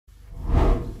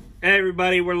Hey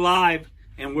everybody, we're live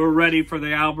and we're ready for the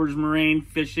Albers Marine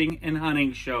Fishing and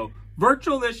Hunting Show.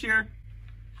 Virtual this year.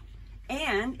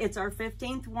 And it's our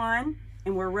 15th one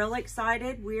and we're real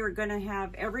excited. We are going to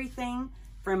have everything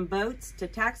from boats to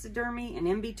taxidermy and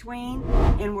in between.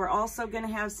 And we're also going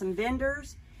to have some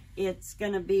vendors. It's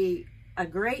going to be a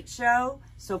great show.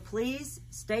 So please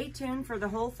stay tuned for the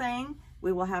whole thing.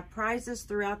 We will have prizes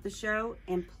throughout the show.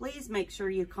 And please make sure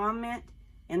you comment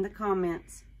in the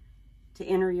comments to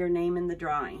enter your name in the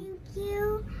drawing. Thank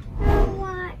you for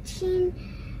watching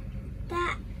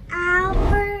the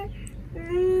Albers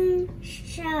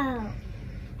Show.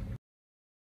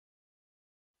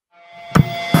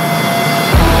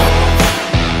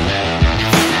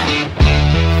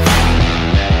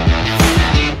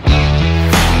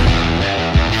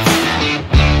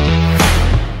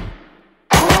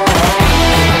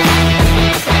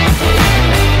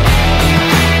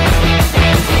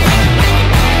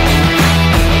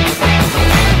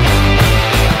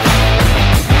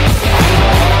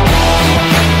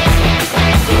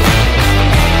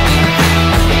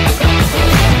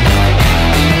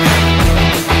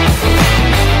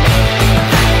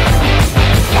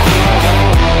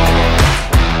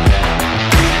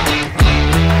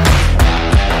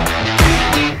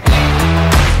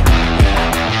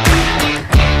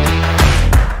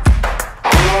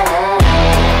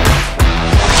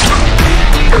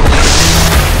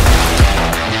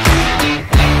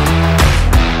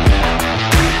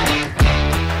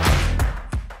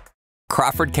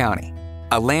 Crawford County,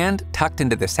 a land tucked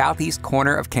into the southeast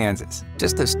corner of Kansas,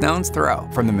 just a stone's throw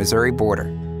from the Missouri border.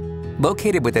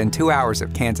 Located within 2 hours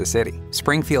of Kansas City,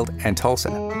 Springfield, and Tulsa,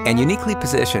 and uniquely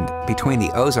positioned between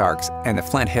the Ozarks and the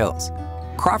Flint Hills,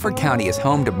 Crawford County is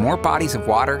home to more bodies of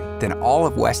water than all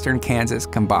of western Kansas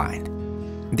combined.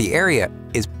 The area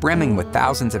is brimming with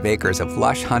thousands of acres of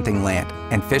lush hunting land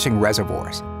and fishing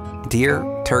reservoirs.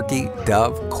 Deer, turkey,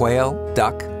 dove, quail,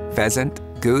 duck, pheasant,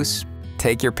 goose,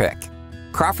 take your pick.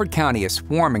 Crawford County is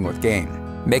swarming with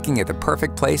game, making it the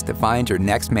perfect place to find your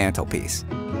next mantelpiece.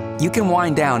 You can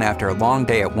wind down after a long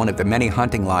day at one of the many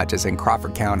hunting lodges in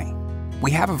Crawford County.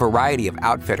 We have a variety of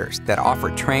outfitters that offer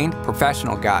trained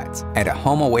professional guides and a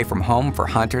home away from home for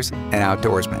hunters and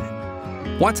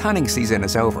outdoorsmen. Once hunting season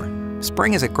is over,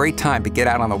 spring is a great time to get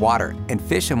out on the water and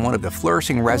fish in one of the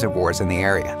flourishing reservoirs in the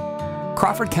area.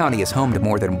 Crawford County is home to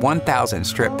more than 1,000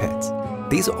 strip pits.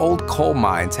 These old coal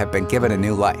mines have been given a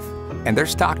new life, and they're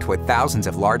stocked with thousands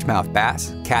of largemouth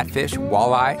bass, catfish,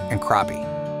 walleye, and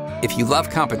crappie. If you love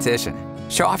competition,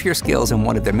 show off your skills in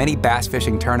one of the many bass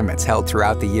fishing tournaments held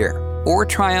throughout the year, or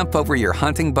triumph over your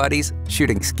hunting buddies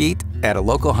shooting skeet at a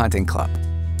local hunting club.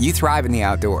 You thrive in the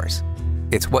outdoors.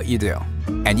 It's what you do,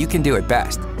 and you can do it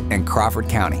best in Crawford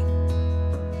County.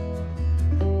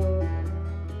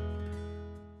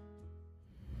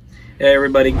 Hey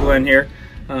everybody, Glenn here.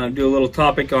 Do a little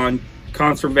topic on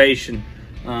conservation.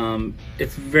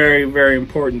 It's very, very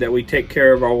important that we take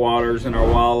care of our waters and our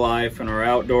wildlife and our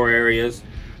outdoor areas.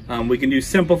 We can do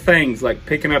simple things like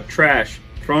picking up trash,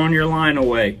 throwing your line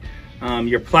away,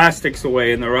 your plastics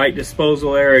away in the right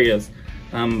disposal areas.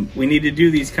 We need to do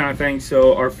these kind of things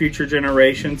so our future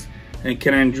generations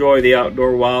can enjoy the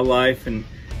outdoor wildlife and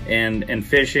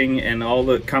fishing and all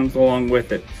that comes along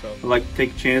with it. So I'd like to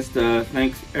take a chance to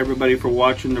thank everybody for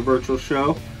watching the virtual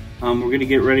show. We're going to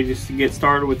get ready to get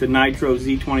started with the Nitro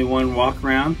Z21 walk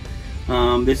around.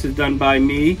 This is done by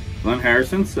me, Glenn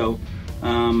Harrison. So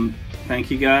thank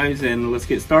you guys, and let's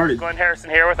get started. Glenn Harrison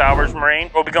here with Albers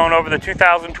Marine. We'll be going over the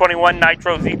 2021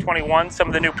 Nitro Z21, some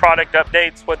of the new product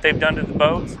updates, what they've done to the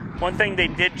boats. One thing they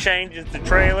did change is the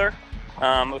trailer.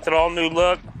 With an all new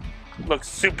look, looks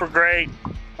super great.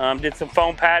 Did some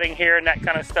foam padding here and that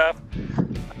kind of stuff.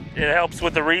 It helps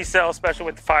with the resale, especially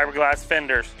with the fiberglass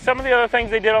fenders. Some of the other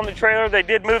things they did on the trailer, they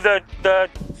did move the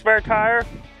spare tire,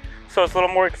 so it's a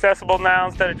little more accessible now.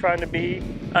 Instead of trying to be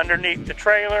underneath the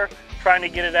trailer, trying to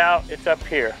get it out, it's up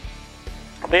here.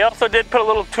 They also did put a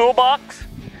little toolbox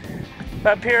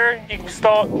up here. You can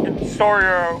store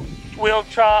your wheel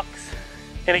chocks,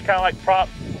 any kind of like prop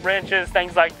wrenches,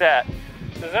 things like that.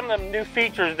 So some of the new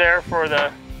features there for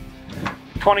the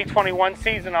 2021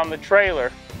 season on the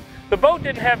trailer. The boat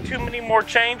didn't have too many more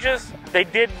changes. They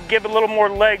did give a little more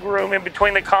leg room in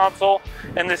between the console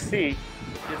and the seat.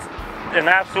 It's an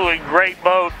absolutely great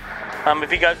boat.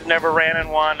 If you guys have never ran in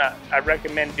one, I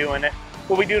recommend doing it.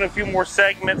 We'll be doing a few more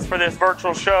segments for this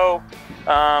virtual show.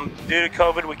 Due to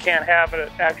COVID, we can't have an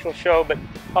actual show, but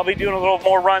I'll be doing a little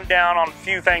more rundown on a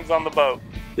few things on the boat.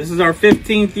 This is our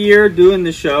 15th year doing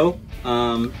the show.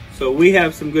 So we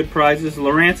have some good prizes.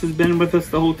 Lowrance has been with us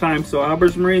the whole time. So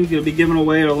Albers Marine's going to be giving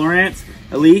away a Lowrance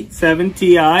Elite 7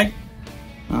 Ti.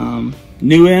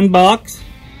 New end box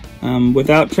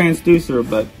without transducer,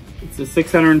 but it's a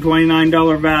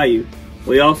 $629 value.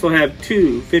 We also have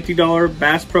two $50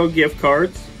 Bass Pro gift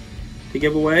cards to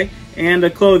give away, and a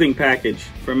clothing package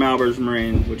from Albers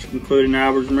Marine, which include an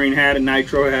Albers Marine hat, a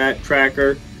nitro hat,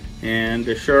 tracker, and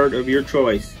a shirt of your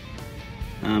choice,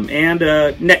 and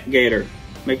a neck gaiter.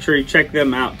 Make sure you check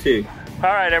them out too. All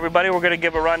right, everybody, we're going to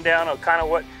give a rundown of kind of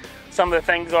what some of the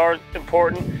things are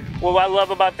important. What I love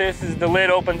about this is the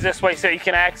lid opens this way so you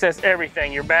can access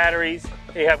everything. Your batteries,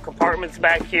 you have compartments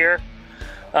back here.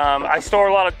 I store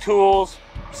a lot of tools,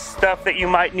 stuff that you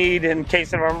might need in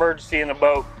case of an emergency in the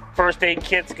boat. First aid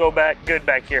kits go good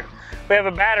back here. We have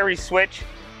a battery switch,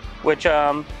 which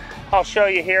I'll show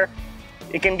you here.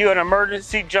 It can do an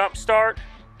emergency jump start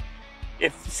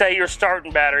if, say, your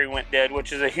starting battery went dead,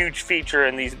 which is a huge feature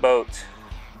in these boats.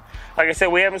 Like I said,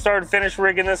 we haven't started finished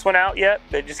rigging this one out yet.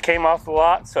 It just came off the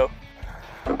lot. So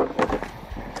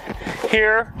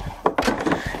here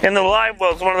in the live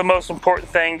well is one of the most important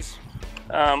things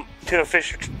to a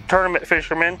tournament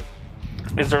fisherman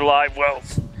is their live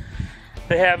wells.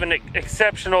 They have an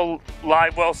exceptional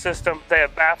live well system. They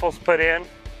have baffles put in.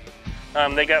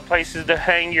 They got places to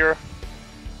hang your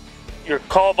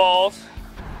call balls,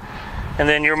 and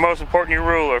then your most important, your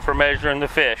ruler for measuring the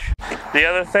fish. The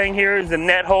other thing here is the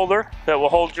net holder that will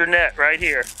hold your net right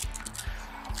here.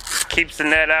 Keeps the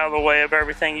net out of the way of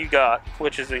everything you got,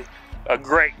 which is a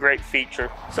great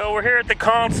feature. So we're here at the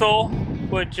console,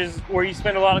 which is where you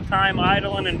spend a lot of time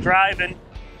idling and driving.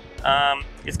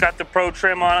 It's got the Pro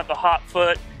trim on it, the hot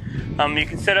foot. You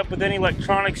can set up with any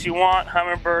electronics you want,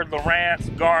 Humminbird, Lowrance,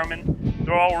 Garmin.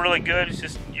 They're all really good, it's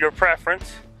just your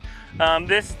preference.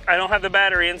 This, I don't have the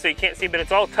battery in so you can't see, but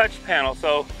it's all touch panel.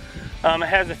 So it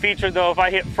has a feature though, if I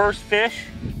hit first fish,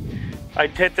 I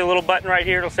hit the little button right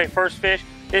here, it'll say first fish.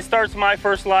 It starts my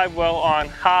first live well on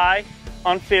high,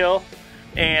 on fill,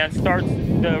 and starts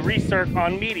the recirc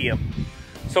on medium.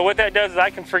 So what that does is I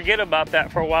can forget about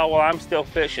that for a while I'm still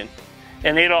fishing.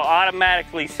 And it'll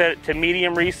automatically set it to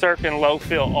medium recirc and low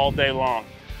fill all day long.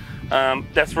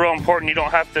 That's real important. You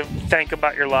don't have to think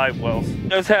about your live wells. It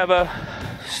does have a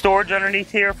storage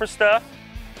underneath here for stuff.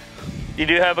 You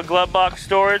do have a glove box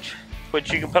storage,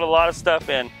 which you can put a lot of stuff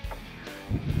in.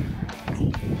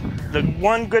 The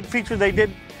one good feature they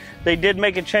did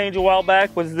make a change a while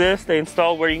back was this. They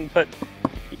installed where you can put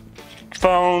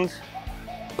phones,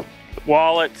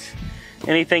 wallets,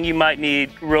 anything you might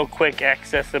need, real quick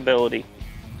accessibility.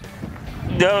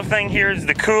 The other thing here is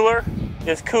the cooler.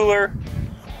 This cooler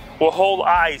will hold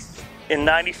ice in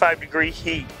 95-degree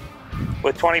heat.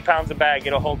 With 20 pounds of bag,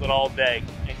 it'll hold it all day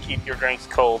and keep your drinks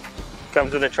cold.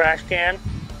 Comes with a trash can.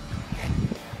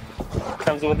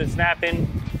 Comes with a snap-in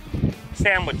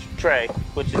sandwich tray,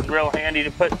 which is real handy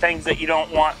to put things that you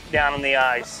don't want down in the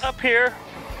ice. Up here,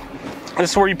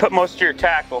 this is where you put most of your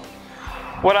tackle.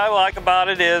 What I like about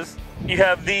it is you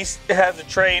have these, it has a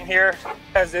tray in here,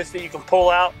 has this that you can pull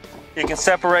out. You can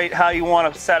separate how you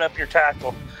want to set up your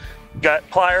tackle. Got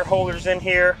plier holders in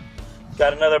here,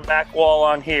 got another back wall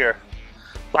on here.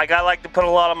 Like I like to put a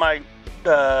lot of my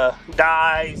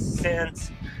dyes,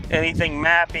 scents, anything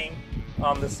mapping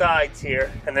on the sides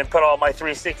here, and then put all my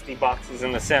 360 boxes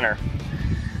in the center.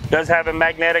 Does have a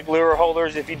magnetic lure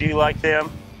holders if you do like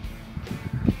them.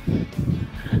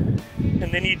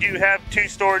 And then you do have two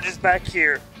storages back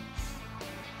here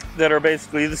that are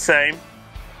basically the same.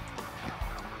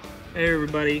 Hey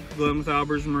everybody, Glenn with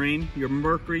Albers Marine, your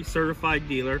Mercury certified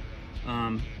dealer.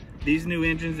 These new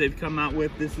engines they've come out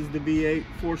with, this is the V8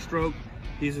 4-stroke.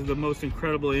 These are the most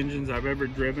incredible engines I've ever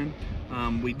driven.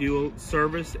 We do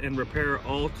service and repair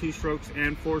all 2-strokes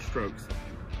and 4-strokes.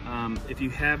 If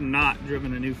you have not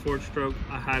driven a new 4-stroke,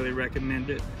 I highly recommend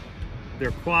it.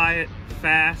 They're quiet,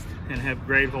 fast, and have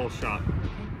great hole shot.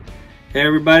 Hey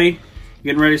everybody,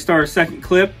 getting ready to start a second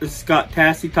clip. This is Scott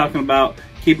Tassie talking about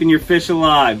keeping your fish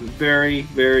alive. Very,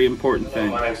 very important thing.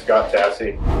 My name's Scott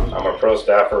Tassie. I'm a pro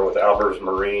staffer with Albers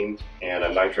Marine and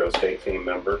a Nitro State team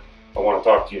member. I want to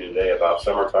talk to you today about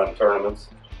summertime tournaments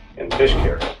and fish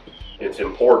care. It's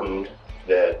important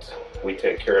that we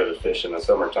take care of the fish in the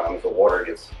summertime. If the water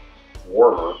gets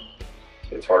warmer,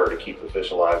 it's harder to keep the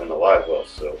fish alive in the live wells.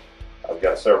 So I've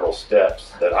got several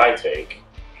steps that I take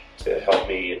to help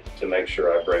me to make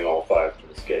sure I bring all 5 to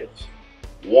the scales.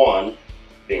 One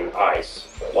being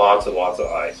ice, lots and lots of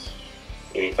ice.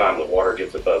 Anytime the water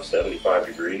gets above 75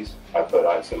 degrees, I put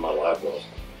ice in my live wells.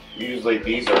 Usually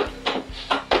these are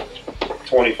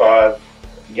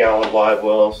 25-gallon live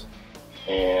wells,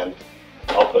 and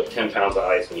I'll put 10 pounds of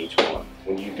ice in each one.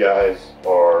 When you guys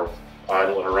are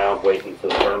idling around waiting for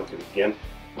the tournament to begin,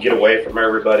 get away from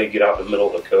everybody, get out in the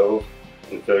middle of the cove,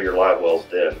 and fill your live wells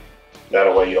then.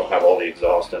 That way you don't have all the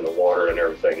exhaust in the water and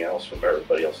everything else from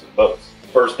everybody else's boats.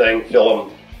 First thing, fill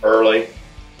them early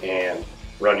and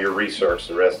run your research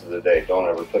the rest of the day. Don't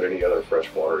ever put any other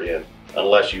fresh water in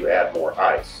unless you add more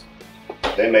ice.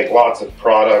 They make lots of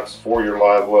products for your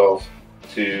live wells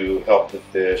to help the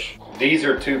fish. These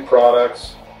are 2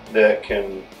 products that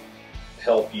can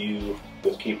help you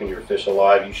with keeping your fish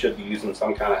alive. You should be using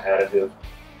some kind of additive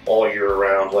all year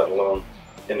round, let alone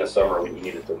in the summer when you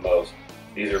need it the most.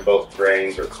 These are both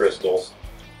grains or crystals.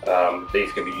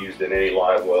 These can be used in any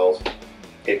live wells,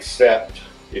 except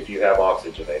if you have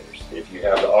oxygenators. If you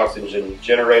have the oxygen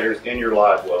generators in your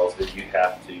live wells, then you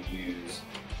have to use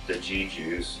the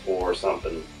G-juice or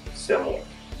something similar.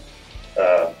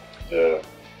 The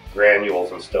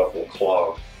granules and stuff will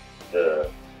clog the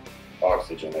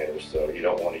oxygenators, so you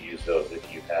don't want to use those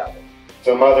if you have them.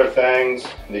 Some other things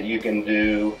that you can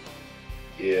do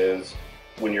is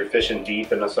when you're fishing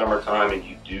deep in the summertime and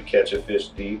you do catch a fish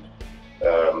deep,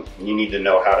 you need to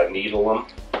know how to needle them.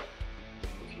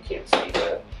 If you can't see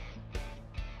that.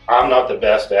 I'm not the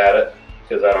best at it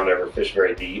because I don't ever fish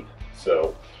very deep,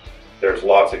 so there's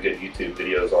lots of good YouTube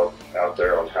videos out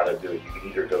there on how to do it. You can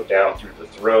either go down through the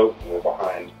throat or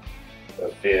behind a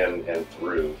fin and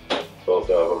through.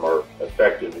 Both of them are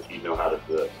effective if you know how to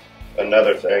do it.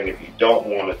 Another thing, if you don't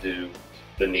want to do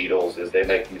the needles, is they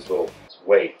make these little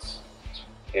weights.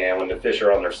 And when the fish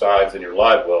are on their sides in your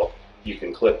live well, you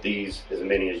can clip these as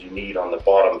many as you need on the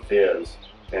bottom fins,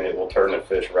 and it will turn the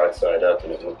fish right side up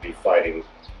and it won't be fighting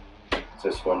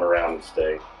to swim around and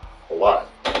stay alive.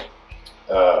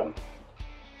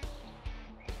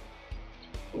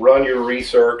 Run your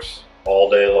recircs all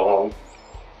day long.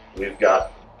 We've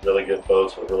got really good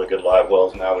boats with really good live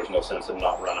wells now. There's no sense in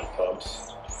not running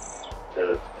pumps.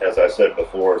 As I said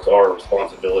before, it's our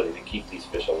responsibility to keep these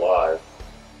fish alive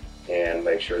and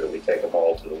make sure that we take them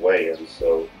all to the weigh-in.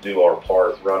 So do our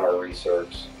part, run our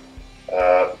recircs.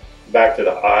 Back to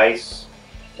the ice,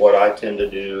 what I tend to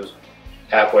do is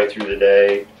halfway through the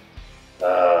day,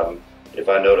 if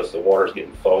I notice the water's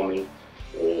getting foamy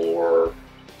or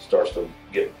starts to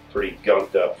get pretty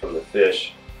gunked up from the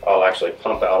fish, I'll actually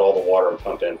pump out all the water and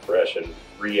pump in fresh and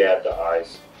re-add the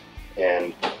ice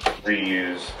and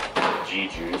reuse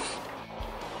G-juice.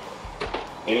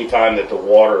 Anytime that the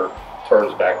water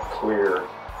turns back clear,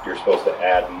 you're supposed to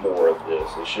add more of this.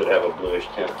 It should have a bluish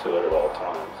tint to it at all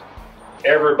times.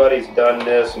 Everybody's done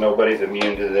this. Nobody's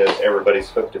immune to this. Everybody's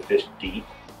hooked a fish deep.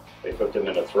 They've hooked them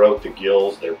in the throat, the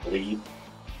gills, they bleed.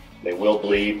 They will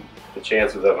bleed. The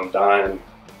chances of them dying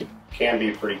can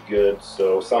be pretty good.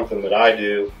 So something that I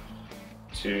do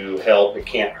to help, it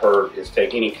can't hurt, is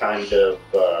take any kind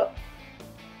of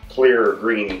clear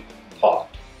green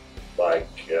pop, like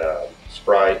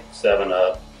Sprite,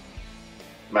 7-Up,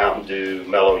 Mountain Dew,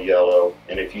 Mellow Yellow,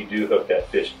 and if you do hook that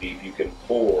fish deep, you can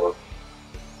pour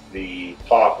the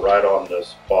pop right on the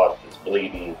spot that's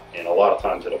bleeding, and a lot of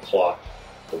times it'll clot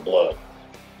the blood.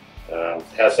 It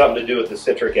has something to do with the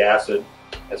citric acid.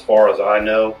 As far as I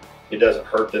know, it doesn't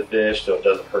hurt the fish, so it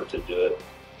doesn't hurt to do it,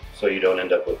 so you don't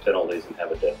end up with penalties and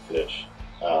have a dead fish.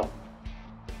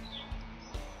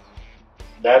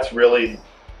 That's really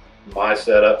my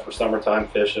setup for summertime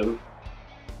fishing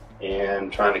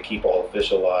and trying to keep all the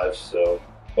fish alive, so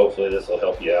hopefully this will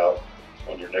help you out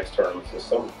on your next tournaments this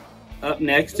summer. Up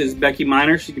next is Becky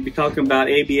Miner. She could be talking about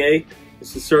ABA.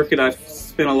 It's a circuit I've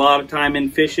spent a lot of time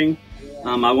in fishing.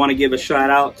 I want to give a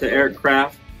shout out to Eric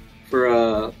Kraft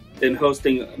for been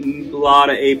hosting a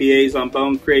lot of ABAs on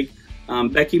Bone Creek.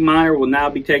 Becky Miner will now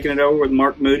be taking it over with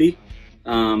Mark Moody.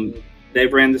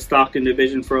 They've ran the Stockton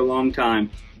division for a long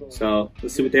time. So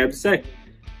let's see what they have to say.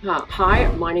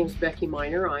 Hi, my name's Becky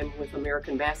Miner. I'm with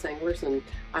American Bass Anglers, and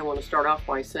I want to start off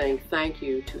by saying thank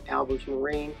you to Albers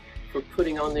Marine for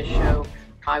putting on this show.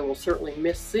 I will certainly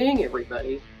miss seeing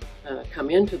everybody come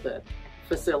into the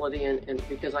facility, and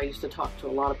because I used to talk to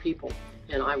a lot of people,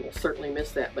 and I will certainly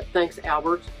miss that. But thanks,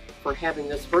 Albers, for having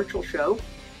this virtual show.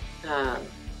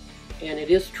 And it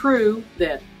is true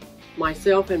that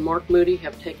myself and Mark Moody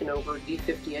have taken over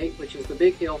D58, which is the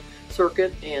Big Hill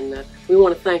circuit, and we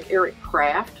want to thank Eric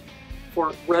Kraft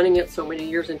for running it so many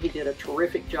years, and he did a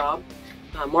terrific job.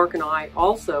 Mark and I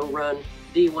also run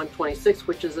D126,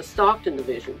 which is a Stockton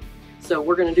division. So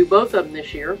we're going to do both of them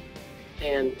this year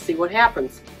and see what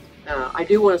happens. I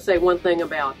do want to say one thing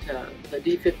about the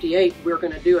D58. We're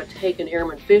going to do a take and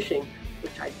airman fishing,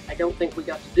 which I don't think we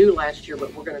got to do last year,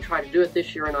 but we're going to try to do it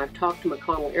this year. And I've talked to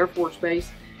McConnell Air Force Base,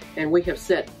 and we have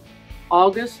set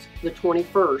August the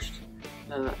 21st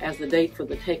as the date for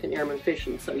the take and airman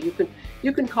fishing. So you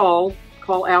can call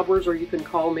Albers, or you can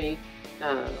call me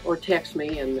or text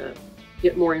me, and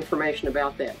get more information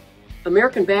about that.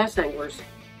 American Bass Anglers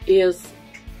is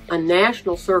a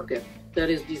national circuit that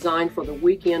is designed for the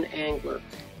weekend angler,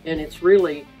 and it's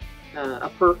really a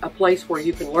place where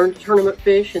you can learn to tournament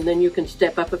fish, and then you can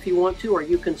step up if you want to, or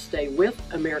you can stay with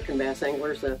American Bass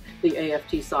Anglers, the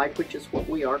AFT side, which is what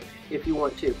we are, if you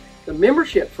want to. The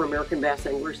membership for American Bass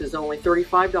Anglers is only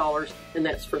 $35, and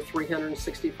that's for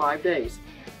 365 days.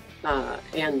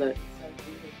 And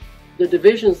the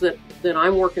divisions that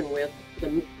I'm working with,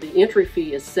 the entry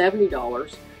fee is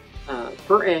 $70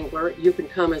 per angler. You can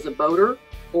come as a boater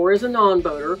or as a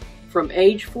non-boater from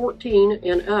age 14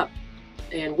 and up.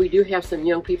 And we do have some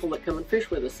young people that come and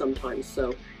fish with us sometimes.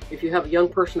 So if you have a young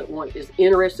person that is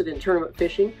interested in tournament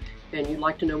fishing and you'd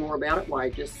like to know more about it, why,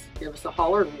 just give us a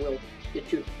holler and we'll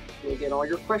get all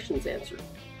your questions answered.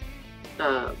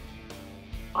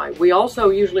 We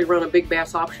also usually run a big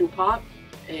bass option pot,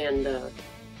 and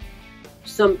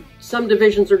some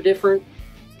divisions are different.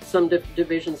 Some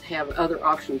divisions have other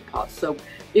option pots. So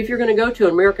if you're going to go to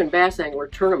an American Bass Angler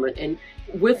tournament, and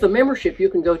with the membership you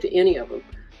can go to any of them,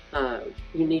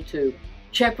 you need to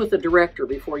check with the director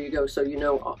before you go, so you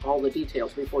know all the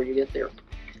details before you get there.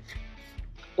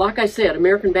 Like I said,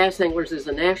 American Bass Anglers is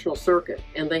a national circuit,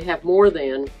 and they have more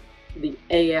than the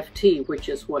AFT, which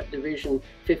is what Division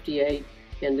 58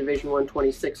 and Division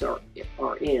 126 are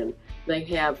in. They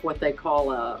have what they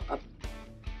call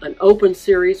an open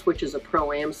series, which is a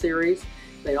pro-am series.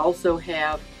 They also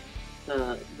have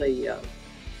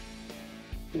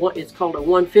it's called a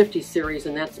 150 series,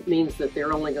 and that means that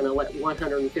they're only going to let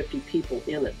 150 people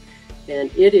in it. And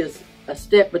it is a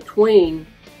step between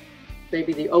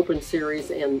maybe the open series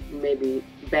and maybe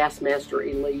Bassmaster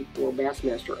Elite or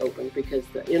Bassmaster Open, because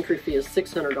the entry fee is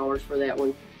 $600 for that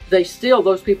one.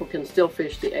 Those people can still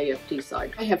fish the AFT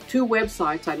side. I have two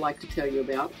websites I'd like to tell you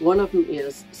about. One of them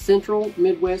is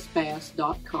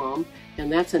centralmidwestbass.com,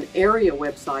 and that's an area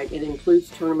website. It includes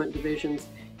tournament divisions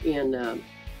in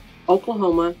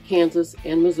Oklahoma, Kansas,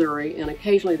 and Missouri, and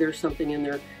occasionally there's something in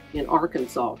there in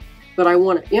Arkansas. But I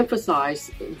want to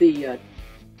emphasize the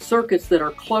circuits that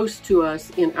are close to us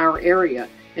in our area,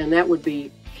 and that would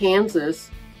be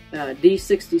Kansas.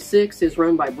 D66 is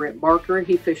run by Brent Barker.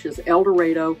 He fishes El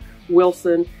Dorado,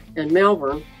 Wilson, and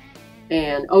Melbourne.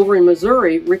 And over in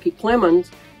Missouri, Ricky Clemens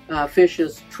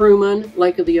fishes Truman,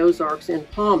 Lake of the Ozarks, and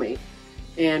Palmy.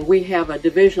 And we have a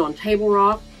division on Table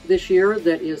Rock this year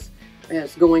that is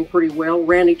going pretty well.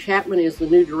 Randy Chapman is the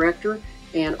new director,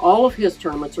 and all of his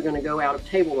tournaments are going to go out of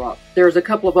Table Rock. There's a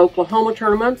couple of Oklahoma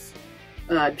tournaments.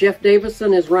 Jeff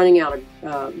Davison is running out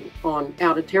of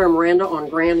Terra Miranda on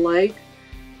Grand Lake.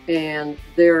 And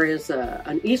there is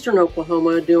an Eastern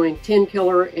Oklahoma doing Tin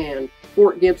Killer and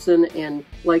Fort Gibson and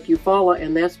Lake Eufaula,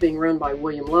 and that's being run by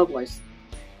William Lovelace.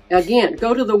 Again,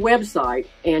 go to the website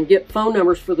and get phone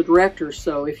numbers for the directors,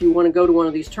 so if you want to go to one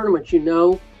of these tournaments, you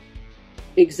know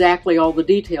exactly all the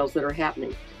details that are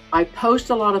happening. I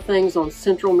post a lot of things on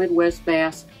Central Midwest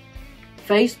Bass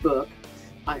Facebook,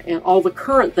 and all the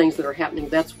current things that are happening,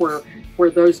 that's where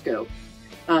those go.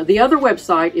 The other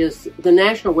website is the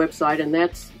national website, and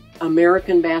that's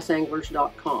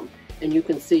AmericanBassAnglers.com, and you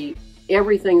can see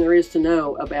everything there is to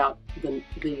know about the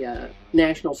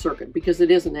national circuit, because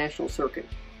it is a national circuit.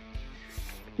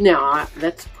 Now,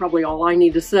 that's probably all I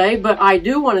need to say, but I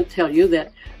do want to tell you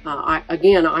that, I'm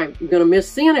going to miss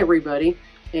seeing everybody,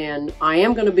 and I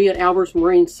am going to be at Albers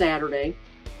Marine Saturday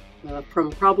from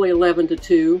probably 11 to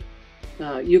 2.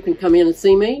 You can come in and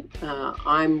see me.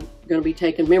 I'm going to be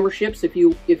taking memberships. If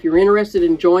you're interested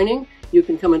in joining, you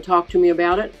can come and talk to me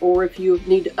about it, or if you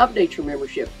need to update your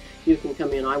membership, you can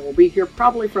come in. I will be here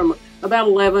probably from about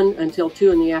 11 until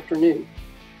 2 in the afternoon.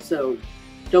 So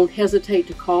don't hesitate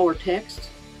to call or text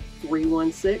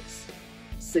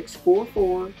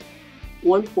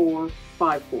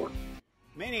 316-644-1454.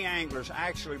 Many anglers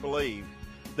actually believe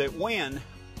that wind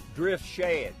drifts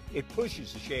shad. It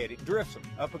pushes the shad. It drifts them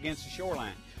up against the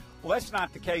shoreline. Well, that's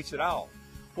not the case at all.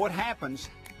 What happens,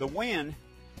 the wind,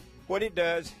 what it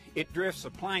does, it drifts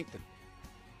the plankton.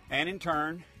 And in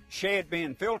turn, shad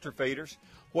being filter feeders,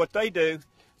 what they do,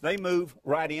 they move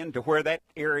right into where that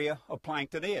area of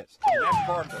plankton is. And that's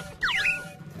part of it.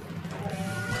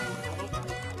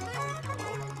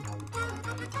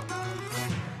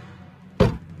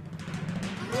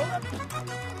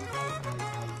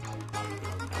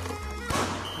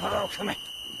 Oh, come here.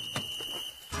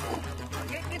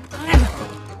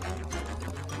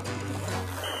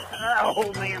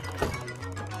 Oh, man.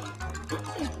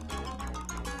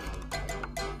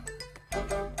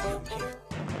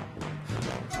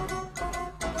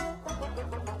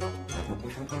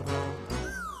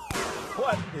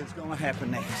 what is going to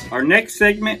happen next. Our next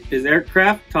segment is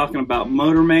Aircraft, talking about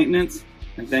motor maintenance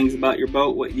and things about your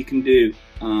boat, what you can do.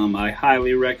 I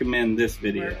highly recommend this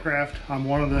video. Aircraft, I'm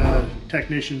one of the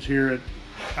technicians here at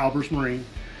Albers Marine,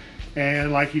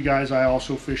 and like you guys, I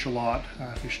also fish a lot.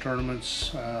 I fish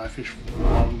tournaments, I fish a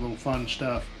lot of little fun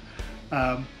stuff.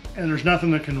 And there's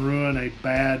nothing that can ruin a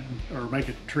bad or make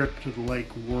a trip to the lake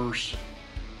worse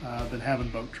than having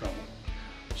boat trouble.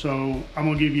 So I'm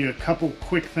going to give you a couple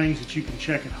quick things that you can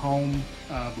check at home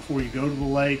before you go to the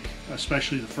lake,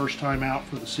 especially the first time out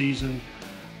for the season.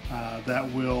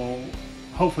 That will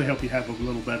hopefully help you have a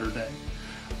little better day.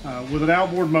 With an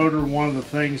outboard motor, one of the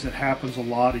things that happens a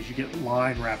lot is you get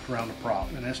line wrapped around the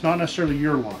prop. And it's not necessarily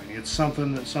your line. It's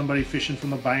something that somebody fishing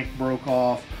from the bank broke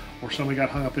off, or somebody got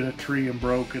hung up in a tree and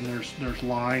broke, and there's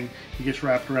line. It gets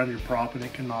wrapped around your prop and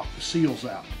it can knock the seals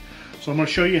out. So I'm going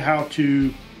to show you how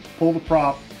to pull the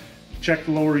prop, check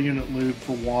the lower unit lube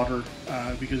for water,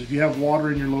 because if you have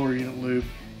water in your lower unit lube,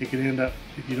 it can end up,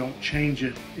 if you don't change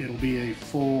it, it'll be a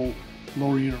full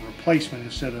lower unit replacement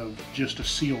instead of just a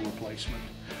seal replacement.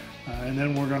 And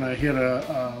then we're going to hit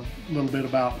a little bit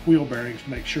about wheel bearings to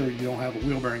make sure you don't have a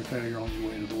wheel bearing failure on your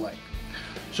way to the lake.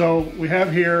 So we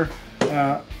have here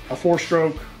a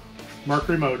 4-stroke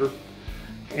Mercury motor,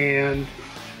 and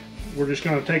we're just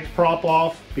going to take the prop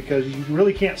off because you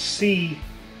really can't see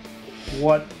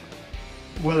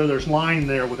whether there's line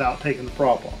there without taking the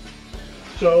prop off.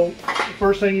 So the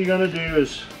first thing you're going to do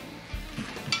is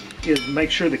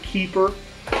make sure the keeper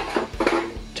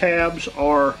tabs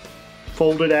are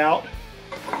folded out,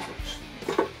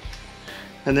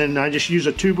 and then I just use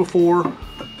a 2x4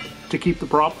 to keep the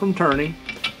prop from turning.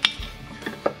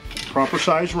 Proper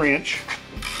size wrench.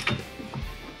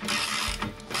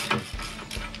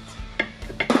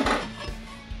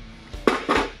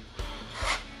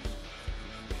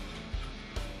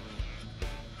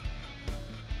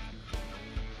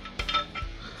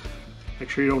 Make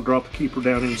sure you don't drop the keeper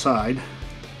down inside.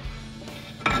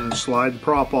 And then slide the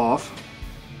prop off.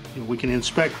 And we can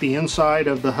inspect the inside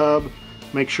of the hub,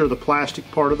 make sure the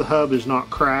plastic part of the hub is not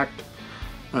cracked.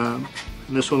 And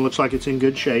this one looks like it's in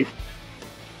good shape.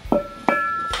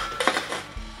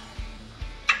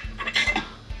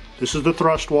 This is the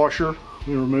thrust washer.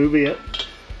 We remove it.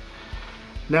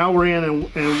 Now we're in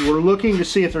and we're looking to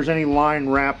see if there's any line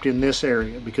wrapped in this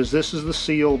area, because this is the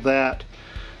seal that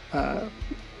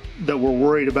we're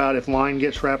worried about. If line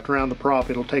gets wrapped around the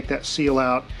prop, it'll take that seal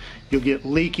out. You'll get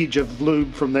leakage of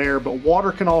lube from there, but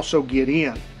water can also get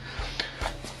in.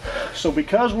 So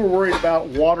because we're worried about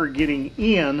water getting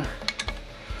in,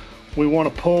 we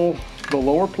want to pull the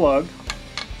lower plug.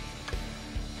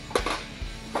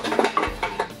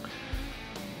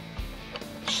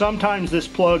 Sometimes this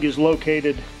plug is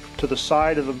located to the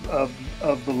side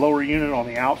of the lower unit on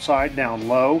the outside, down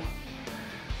low.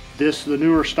 The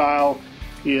newer style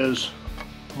is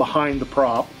behind the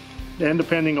prop, and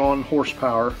depending on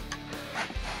horsepower,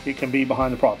 it can be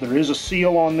behind the prop. There is a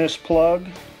seal on this plug.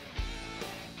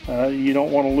 You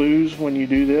don't want to lose when you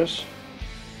do this.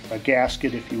 A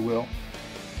gasket, if you will.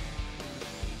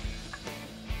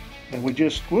 And we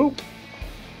just wanted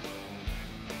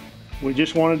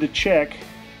to check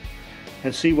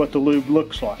and see what the lube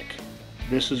looks like.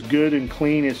 This is good and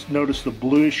clean. Notice the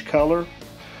bluish color.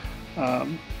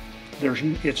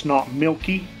 It's not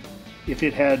milky. If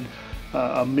it had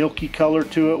a milky color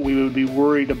to it, we would be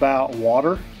worried about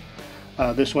water.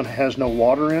 This one has no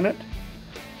water in it.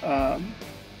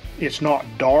 It's not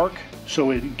dark,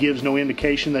 so it gives no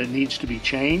indication that it needs to be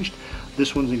changed.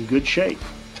 This one's in good shape.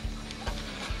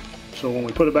 So when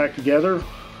we put it back together,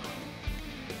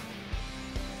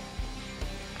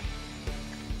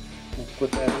 we'll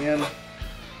put that in,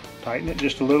 tighten it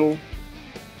just a little,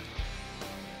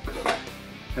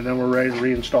 and then we're ready to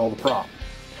reinstall the prop.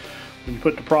 When you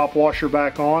put the prop washer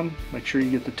back on, make sure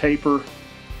you get the taper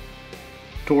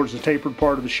towards the tapered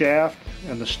part of the shaft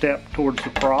and the step towards the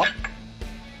prop.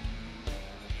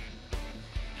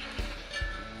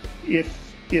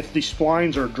 If the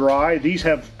splines are dry, these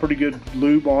have pretty good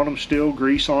lube on them still,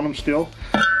 grease on them still.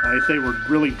 If they were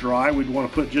really dry, we'd want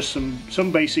to put just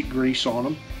some basic grease on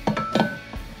them.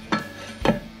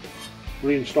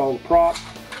 Reinstall the prop,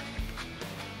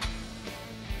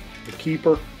 the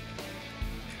keeper,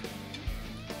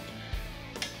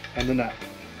 and the nut.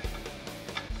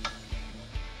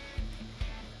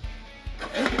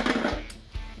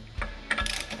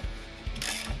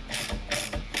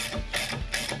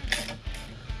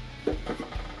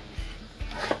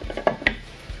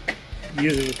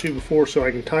 Using the 2x4 so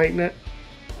I can tighten it.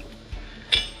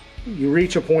 You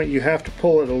reach a point you have to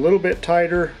pull it a little bit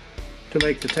tighter to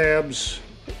make the tabs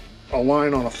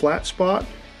align on a flat spot.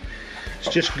 It's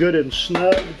just good and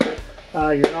snug.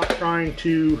 You're not trying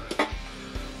to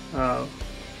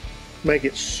make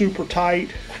it super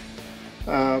tight,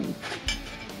 but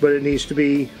it needs to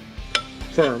be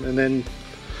firm. And then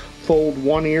fold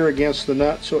one ear against the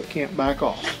nut so it can't back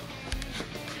off.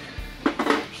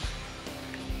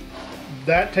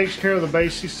 That takes care of the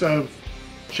basics of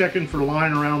checking for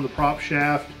line around the prop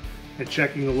shaft and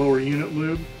checking the lower unit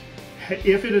lube.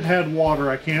 If it had had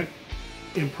water, I can't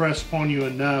impress upon you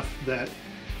enough that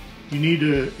you need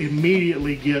to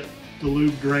immediately get the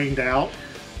lube drained out,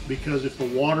 because if the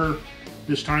water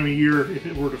this time of year, if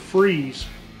it were to freeze,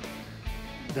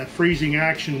 that freezing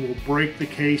action will break the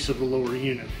case of the lower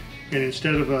unit. And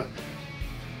instead of a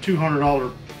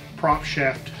 $200 prop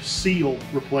shaft seal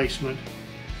replacement,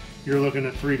 you're looking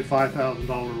at $3,000 to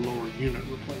 $5,000 lower unit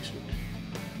replacement.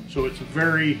 So it's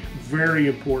very, very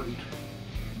important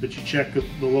that you check the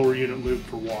lower unit lube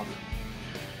for water.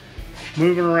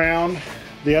 Moving around,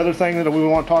 the other thing that we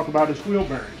want to talk about is wheel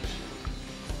bearings.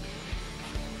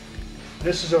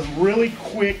 This is a really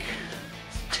quick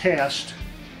test.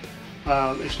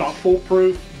 It's not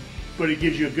foolproof, but it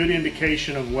gives you a good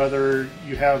indication of whether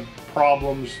you have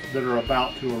problems that are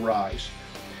about to arise.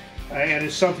 And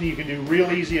it's something you can do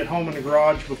real easy at home in the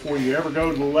garage before you ever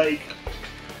go to the lake.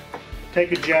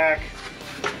 Take a jack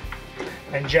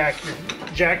and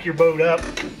jack your boat up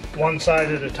one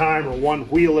side at a time or one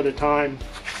wheel at a time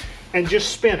and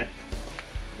just spin it.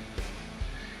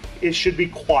 It should be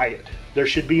quiet. There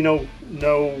should be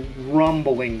no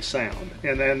rumbling sound.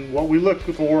 And then what we look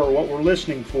for, or what we're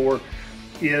listening for,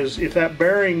 is if that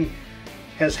bearing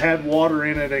has had water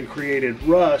in it and created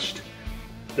rust,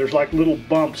 there's like little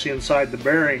bumps inside the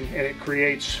bearing, and it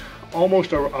creates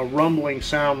almost a rumbling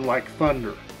sound like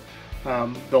thunder.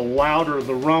 The louder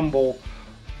the rumble,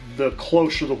 the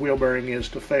closer the wheel bearing is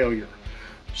to failure.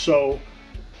 So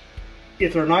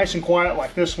if they're nice and quiet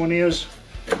like this one is,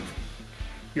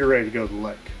 you're ready to go to the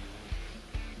lake.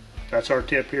 That's our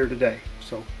tip here today.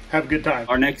 So have a good time.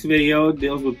 Our next video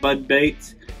deals with Bud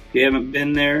Baits. If you haven't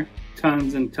been there,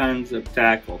 tons and tons of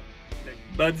tackle.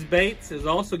 Bud's Baits is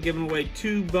also giving away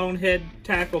 2 bonehead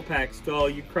tackle packs to all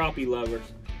you crappie lovers.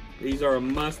 These are a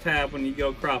must-have when you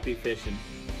go crappie fishing.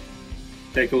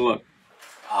 Take a look.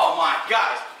 Oh my,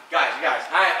 guys,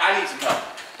 I need some help.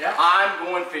 Yeah? I'm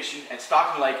going fishing at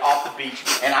Stockton Lake off the beach,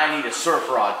 and I need a surf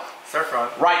rod. Surf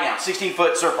rod? Right now,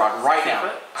 16-foot surf rod, right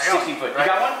now. 16 foot. You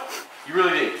got one? You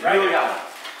really do. You really got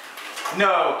one.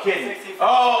 No kidding.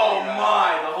 Oh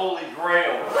my, the holy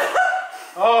grail.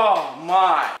 Oh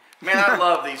my. Man, I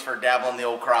love these for dabbling the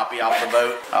old crappie off the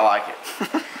boat. I like it.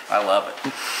 I love it.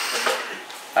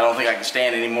 I don't think I can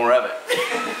stand any more of it.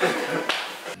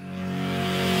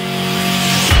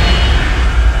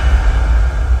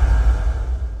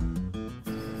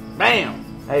 Bam!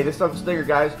 Hey, this is Uncle Stinger,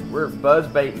 guys. We're at Bud's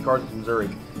Bait in Carthage, Missouri.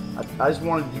 I just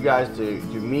wanted you guys to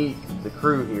meet the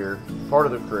crew here, part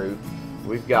of the crew.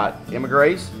 We've got Emma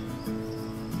Grace,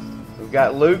 we've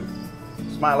got Luke,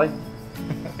 Smiley,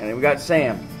 and then we got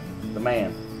Sam, the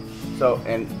man. So,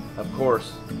 and of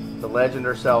course, the legend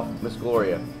herself, Miss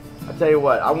Gloria. I tell you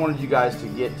what, I wanted you guys to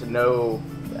get to know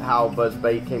how Bud's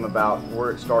Bait came about, where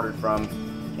it started from,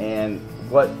 and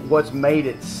what's made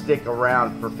it stick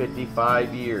around for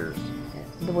 55 years.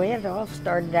 The way it all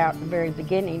started out in the very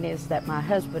beginning is that my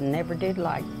husband never did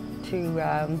like to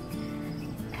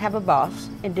have a boss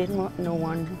and didn't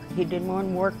want he didn't want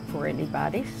to work for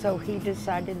anybody, so he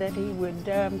decided that he would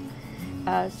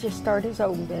just start his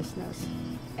own business.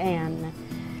 And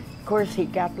of course he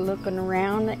got looking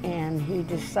around and he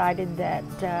decided that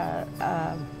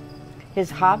his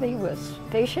hobby was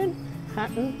fishing,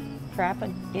 hunting,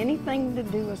 trapping, anything to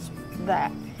do with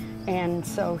that. And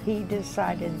so he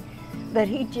decided that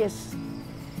he'd just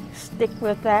stick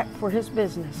with that for his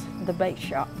business, the bait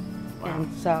shop. Wow.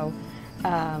 And so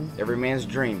every man's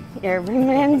dream. Every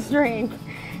man's dream.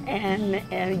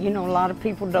 And you know, a lot of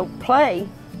people don't play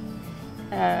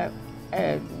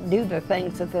do the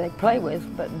things that they play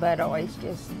with, but Bud always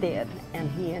just did, and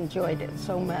he enjoyed it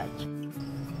so much.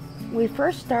 We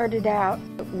first started out,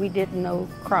 we didn't know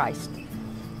Christ.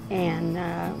 And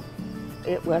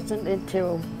it wasn't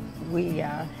until we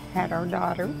had our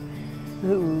daughter,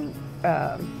 who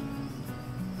at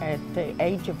the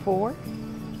age of 4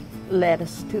 led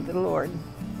us to the Lord.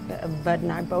 Bud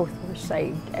and I both were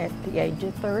saved at the age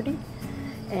of 30,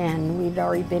 and we'd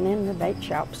already been in the bait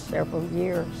shop several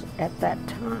years at that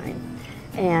time.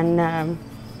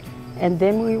 And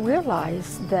then we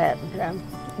realized that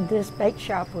this bait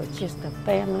shop was just a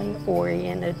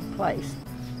family-oriented place.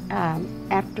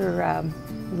 After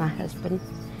my husband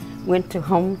went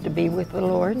home to be with the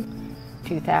Lord,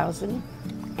 2000,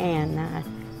 and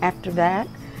After that,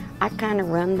 I kind of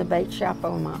run the bait shop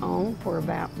on my own for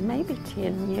about maybe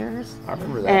 10 years. I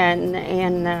remember that.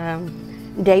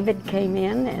 And David came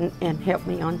in and helped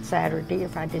me on Saturday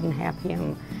if I didn't have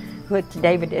him, which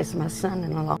David is my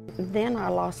son-in-law. Then I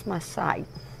lost my sight.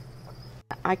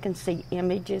 I can see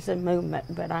images and movement,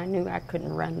 but I knew I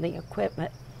couldn't run the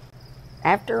equipment.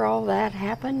 After all that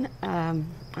happened,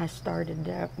 I started,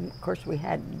 of course we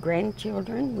had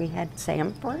grandchildren. We had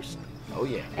Sam first. Oh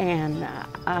yeah. And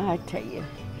I tell you,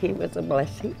 he was a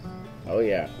blessing. Oh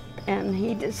yeah. And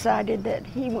he decided that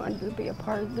he wanted to be a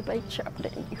part of the bait shop,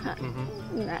 didn't he?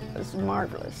 Mm-hmm. And that was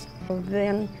marvelous.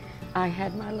 Then I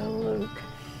had my little Luke.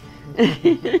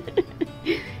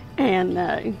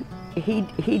 And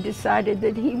he decided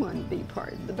that he wanted to be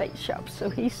part of the bait shop, so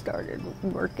he started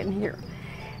working here.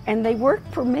 And they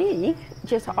worked for me,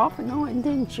 just off and on,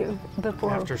 didn't you?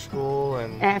 Before After school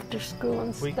and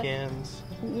weekends.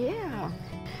 Stuff. Yeah.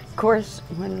 Of course,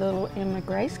 when little Emma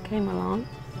Grace came along,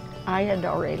 I had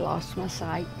already lost my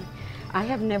sight. I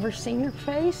have never seen her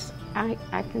face.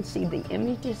 I can see the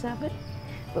images of it,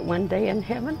 but one day in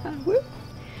heaven,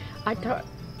 I taught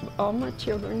all my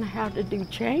children how to do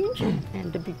change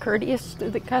and to be courteous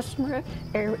to the customer.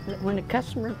 When a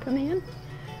customer come in,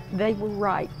 they were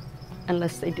right,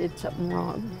 unless they did something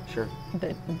wrong. Sure.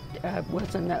 That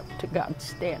wasn't up to God's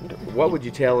standard. What would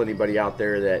you tell anybody out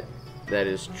there that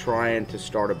is trying to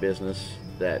start a business?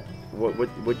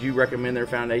 Would you recommend their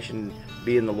foundation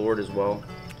be in the Lord as well?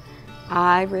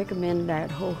 I recommend that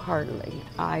wholeheartedly.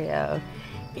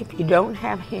 If you don't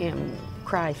have Him,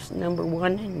 Christ, number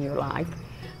one in your life,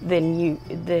 then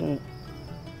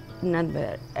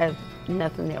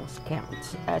nothing else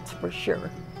counts. That's for sure.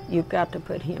 You've got to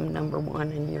put Him number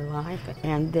one in your life,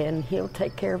 and then He'll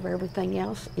take care of everything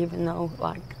else. Even though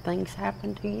like things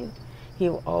happen to you,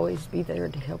 He'll always be there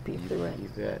to help you through it. You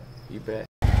bet. You bet.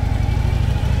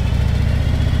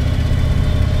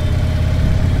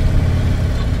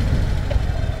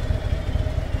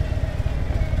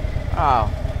 Oh,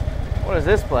 what is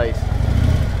this place?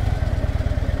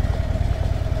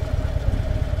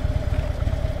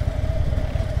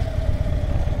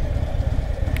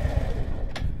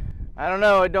 I don't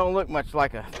know, it don't look much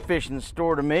like a fishing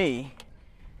store to me.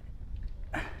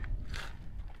 Looks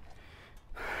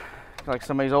like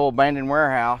somebody's old abandoned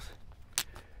warehouse.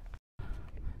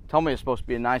 Told me it's supposed to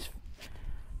be a nice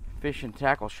fish and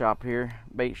tackle shop here,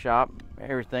 bait shop,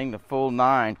 everything, the full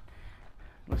nine.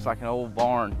 Looks like an old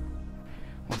barn.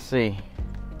 Let's see.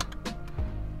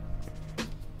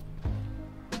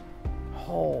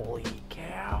 Holy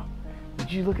cow.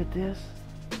 Did you look at this?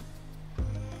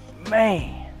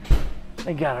 Man,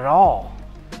 they got it all.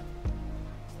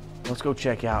 Let's go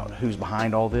check out who's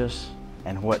behind all this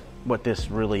and what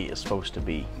this really is supposed to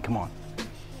be. Come on.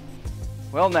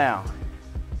 Well now,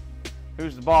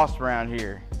 who's the boss around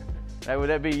here? Would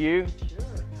that be you? Sure.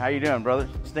 How you doing, brother?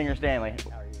 Stinger Stanley.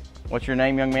 How are you? What's your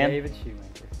name, young man? David Shoemaker.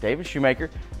 David Shoemaker.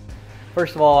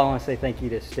 First of all, I want to say thank you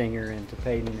to Stinger and to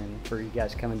Peyton and for you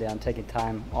guys coming down, taking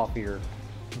time off of your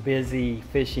busy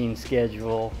fishing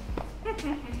schedule.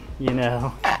 You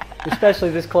know, especially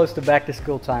this close to back to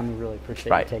school time, we really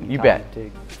appreciate you taking time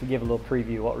to give a little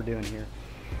preview of what we're doing here.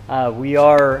 We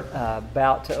are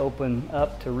about to open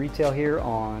up to retail here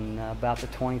on about the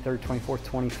 23rd, 24th,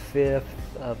 25th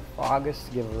of August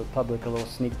to give the public a little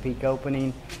sneak peek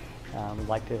opening. We'd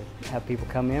like to have people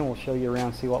come in. We'll show you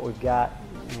around, see what we've got.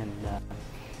 And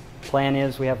plan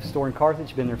is we have a store in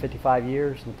Carthage, been there 55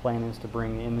 years, and the plan is to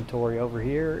bring the inventory over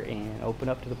here and open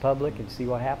up to the public and see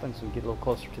what happens and get a little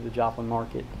closer to the Joplin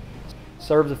market.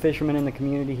 Serve the fishermen in the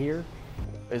community here.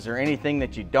 Is there anything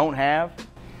that you don't have?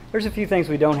 There's a few things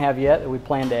we don't have yet that we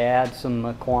plan to add,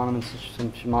 some Quantum and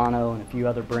some Shimano and a few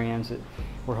other brands that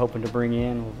we're hoping to bring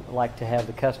in. We'd like to have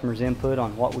the customers' input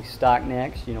on what we stock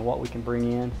next, you know, what we can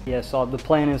bring in. Yeah, so the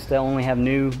plan is to only have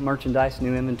new merchandise,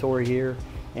 new inventory here.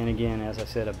 And again, as I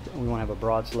said, we want to have a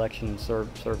broad selection and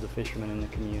serve the fishermen in the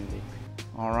community.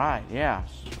 All right, yeah.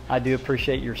 I do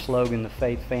appreciate your slogan, the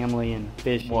faith, family, and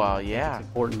fishing. Well, yeah. It's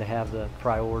important to have the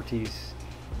priorities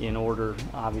in order.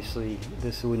 Obviously,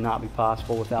 this would not be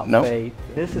possible without faith.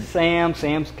 This is Sam.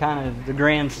 Sam's kind of the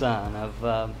grandson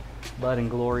of Bud and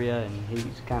Gloria, and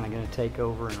he's kind of going to take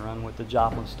over and run with the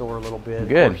Joplin store a little bit.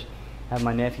 Good. Of course, have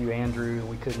my nephew Andrew.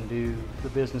 We couldn't do the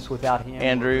business without him.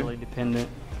 Andrew. We're really dependent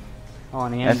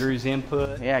on Andrew's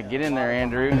input. Yeah, get in there,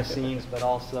 Andrew. Behind the scenes, but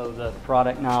also the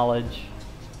product knowledge.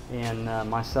 And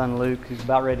my son Luke, who's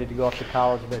about ready to go off to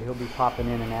college, but he'll be popping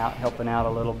in and out, helping out a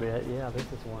little bit. Yeah, this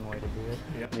is one way to do it.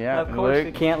 Yep. Yeah, of course,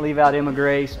 we can't leave out Emma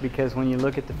Grace, because when you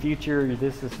look at the future,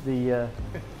 this is the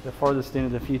farthest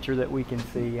into the future that we can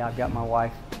see. I've got my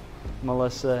wife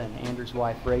Melissa and Andrew's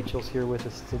wife Rachel's here with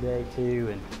us today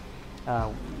too,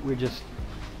 and we're just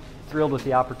thrilled with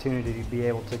the opportunity to be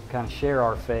able to kind of share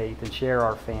our faith and share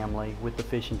our family with the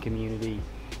fishing community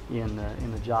in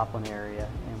the Joplin area,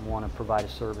 and want to provide a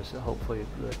service that hopefully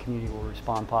the community will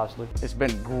respond positively. It's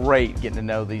been great getting to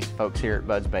know these folks here at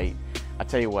Bud's Bait. I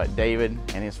tell you what, David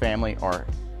and his family are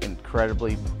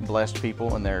incredibly blessed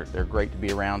people, and they're great to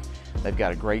be around. They've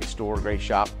got a great store, great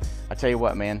shop. I tell you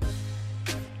what, man,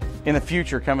 in the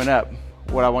future coming up,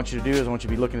 what I want you to do is I want you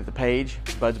to be looking at the page,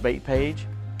 Bud's Bait page,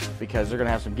 because they're going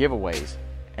to have some giveaways,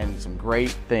 and some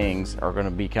great things are going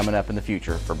to be coming up in the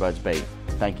future for Bud's Bait.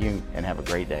 Thank you, and have a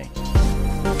great day.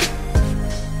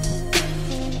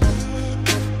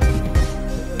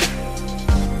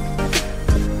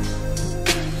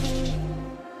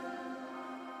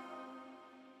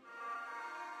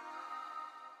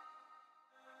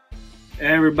 Hey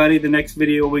everybody, the next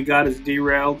video we got is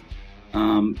Derailed.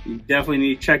 You definitely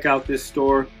need to check out this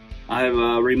store. I've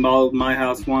remodeled my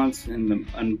house once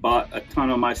and bought a ton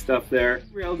of my stuff there.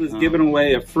 Derailed is giving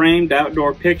away a framed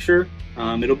outdoor picture.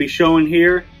 It'll be showing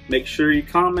here. Make sure you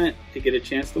comment to get a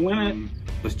chance to win it.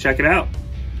 Let's check it out.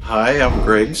 Hi, I'm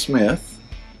Greg Smith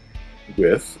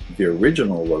with the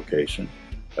original location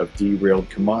of Derailed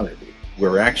Commodity.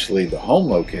 We're actually the home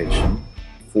location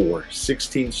for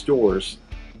 16 stores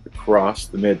across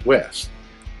the Midwest.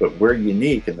 But we're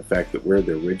unique in the fact that we're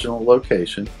the original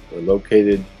location. We're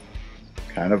located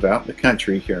kind of out in the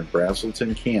country here in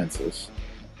Brazelton, Kansas.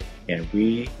 And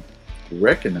we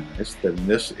recognize that in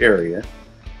this area,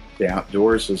 the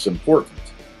outdoors is important,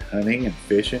 hunting and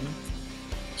fishing.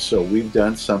 So we've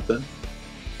done something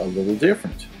a little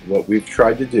different. What we've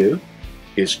tried to do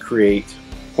is create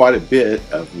quite a bit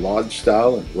of lodge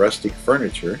style and rustic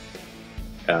furniture.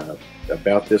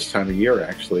 About this time of year,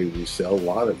 actually, we sell a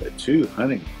lot of it to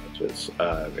hunting lodges,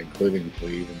 including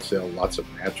we even sell lots of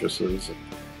mattresses and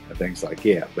things like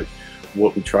that. But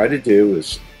what we try to do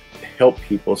is help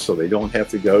people so they don't have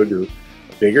to go to a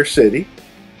bigger city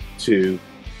to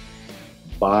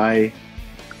buy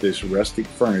this rustic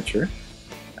furniture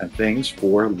and things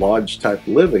for lodge type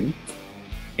living,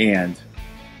 and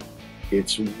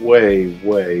it's way,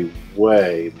 way,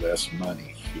 way less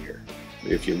money here.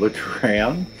 If you look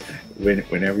around,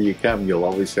 whenever you come, you'll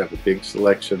always have a big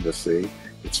selection to see.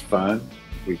 It's fun.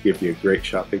 We give you a great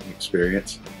shopping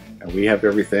experience, and we have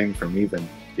everything from, even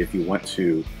if you want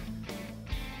to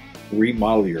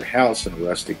remodel your house in a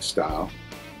rustic style,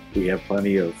 we have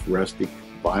plenty of rustic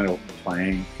vinyl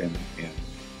plank and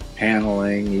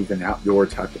paneling, even outdoor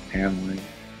type of paneling.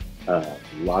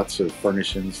 Lots of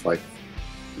furnishings like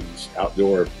these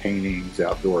outdoor paintings,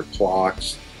 outdoor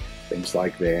clocks, things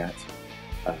like that.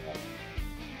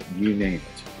 You name it,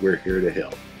 we're here to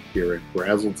help. Here in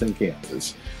Brazelton,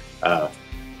 Kansas.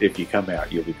 If you come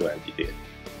out, you'll be glad you did.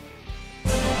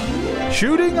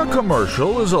 Shooting a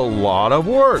commercial is a lot of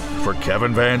work for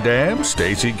Kevin Van Dam,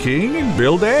 Stacy King, and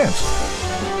Bill Dance.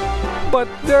 But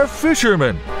they're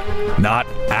fishermen, not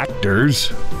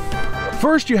actors.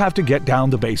 First, you have to get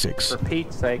down the basics. For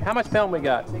Pete's sake, how much film we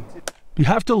got? You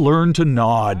have to learn to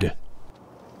nod.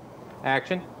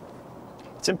 Action.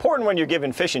 It's important when you're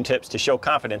giving fishing tips to show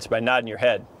confidence by nodding your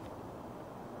head.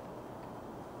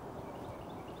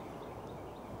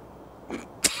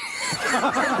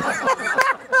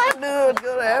 I knew it was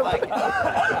gonna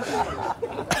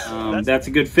happen. That's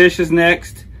a Good Fish is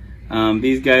next.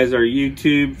 These guys are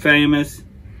YouTube famous,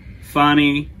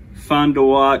 funny, fun to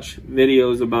watch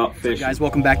videos about fishing. So guys,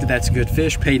 welcome back to That's a Good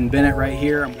Fish. Peyton Bennett right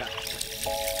here. There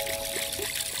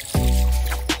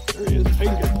he is.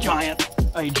 Peyton, giant.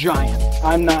 A giant.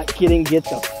 I'm not kidding. Get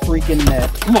the freaking net.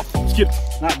 Come on, let's get it.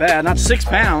 Not bad. Not 6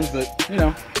 pounds, but you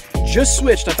know, just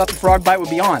switched. I thought the frog bite would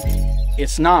be on.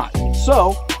 It's not.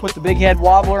 So put the big head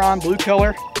wobbler on, blue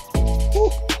color. Woo.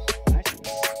 Nice.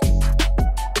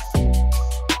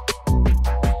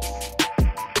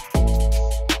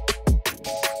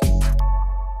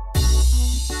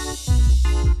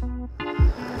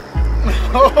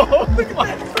 Oh, look at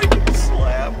that freaking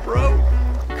slab, bro.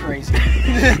 Crazy.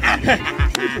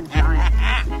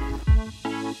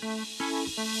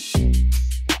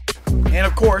 And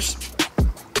of course,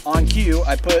 on cue,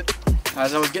 I put,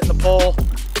 as I was getting the pole,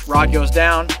 rod goes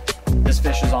down, this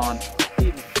fish is on.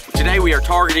 Today we are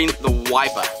targeting the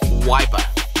wiper.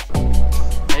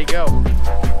 There you go.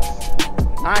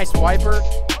 Nice wiper.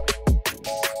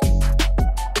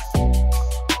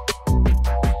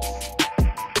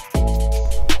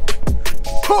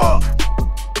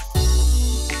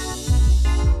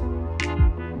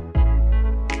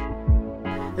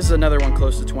 This is another one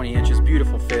close to 20 inches,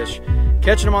 beautiful fish.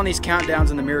 Catching them on these countdowns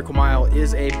in the Miracle Mile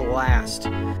is a blast.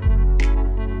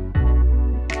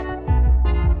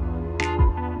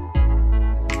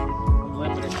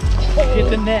 Hit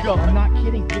the net. I'm not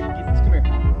kidding. Get this. Come here.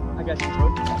 I got you,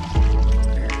 bro.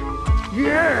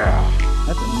 Yeah!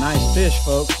 That's a nice fish,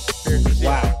 folks. Here,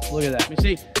 wow, look at that. Let me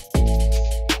see.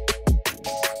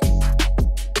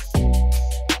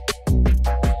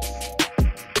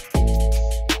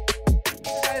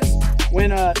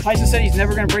 When Tyson said he's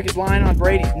never going to break his line on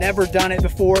braid, he's never done it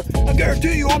before. I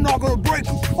guarantee you I'm not going to break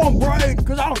on braid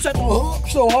because I don't set the hook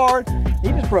so hard. He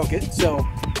just broke it, so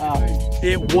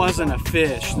it wasn't a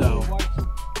fish, though.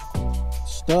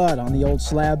 Stud on the old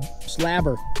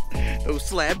slabber. Oh,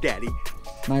 slab daddy.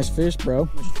 Nice fish, bro.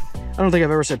 I don't think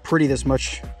I've ever said pretty this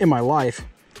much in my life.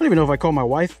 I don't even know if I call my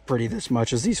wife pretty this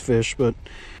much as these fish, but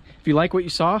if you like what you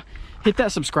saw, hit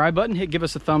that subscribe button, give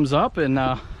us a thumbs up, and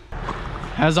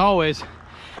as always,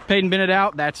 Peyton Bennett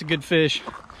out. That's a good fish.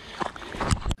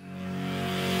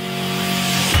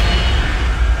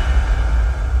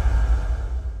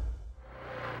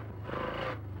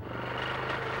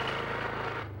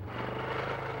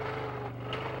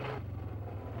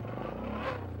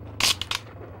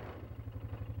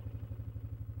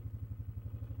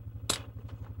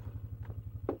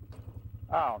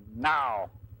 Oh no.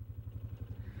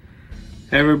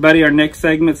 Hey everybody, our next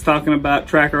segment's talking about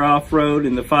tracker off-road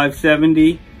and the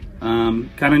 570.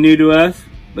 Kind of new to us,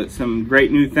 but some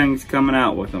great new things coming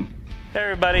out with them. Hey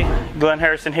everybody, Glenn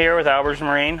Harrison here with Albers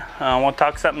Marine. I want to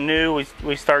talk something new.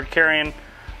 We started carrying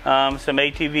some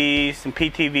ATVs, some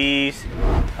PTVs,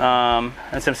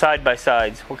 and some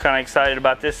side-by-sides. We're kind of excited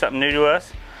about this, something new to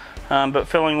us, but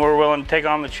feeling we're willing to take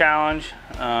on the challenge.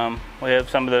 We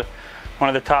have one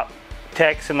of the top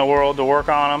techs in the world to work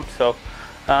on them. So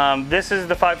this is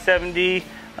the 570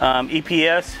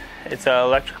 EPS. It's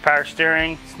electric power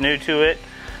steering. It's new to it.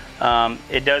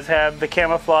 It does have the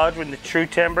camouflage with the true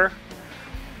timber,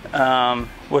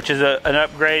 which is an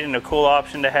upgrade and a cool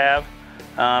option to have.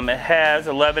 It has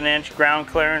 11-inch ground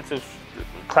clearance, is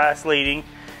class leading,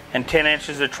 and 10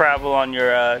 inches of travel on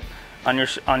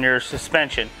your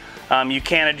suspension. You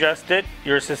can adjust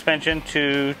your suspension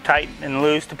to tight and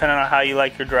loose depending on how you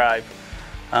like your drive.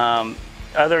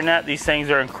 Other than that, these things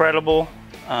are incredible.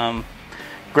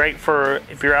 Great for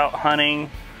if you're out hunting,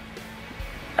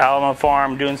 out on the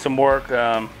farm, doing some work.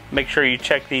 Make sure you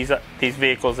check these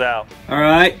vehicles out. All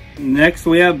right, next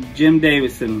we have Jim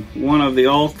Davison, one of the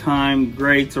all-time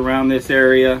greats around this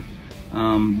area.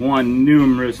 Won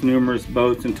numerous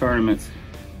boats and tournaments.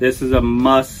 This is a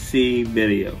must-see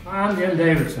video. I'm Jim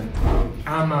Davison.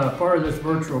 I'm a part of this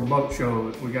virtual boat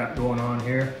show that we got going on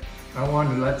here. I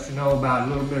wanted to let you know about a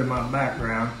little bit of my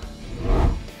background.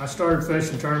 I started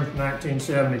fishing tournaments in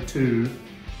 1972,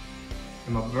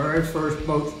 and my very first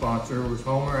boat sponsor was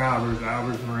Homer Albers,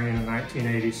 Albers Marine, in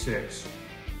 1986.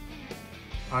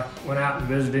 I went out and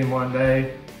visited him one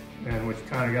day, and we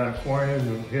kind of got acquainted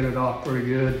and hit it off pretty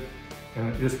good, and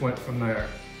it just went from there.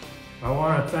 I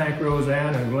want to thank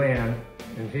Roseanne and Glenn,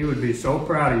 and he would be so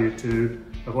proud of you two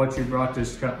of what you brought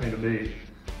this company to be.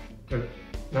 The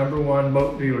 #1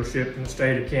 boat dealership in the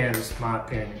state of Kansas, in my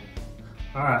opinion.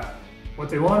 All right, what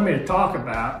they wanted me to talk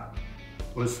about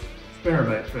was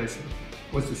spinnerbait fishing.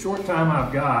 With the short time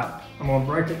I've got, I'm going to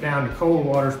break it down to cold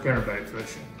water spinnerbait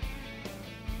fishing.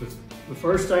 The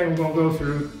first thing I'm going to go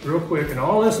through real quick, and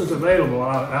all this is available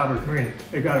out at Albers Marine.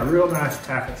 They've got a real nice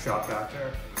tackle shop out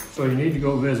there, so you need to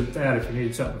go visit that if you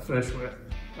need something to fish with.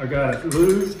 I got a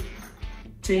Lew's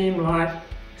Team Light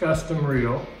Custom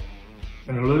Reel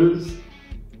and a Lew's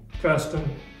Custom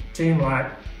Team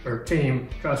Light or Team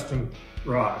Custom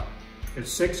Rod. It's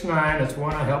 6'9", it's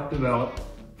one I helped develop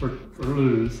for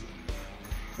Lew's.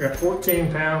 I got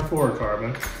 14-pound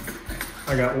fluorocarbon.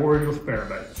 I got War Eagle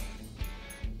spinnerbaits.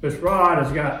 This rod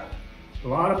has got a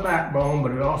lot of backbone,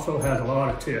 but it also has a lot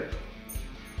of tip.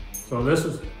 So this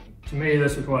is, to me,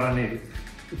 this is what I need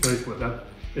to fish with.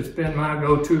 It's been my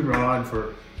go-to rod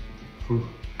for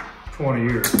 20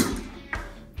 years.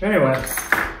 Anyway,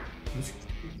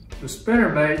 the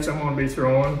spinnerbaits I'm going to be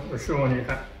throwing, or showing you,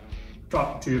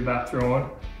 talking to you about throwing,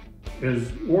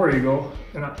 is War Eagle.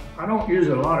 And I don't use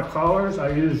a lot of colors. I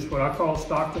use what I call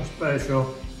Stockton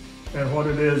Special. And what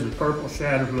it is purple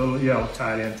shad with a little yellow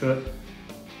tied into it.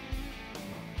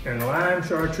 And lime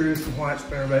chartreuse from white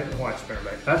spinnerbait and white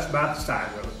spinnerbait. That's about the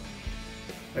size of it.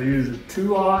 I use a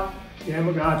 2/0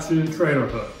 Yamagatsu trailer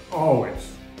hook,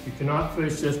 always. You cannot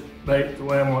fish this bait the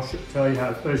way I'm going to tell you how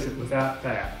to fish it without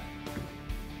that.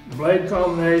 Blade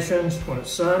combinations, when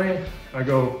it's sunny, I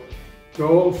go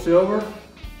gold, silver,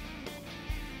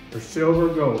 or silver,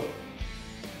 gold.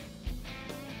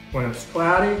 When it's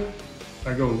cloudy,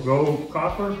 I go gold,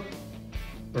 copper,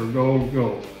 or gold,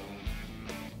 gold.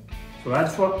 So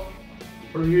that's what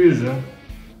we're using.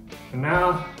 And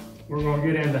now we're going to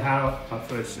get into how I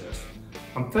fish this.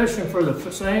 I'm fishing for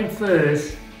the same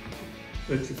fish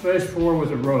that you fish for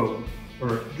with a rogue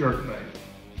or a jerkbait.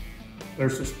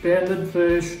 There's suspended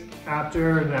fish out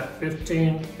there in that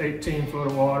 15, 18 foot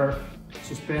of water,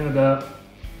 suspended up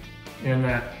in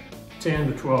that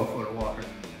 10 to 12 foot of water.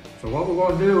 So what we're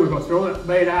going to do, we're going to throw that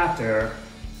bait out there,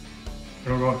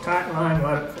 and we're going to tight line and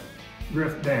let it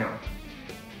drift down.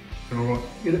 And we're going to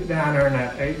get it down there in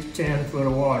that 8 to 10 foot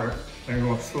of water, and we're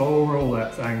going to slow roll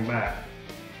that thing back.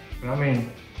 And I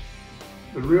mean,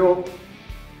 the real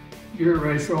gear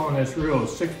ratio on this reel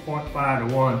is 6.5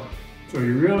 to 1, so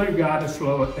you really got to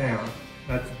slow it down.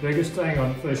 That's the biggest thing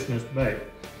on fishing this bait.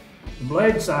 The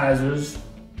blade sizes,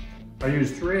 I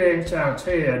use 3/8 ounce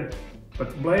head,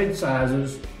 but the blade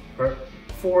sizes are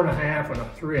 4.5 and a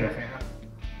 3.5.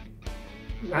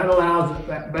 That allows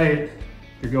that bait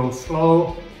to go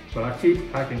slow, but I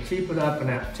can keep it up in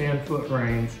that 10 foot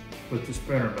range with the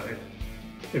spinner bait.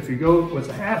 If you go with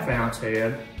a 1/2 ounce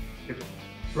head, it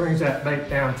brings that bait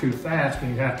down too fast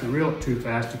and you have to reel it too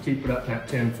fast to keep it up in that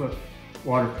 10 foot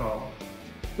water column.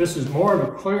 This is more of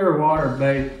a clear water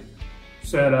bait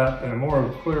setup and more of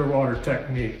a clear water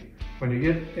technique. When you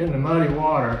get in the muddy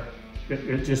water,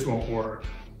 it just won't work.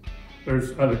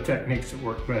 There's other techniques that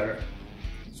work better.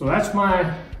 So that's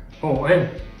my, oh, and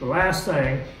the last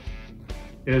thing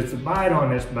is the bite on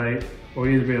this bait will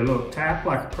either be a little tap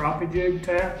like a crappie jig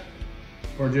tap,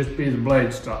 or just be the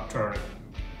blade stop turning.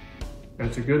 And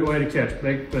it's a good way to catch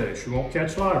big fish. You won't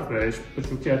catch a lot of fish, but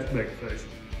you'll catch big fish.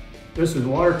 This is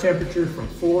water temperature from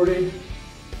 40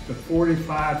 to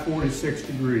 45, 46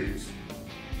 degrees.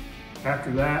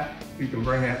 After that, you can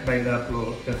bring that bait up a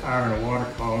little bit higher in the water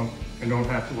column and don't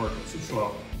have to work it so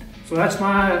slow. So that's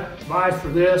my advice for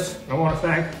this. I want to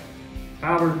thank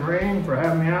Albers Marine for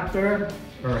having me out there,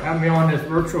 or having me on this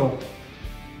virtual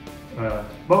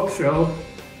boat show.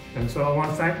 And so I want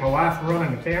to thank my wife for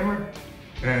running the camera,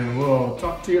 and we'll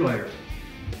talk to you later.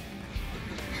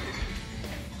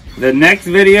 The next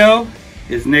video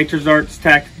is Nature's Arts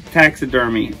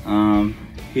Taxidermy.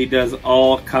 He does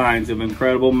all kinds of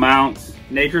incredible mounts.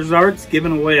 Nature's Arts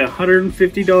giving away a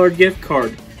 $150 gift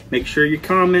card. Make sure you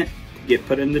comment to get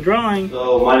put in the drawing.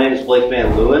 So my name is Blake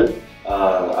Van Leeuwen.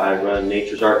 I run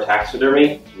Nature's Art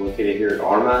Taxidermy, located here in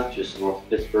Arma, just north of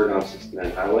Pittsburgh on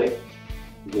 69 Highway.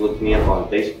 You can look me up on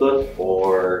Facebook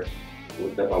or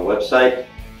look up my website,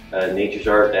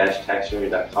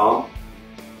 naturesart-taxidermy.com.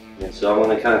 And so I'm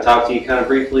going to kind of talk to you kind of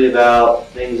briefly about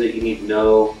things that you need to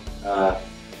know.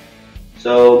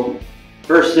 So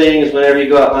first thing is, whenever you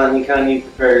go out hunting, you kind of need to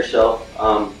prepare yourself.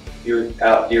 If you're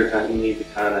out deer hunting, you need to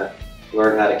kind of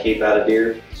learn how to cape out a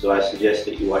deer. So I suggest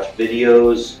that you watch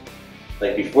videos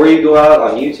like before you go out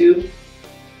on YouTube.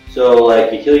 So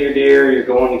like you kill your deer, you're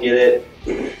going to get it,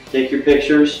 take your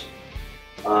pictures,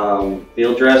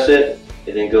 field dress it,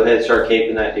 and then go ahead and start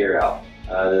caping that deer out.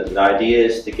 The idea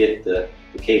is to get the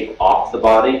cape off the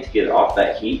body, to get it off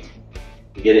that heat,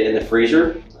 to get it in the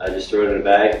freezer. Just throw it in a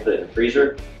bag and put it in the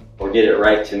freezer, or get it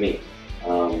right to meat.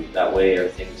 That way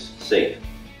everything's safe.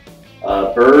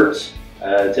 Birds,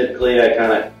 typically I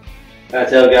kind of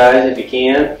tell guys, if you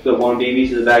can, put 1 BB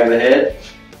to the back of the head.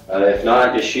 If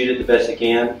not, just shoot it the best you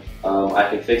can. I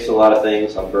can fix a lot of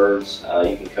things on birds.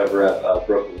 You can cover up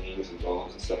broken wings and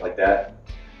bones and stuff like that.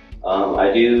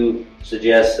 I do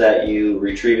suggest that you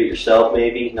retrieve it yourself,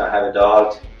 maybe, not have a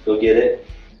dog go get it.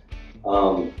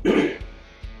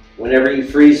 Whenever you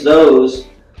freeze those,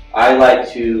 I like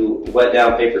to wet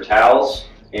down paper towels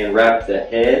and wrap the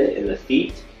head and the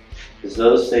feet, because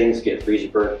those things get freezer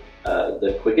burnt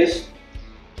the quickest.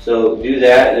 So do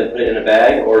that and then put it in a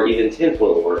bag, or even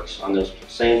tinfoil works on those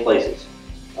same places.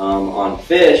 On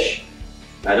fish,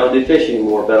 I don't do fish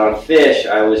anymore, but on fish,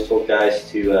 I always told guys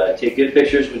to take good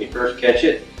pictures when you first catch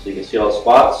it, so you can see all the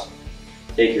spots.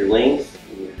 Take your length,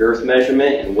 your girth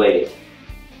measurement, and weigh it.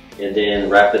 And then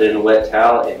wrap it in a wet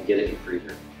towel and get it in the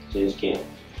freezer as soon as you can.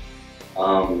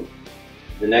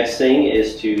 The next thing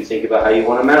is to think about how you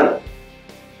want to mount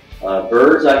it.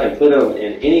 Birds, I can put them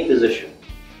in any position.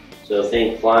 So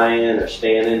think flying or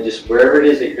standing, just wherever it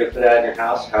is that you're going to put out in your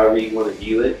house, however you want to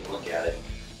view it, look at it.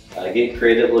 Get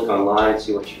creative, look online,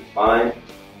 see what you can find.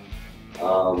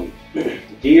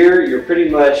 Deer, you're pretty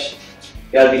much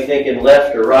got to be thinking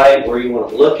left or right, where you want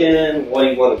to look in, what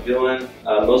you want to do in.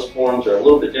 Most forms are a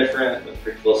little bit different, but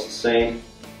pretty close to the same.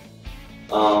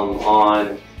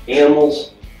 On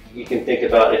animals, you can think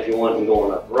about if you want them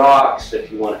going up rocks, if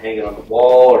you want to hang it on the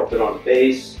wall or put it on the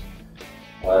base,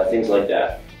 things like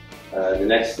that. The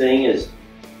next thing is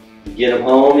you get them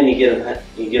home and you get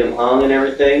them hung and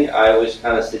everything. I always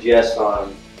kind of suggest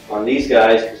on these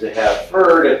guys, because they have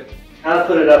fur, to kind of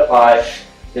put it up high,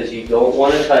 because you don't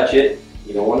want to touch it.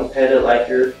 You don't want to pet it like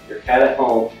your cat at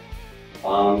home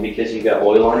because you've got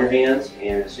oil on your hands,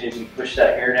 and as soon as you push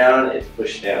that hair down, it's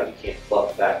pushed down. You can't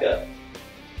fluff it back up.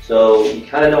 So you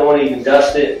kind of don't want to even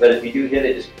dust it, but if you do hit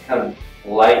it, just kind of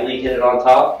lightly hit it on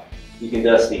top. You can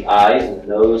dust the eyes and the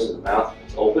nose and the mouth if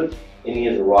it's open. Any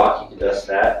of the rock, you can dust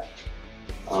that.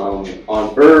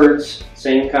 On birds,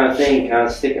 same kind of thing. Kind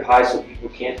of stick it high so people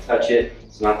can't touch it.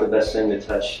 It's not the best thing to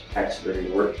touch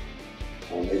taxidermy work.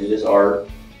 It is art.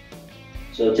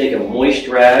 So take a moist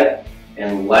rag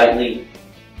and lightly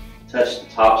touch the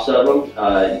tops of them.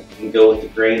 You can go with the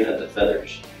grain of the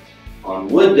feathers. On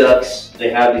wood ducks, they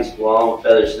have these long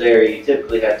feathers there. You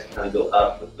typically have to kind of go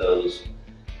up with those.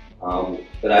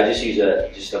 But I just use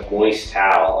just a moist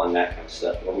towel on that kind of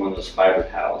stuff, or one of those fiber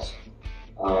towels.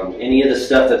 Any of the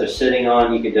stuff that they're sitting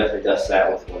on, you can definitely dust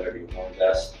that with whatever you want to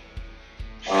dust.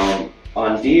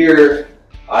 On deer,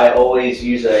 I always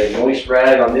use a moist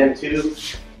rag on them too.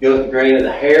 Go with the grain of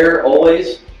the hair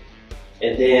always.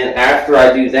 And then after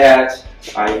I do that,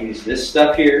 I use this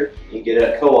stuff here. You get it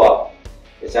at Co-op.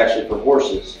 It's actually for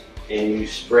horses. And you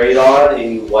spray it on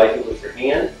and you wipe it with your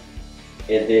hand.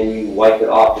 And then you wipe it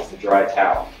off with a dry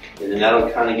towel. And then that'll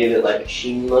kind of give it like a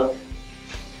sheen look.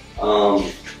 On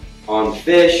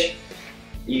fish,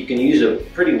 you can use a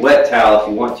pretty wet towel if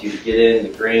you want to get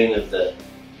in the grain of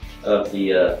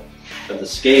the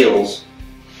scales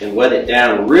and wet it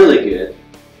down really good.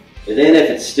 And then if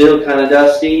it's still kind of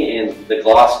dusty and the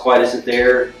gloss quite isn't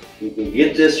there, you can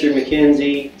get this through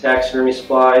McKinsey taxidermy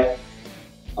supply,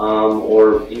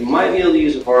 or you might be able to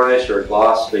use a varnish or a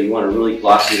gloss, but you want a really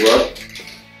glossy look.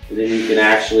 And then you can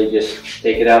actually just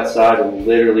take it outside and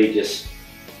literally just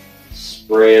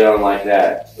spray it on like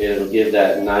that. It'll give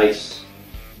that nice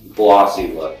glossy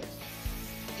look.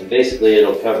 And basically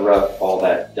it'll cover up all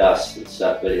that dust and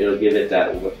stuff, but it'll give it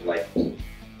that look, like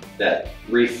that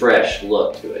refreshed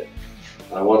look to it.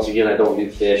 Once again, I don't do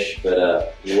fish,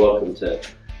 but you're welcome to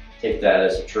take that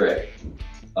as a trick.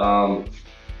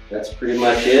 That's pretty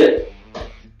much it.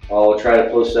 I'll try to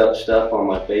post up stuff on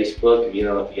my Facebook, if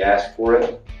you ask for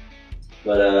it.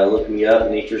 But look me up,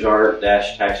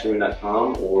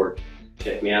 naturesart-taxidermy.com, or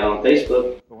check me out on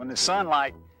Facebook. When the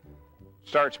sunlight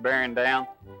starts bearing down,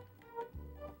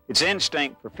 it's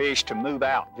instinct for fish to move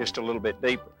out just a little bit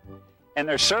deeper. And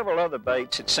there's several other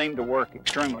baits that seem to work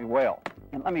extremely well.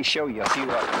 And let me show you a few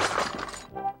of them.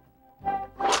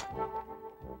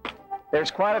 There's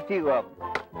quite a few of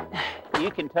them. You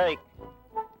can take,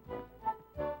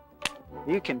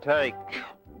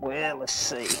 well, let's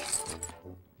see.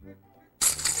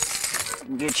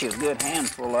 Get you a good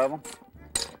handful of them.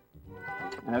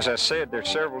 And as I said, there's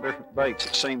several different baits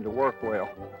that seem to work well.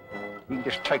 You can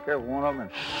just take every one of them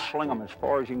and sling them as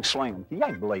far as you can sling them. You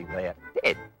ain't believe that.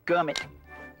 Dadgummit.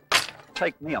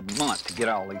 Take me a month to get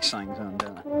all these things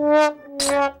undone.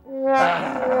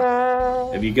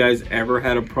 Have you guys ever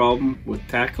had a problem with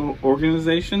tackle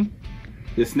organization?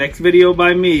 This next video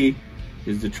by me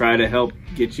is to try to help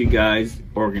get you guys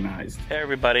organized. Hey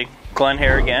everybody, Glenn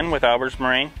here again with Albers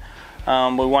Marine.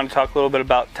 We want to talk a little bit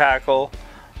about tackle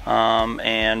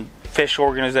and fish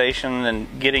organization and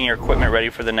getting your equipment ready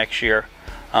for the next year.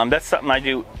 That's something I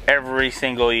do every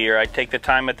single year. I take the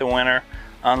time at the winter,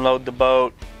 unload the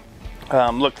boat,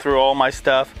 look through all my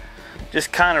stuff,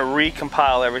 just kind of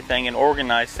recompile everything and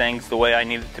organize things the way I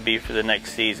need it to be for the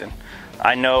next season.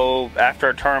 I know after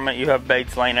a tournament you have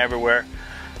baits laying everywhere.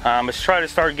 Let's try to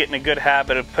start getting a good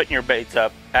habit of putting your baits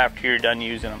up after you're done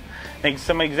using them. I think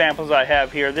some examples I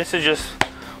have here, this is just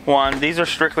one. These are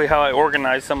strictly how I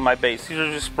organize some of my baits. These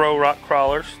are just Spro rock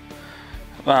crawlers.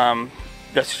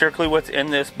 That's strictly what's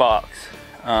in this box.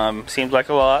 Seems like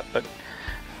a lot, but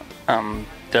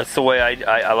that's the way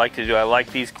I like to do. I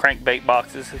like these crankbait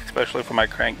boxes, especially for my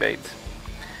crankbaits.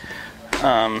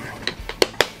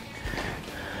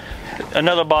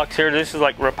 Another box here, this is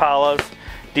like Rapalas,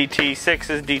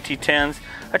 DT6s, DT10s.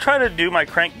 I try to do my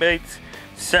crankbaits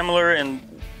similar in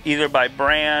either by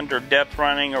brand or depth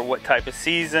running or what type of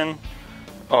season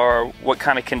or what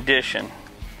kind of condition.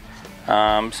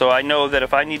 So I know that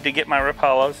if I need to get my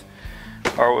Rapalas,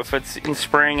 or if it's in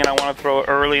spring and I want to throw it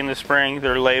early in the spring,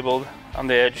 they're labeled on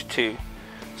the edge too.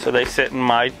 So they sit in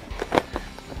my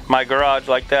garage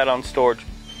like that on storage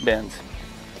bins.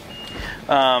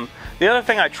 The other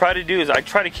thing I try to do is I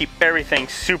try to keep everything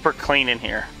super clean in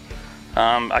here.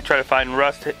 I try to find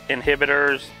rust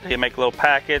inhibitors. They make little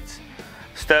packets,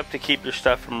 stuff to keep your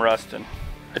stuff from rusting.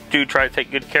 I do try to take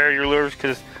good care of your lures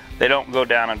because they don't go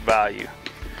down in value.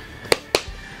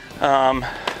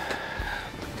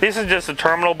 This is just a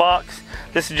terminal box.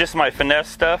 This is just my finesse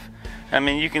stuff. I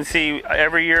mean, you can see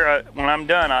every year when I'm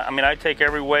done, I take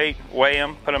every weight, weigh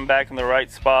them, put them back in the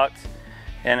right spots,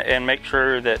 and make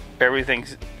sure that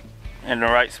everything's in the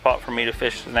right spot for me to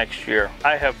fish the next year.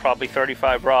 I have probably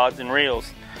 35 rods and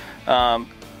reels.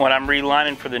 When I'm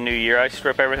relining for the new year, I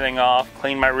strip everything off,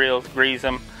 clean my reels, grease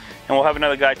them, and we'll have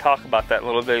another guy talk about that in a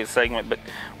little bit of a segment. But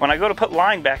when I go to put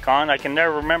line back on, I can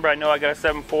never remember. I know I got a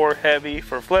 7.4 heavy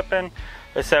for flipping,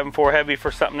 a 7.4 heavy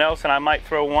for something else, and I might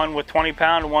throw one with 20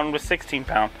 pound and one with 16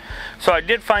 pound. So I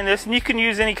did find this, and you can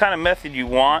use any kind of method you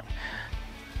want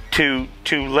to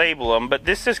label them, but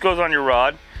this just goes on your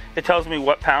rod. It tells me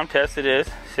what pound test it is,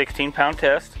 16 pound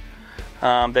test.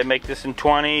 They make this in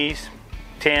 20s,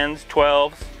 10s,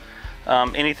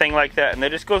 12s, anything like that, and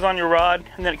it just goes on your rod,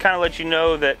 and then it kind of lets you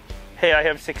know that, hey, I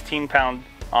have 16 pound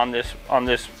on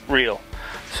this reel.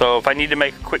 So if I need to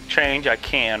make a quick change, I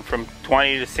can, from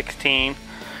 20 to 16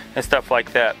 and stuff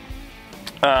like that.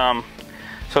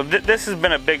 So this has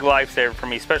been a big lifesaver for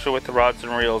me, especially with the rods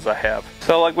and reels I have.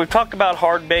 So like we've talked about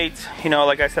hard baits, you know,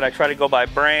 like I said, I try to go by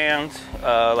brands,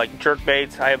 like jerk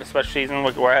baits. I have a special season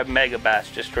where I have Mega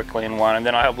Bass just strictly in one, and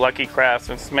then I have Lucky Crafts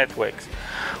and Smithwick's.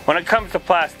 When it comes to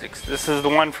plastics, this is the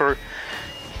one for,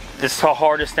 this is the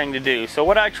hardest thing to do. So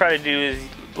what I try to do is,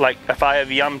 like if I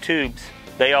have Yum tubes,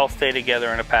 they all stay together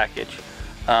in a package.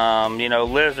 You know,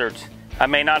 lizards, I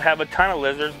may not have a ton of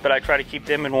lizards, but I try to keep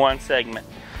them in one segment,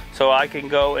 so I can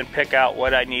go and pick out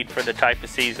what I need for the type of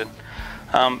season.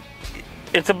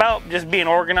 It's about just being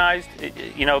organized.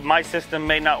 You know, my system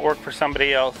may not work for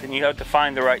somebody else, and you have to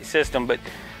find the right system, but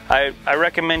I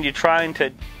recommend you trying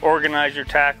to organize your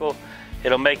tackle.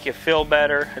 It'll make you feel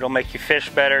better, it'll make you fish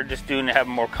better, just doing to have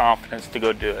more confidence to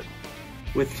go do it.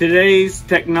 With today's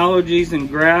technologies and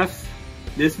graphs,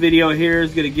 this video here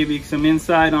is going to give you some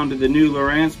insight onto the new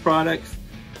Lowrance products.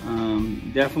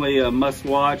 Definitely a must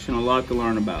watch and a lot to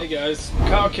learn about. Hey guys,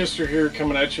 Kyle Kister here,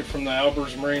 coming at you from the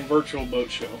Albers Marine Virtual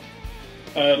Boat Show.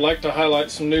 I'd like to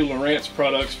highlight some new Lowrance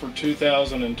products for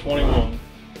 2021.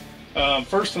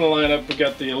 First in the lineup, we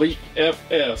got the Elite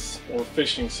FS, or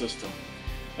fishing system.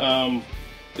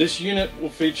 This unit will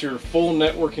feature full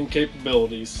networking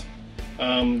capabilities.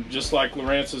 Just like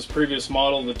Lowrance's previous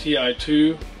model, the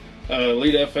TI2,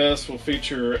 Elite FS will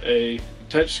feature a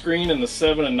touchscreen in the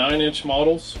 7 and 9 inch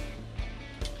models.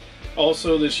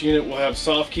 Also, this unit will have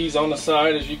soft keys on the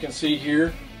side, as you can see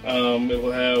here. It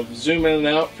will have zoom in and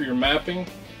out for your mapping.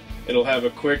 It'll have a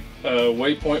quick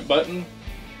waypoint button.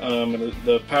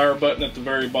 The power button at the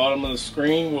very bottom of the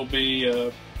screen will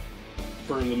be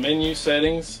for the menu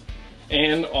settings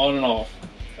and on and off.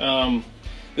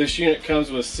 This unit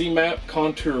comes with CMAP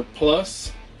Contour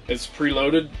Plus. It's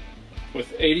preloaded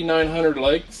with 8,900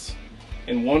 lakes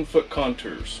and 1 foot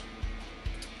contours.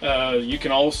 You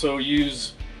can also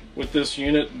use with this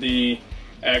unit the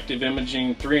active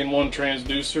imaging 3-in-1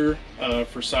 transducer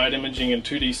for side imaging and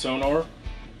 2D sonar.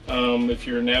 If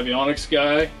you're a Navionics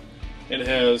guy, it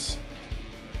has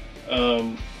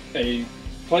a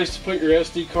place to put your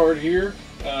SD card here,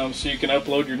 so you can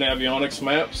upload your Navionics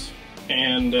maps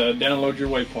and download your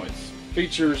waypoints.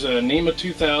 Features a NEMA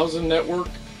 2000 network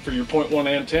for your 0.1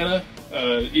 antenna,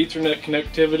 Ethernet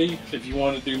connectivity if you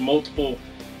want to do multiple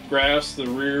graphs, the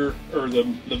rear or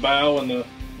the bow and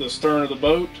the stern of the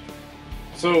boat.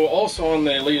 So also on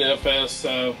the Elite FS,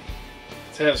 it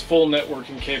has full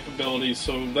networking capabilities,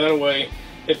 so that way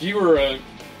if you were a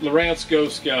Lowrance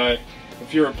Ghost guy,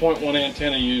 if you're a 0.1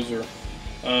 antenna user,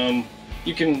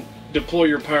 you can deploy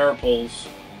your power poles.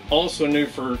 Also new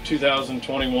for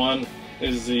 2021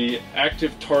 is the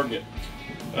Active Target.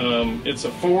 It's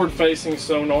a forward-facing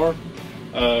sonar.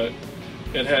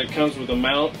 It comes with a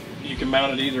mount. You can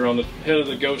mount it either on the head of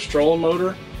the Ghost trolling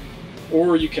motor,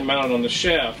 or you can mount it on the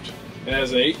shaft. It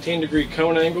has an 18-degree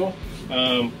cone angle.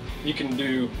 You can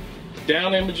do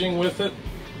down imaging with it,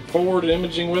 forward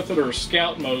imaging with it, or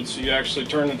scout mode, so you actually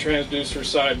turn the transducer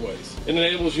sideways. It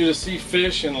enables you to see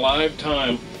fish in live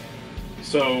time.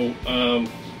 So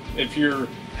if you're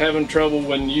having trouble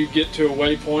when you get to a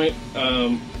waypoint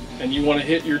and you want to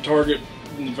hit your target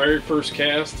in the very first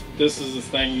cast, this is the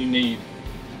thing you need.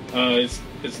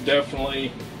 It's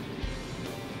definitely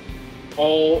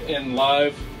all in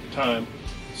live time.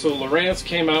 So Lowrance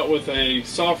came out with a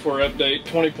software update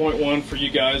 20.1 for you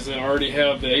guys that already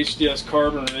have the HDS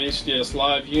Carbon or HDS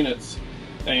Live units.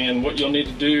 And what you'll need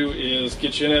to do is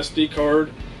get you an SD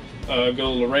card, go to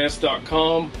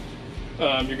Lowrance.com.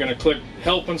 You're going to click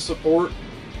Help and Support,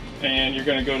 and you're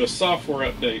going to go to Software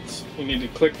Updates. You need to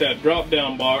click that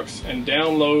drop-down box and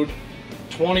download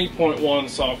 20.1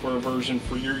 software version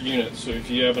for your unit. So if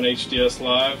you have an HDS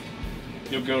Live,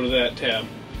 you'll go to that tab.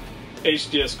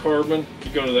 HDS Carbon,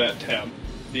 you go to that tab.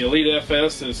 The Elite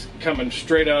FS is coming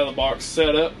straight out of the box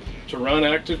set up to run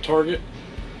Active Target.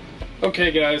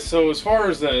 Okay guys, so as far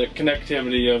as the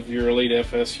connectivity of your Elite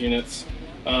FS units,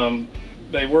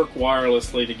 they work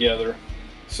wirelessly together.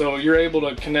 So you're able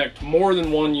to connect more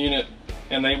than one unit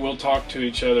and they will talk to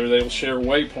each other. They will share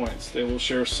waypoints, they will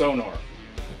share sonar.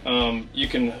 You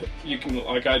can,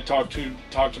 like I talked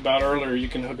about earlier, you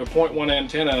can hook a 0.1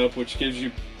 antenna up, which gives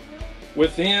you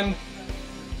within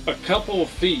a couple of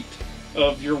feet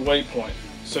of your waypoint.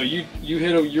 So you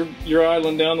hit your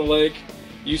island down the lake,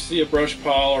 you see a brush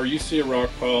pile or you see a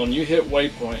rock pile, and you hit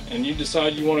waypoint, and you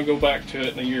decide you want to go back to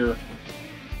it in a year.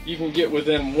 You can get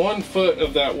within 1 foot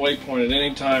of that waypoint at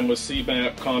any time with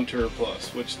CMAP Contour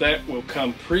Plus, which that will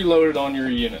come preloaded on your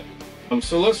unit.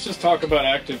 So let's just talk about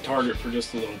Active Target for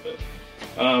just a little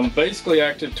bit. Basically,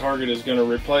 Active Target is going to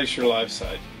replace your live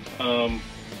site.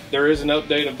 There is an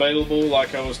update available,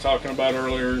 like I was talking about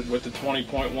earlier, with the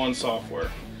 20.1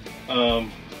 software.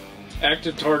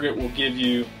 Active Target will give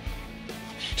you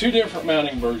 2 different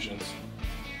mounting versions.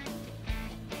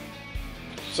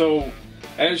 So,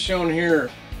 as shown here,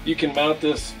 you can mount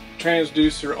this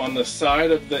transducer on the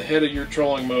side of the head of your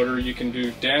trolling motor. You can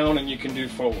do down and you can do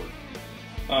forward.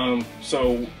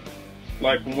 So,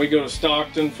 like when we go to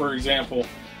Stockton, for example,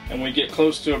 and we get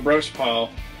close to a brush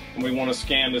pile, and we want to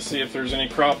scan to see if there's any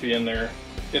crappie in there,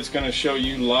 it's going to show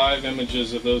you live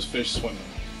images of those fish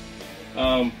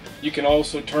swimming. You can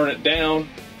also turn it down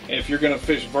if you're going to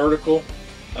fish vertical,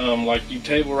 like you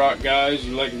table rock guys,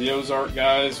 you Lake of the Ozark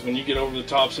guys. When you get over the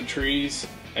tops of trees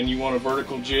and you want a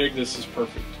vertical jig, this is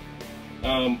perfect.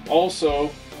 Also,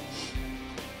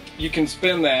 you can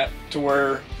spin that to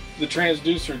where the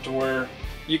transducer to where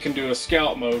you can do a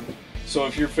scout mode. So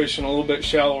if you're fishing a little bit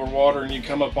shallower water and you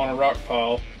come up on a rock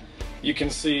pile, you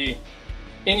can see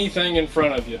anything in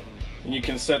front of you, and you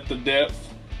can set the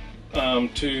depth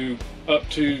to up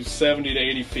to 70 to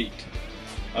 80 feet.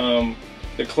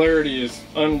 The clarity is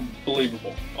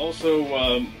unbelievable.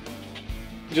 Also,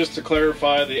 just to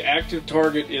clarify, the Active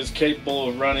Target is capable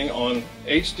of running on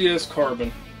HDS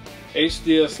Carbon,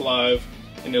 HDS Live,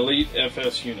 and Elite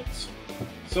FS units.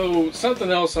 So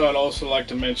something else I'd also like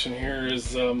to mention here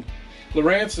is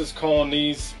Lowrance is calling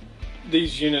these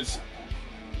units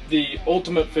the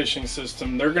ultimate fishing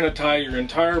system. They're going to tie your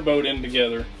entire boat in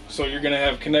together. So you're going to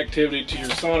have connectivity to your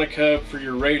sonic hub for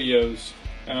your radios,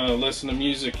 listen to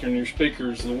music in your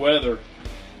speakers, the weather.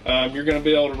 You're going to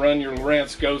be able to run your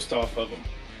Lowrance Ghost off of them.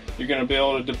 You're going to be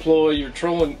able to deploy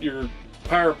your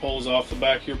power poles off the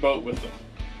back of your boat with them.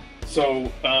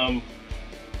 So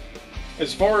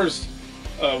as far as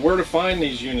where to find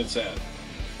these units at,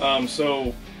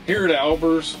 so here at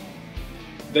Albers,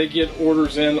 they get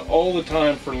orders in all the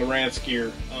time for Lowrance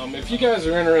gear. If you guys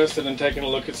are interested in taking a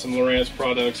look at some Lowrance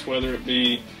products, whether it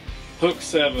be Hook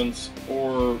 7s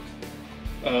or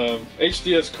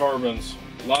HDS Carbons,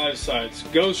 live sites,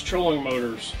 Ghost trolling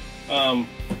motors,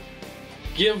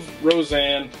 give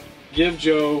Roseanne, give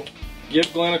Joe,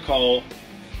 give Glenn a call,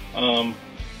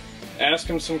 ask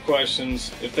them some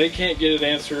questions. If they can't get it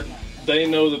answered, they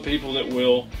know the people that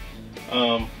will.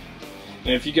 And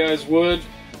if you guys would,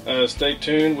 stay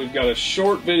tuned. We've got a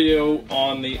short video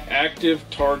on the Active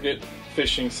Target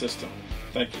fishing system.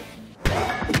 Thank you.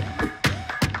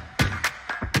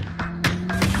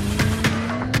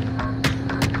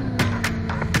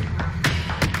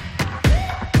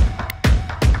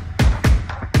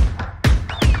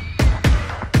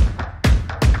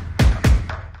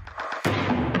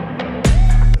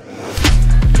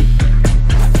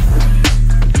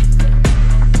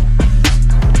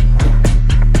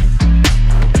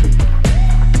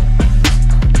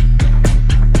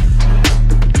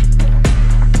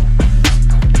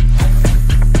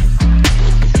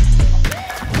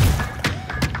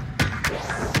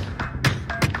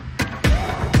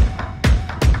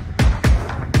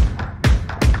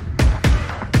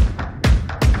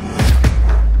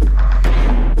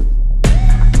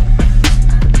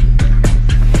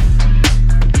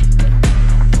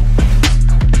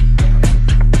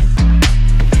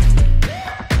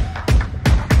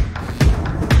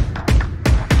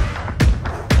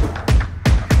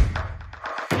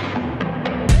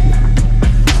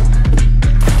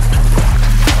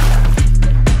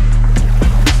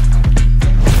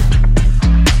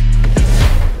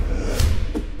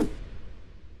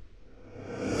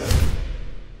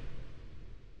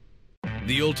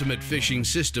 The ultimate fishing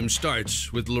system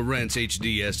starts with Lowrance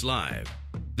HDS Live.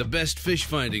 The best fish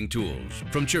finding tools,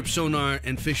 from chirp sonar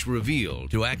and fish reveal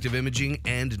to active imaging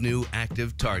and new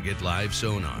Active Target live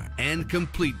sonar, and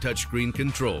complete touchscreen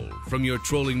control from your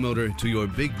trolling motor to your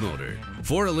big motor.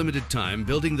 For a limited time,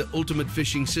 building the ultimate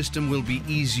fishing system will be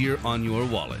easier on your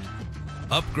wallet.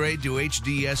 Upgrade to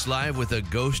HDS Live with a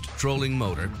Ghost trolling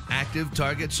motor, active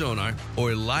target sonar,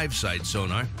 or live sight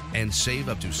sonar, and save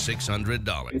up to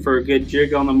 $600. For a good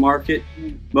jig on the market,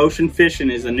 Motion Fishing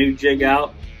is a new jig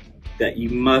out that you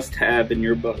must have in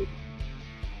your boat.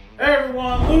 Hey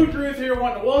everyone, Luke Ruth here,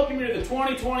 wanting to welcome you to the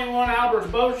 2021 Albers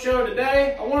Boat Show.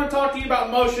 Today, I want to talk to you about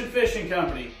Motion Fishing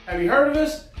Company. Have you heard of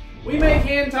us? We make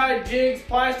hand-tied jigs,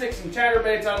 plastics, and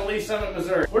chatterbaits out of Lee Summit,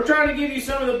 Missouri. We're trying to give you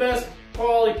some of the best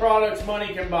quality products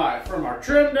money can buy. From our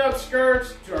trimmed up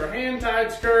skirts, to our hand-tied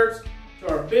skirts,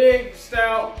 to our big,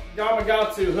 stout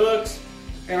Gamakatsu hooks,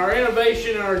 and our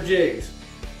innovation in our jigs.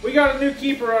 We got a new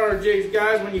keeper on our jigs,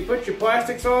 guys. When you put your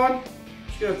plastics on,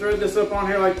 just gonna thread this up on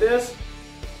here like this.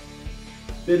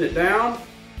 Bend it down.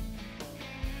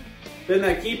 Bend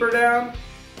that keeper down.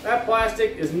 That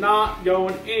plastic is not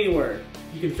going anywhere.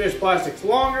 You can fish plastics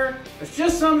longer. It's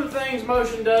just some of the things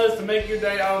Motion does to make your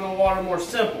day out on the water more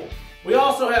simple. We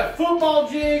also have football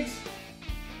jigs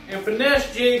and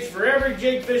finesse jigs for every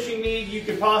jig fishing need you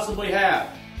could possibly have.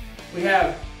 We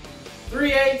have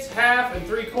 3/8, half, and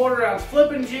 3/4 ounce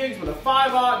flipping jigs with a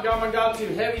 5/0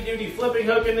 Gamakatsu heavy duty flipping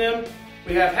hook in them.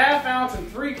 We have 1/2 ounce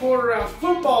and 3/4 ounce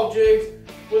football jigs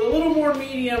with a little more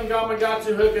medium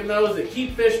Gamakatsu hook in those that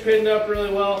keep fish pinned up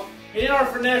really well. And in our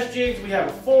finesse jigs, we have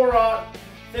a 4/0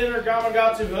 thinner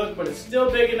Gamakatsu hook, but it's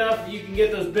still big enough that you can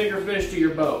get those bigger fish to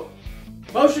your boat.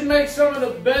 Motion makes some of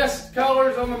the best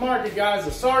colors on the market, guys.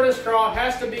 The Sardis Craw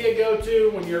has to be a go-to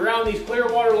when you're around these clear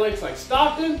water lakes like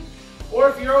Stockton, or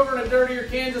if you're over in a dirtier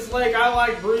Kansas lake, I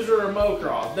like Bruiser or Mo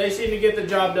Craw. They seem to get the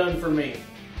job done for me.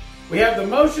 We have the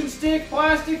Motion Stick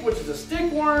plastic, which is a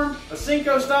stick worm, a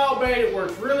Senko style bait. It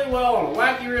works really well on a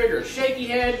wacky rig or a shaky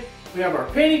head. We have our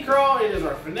Penny Craw. It is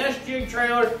our finesse jig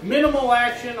trailer, minimal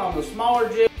action on the smaller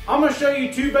jig. I'm going to show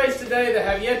you two baits today that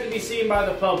have yet to be seen by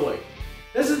the public.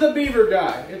 This is the Beaver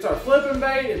Guy. It's our flipping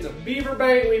bait. It's a beaver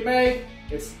bait we make.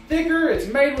 It's thicker. It's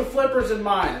made with flippers in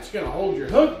mind. It's going to hold your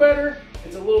hook better.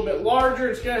 It's a little bit larger.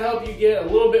 It's going to help you get a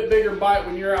little bit bigger bite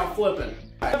when you're out flipping.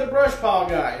 The Brush Pile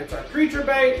Guy. It's our creature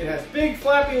bait. It has big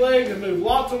flappy legs and moves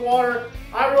lots of water.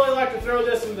 I really like to throw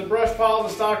this into the brush piles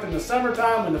of stock in the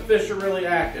summertime when the fish are really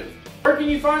active. Where can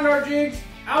you find our jigs?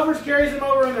 Albers carries them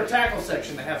over in their tackle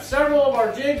section. They have several of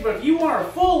our jigs, but if you want our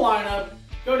full lineup,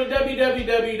 go to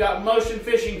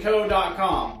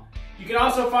www.motionfishingco.com. You can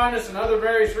also find us in other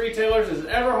various retailers as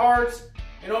Everhart's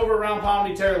and over around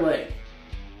Palm Terre Lake.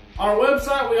 On our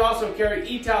website, we also carry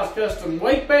E-Tow's custom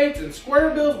wake baits and square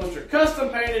bills, which are custom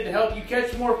painted to help you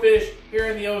catch more fish here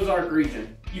in the Ozark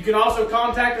region. You can also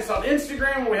contact us on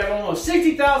Instagram, where we have almost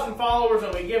 60,000 followers,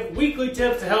 and we give weekly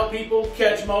tips to help people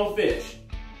catch more fish.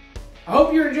 I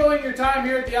hope you're enjoying your time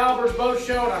here at the Albers Boat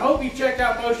Show, and I hope you check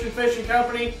out Motion Fishing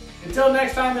Company. Until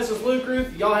next time, this is Luke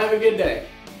Ruth. Y'all have a good day.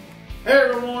 Hey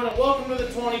everyone, and welcome to the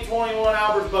 2021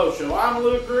 Albers Boat Show. I'm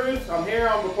Luke Ruth. I'm here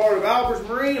on the part of Albers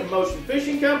Marine and Motion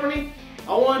Fishing Company.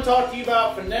 I want to talk to you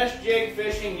about finesse jig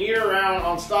fishing year-round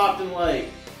on Stockton Lake.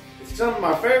 It's some of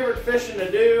my favorite fishing to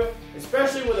do,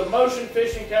 especially with a Motion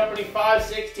Fishing Company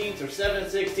 5/16 or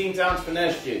 7/16 ounce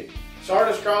finesse jig.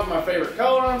 Sardis Craw is my favorite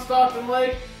color on Stockton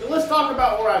Lake, but let's talk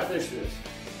about where I fish this.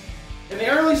 In the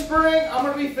early spring, I'm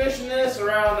going to be fishing this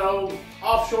around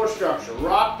offshore structure,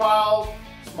 rock piles,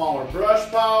 smaller brush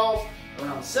piles,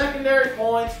 around secondary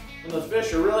points when those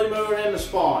fish are really moving into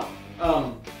spawn.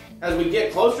 As we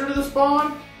get closer to the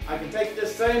spawn, I can take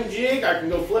this same jig, I can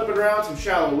go flip it around some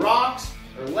shallow rocks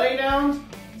or laydowns.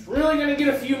 It's really going to get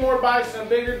a few more bites than a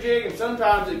bigger jig, and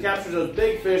sometimes it captures those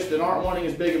big fish that aren't wanting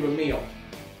as big of a meal.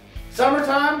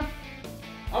 Summertime,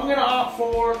 I'm going to opt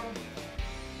for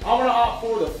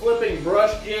the flipping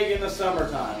brush jig in the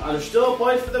summertime. There's still a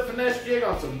place for the finesse jig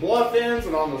on some bluff ends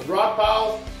and on those rock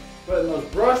piles, but in those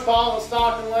brush piles of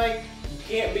Stockton Lake, you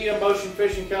can't beat a Motion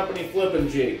Fishing Company flipping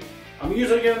jig. I'm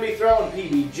usually going to be throwing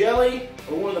PB Jelly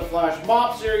or one of the Flash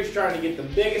Mop series, trying to get the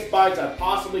biggest bites I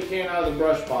possibly can out of the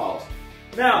brush piles.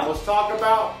 Now, let's talk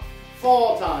about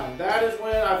fall time. That is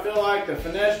when I feel like the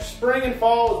finesse, spring and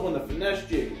fall is when the finesse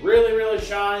jig really, really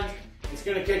shines. It's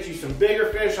going to catch you some bigger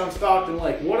fish on Stockton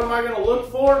Lake. What am I going to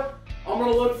look for? I'm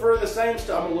going to look for the same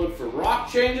stuff. I'm going to look for rock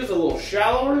changes a little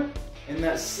shallower in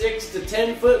that 6 to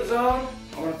 10 foot zone.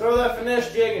 I'm going to throw that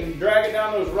finesse jig and drag it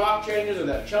down those rock changes or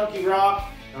that chunky rock.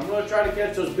 And I'm going to try to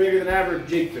catch those bigger than average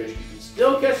jig fish. You can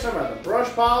still catch some of the brush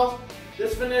piles.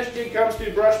 This finesse jig comes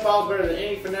through brush piles better than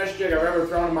any finesse jig I've ever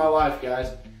thrown in my life,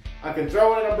 guys. I can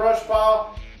throw it in a brush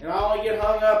pile and I only get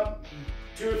hung up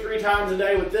 2 or 3 times a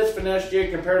day with this finesse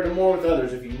jig compared to more with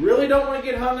others. If you really don't want to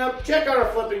get hung up, check out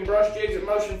our flipping brush jigs at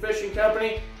Motion Fishing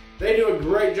Company. They do a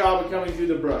great job of coming through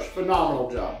the brush.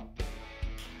 Phenomenal job.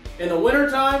 In the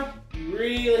wintertime, you you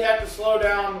really have to slow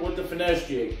down with the finesse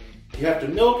jig. You have to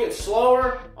milk it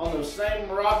slower on those same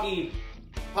rocky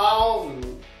piles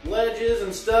and ledges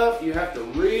and stuff. You have to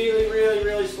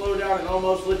really slow down and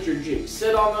almost let your jig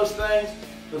sit on those things.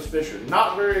 Those fish are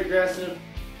not very aggressive,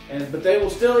 but they will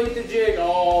still eat the jig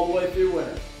all the way through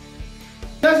winter.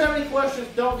 If you guys have any questions,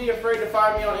 don't be afraid to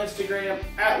find me on Instagram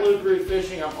at Luke Ruth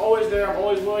Fishing. I'm always there. I'm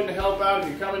always willing to help out. If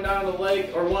you're coming down to the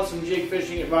lake or want some jig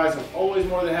fishing advice, I'm always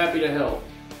more than happy to help.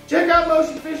 Check out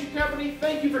Motion Fishing Company.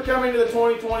 Thank you for coming to the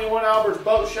 2021 Albers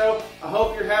Boat Show. I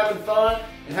hope you're having fun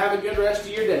and have a good rest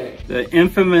of your day. The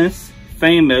infamous,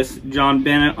 famous John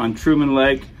Bennett on Truman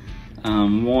Lake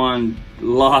won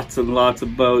lots and lots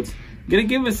of boats. Gonna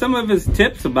give us some of his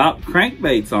tips about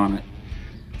crankbaits on it.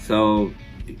 So,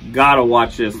 gotta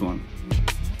watch this one.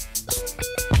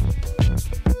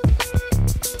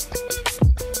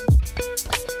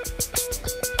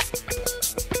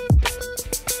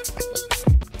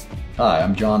 Hi,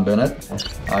 I'm John Bennett.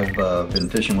 I've been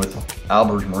fishing with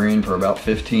Albers Marine for about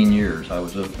 15 years. I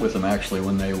was with them actually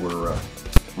when they were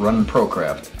running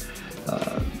Procraft.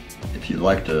 If you'd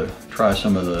like to try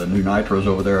some of the new nitros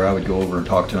over there, I would go over and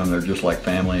talk to them. They're just like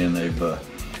family, and they've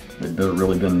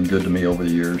really been good to me over the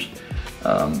years.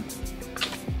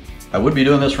 I would be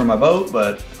doing this for my boat,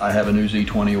 but I have a new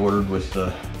Z20 ordered with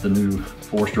the new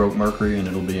 4-stroke Mercury, and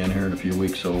it'll be in here in a few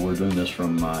weeks, so we're doing this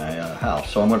from my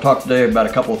house. So I'm going to talk today about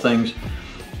a couple of things,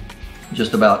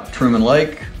 just about Truman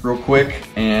Lake real quick,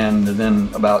 and then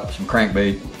about some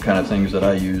crankbait kind of things that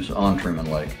I use on Truman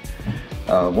Lake.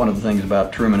 One of the things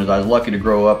about Truman is I was lucky to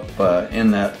grow up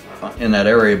in that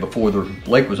area before the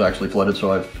lake was actually flooded,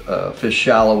 so I've fished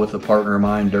shallow with a partner of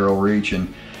mine, Daryl Reach, and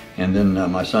then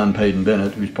my son Peyton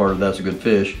Bennett, who's part of That's a Good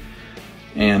Fish.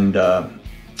 And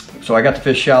so I got to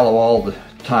fish shallow all the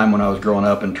time when I was growing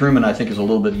up, and Truman I think is a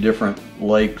little bit different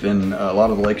lake than a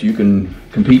lot of the lakes. You can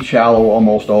compete shallow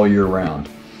almost all year round.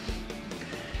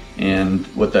 And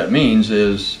what that means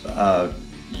is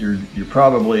you're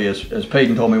probably, as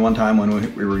Peyton told me one time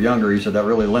when we were younger, he said that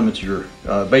really limits your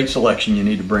bait selection you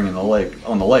need to bring in the lake,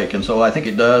 on the lake. And so I think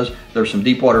it does. There's some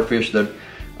deep water fish that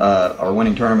are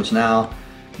winning tournaments now,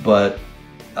 but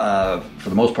for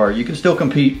the most part you can still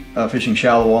compete fishing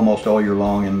shallow almost all year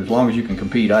long, and as long as you can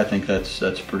compete, I think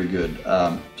that's pretty good.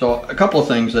 So a couple of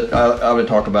things that I would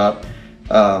talk about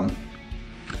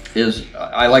is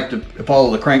I like to follow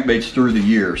the crankbaits through the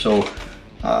year. So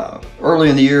early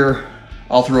in the year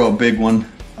I'll throw a big one,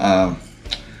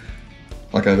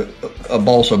 like a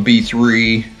balsa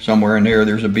B3, somewhere in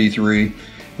there's a B3.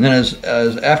 And then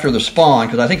as after the spawn,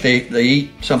 because I think they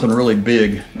eat something really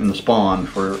big in the spawn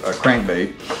for a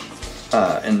crankbait,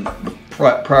 and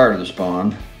prior to the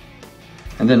spawn.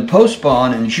 And then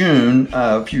post-spawn in June,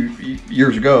 a few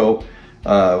years ago,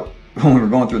 when we were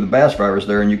going through the bass fires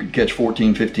there, and you could catch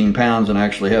 14, 15 pounds and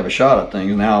actually have a shot at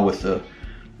things. Now with the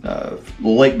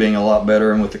lake being a lot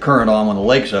better, and with the current on, when the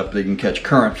lake's up, they can catch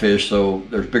current fish, so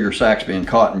there's bigger sacks being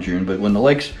caught in June. But when the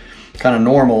lake's kind of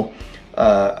normal,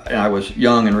 and I was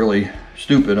young and really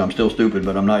stupid, I'm still stupid,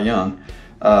 but I'm not young,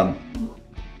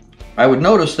 I would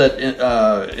notice that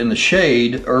in the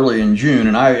shade early in June,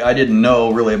 and I didn't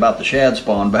know really about the shad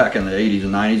spawn back in the 80s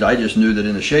and 90s, I just knew that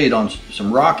in the shade on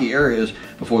some rocky areas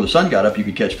before the sun got up you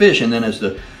could catch fish, and then as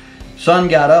the sun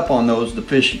got up on those, the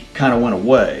fish kind of went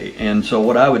away. And so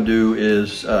what I would do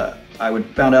is I would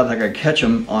found out that I could catch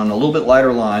them on a little bit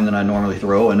lighter line than I normally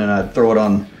throw, and then I'd throw it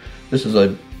on, this is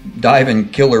a Diving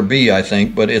Killer B, I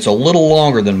think, but it's a little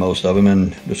longer than most of them.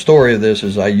 And the story of this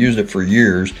is I used it for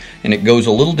years, and it goes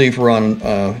a little deeper on,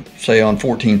 say, on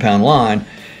 14-pound line,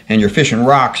 and you're fishing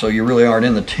rock, so you really aren't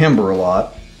in the timber a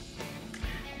lot.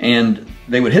 And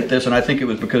they would hit this, and I think it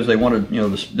was because they wanted, you know,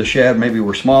 the shad maybe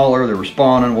were smaller, they were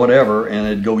spawning, whatever, and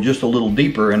it'd go just a little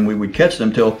deeper, and we would catch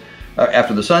them till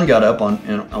after the sun got up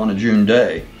on a June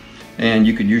day. And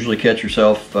you could usually catch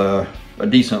yourself a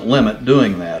decent limit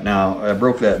doing that. Now, I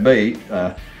broke that bait.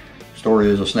 Story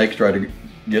is a snake tried to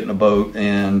get in a boat,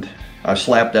 and I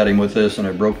slapped at him with this, and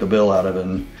it broke the bill out of it.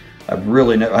 And I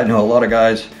know a lot of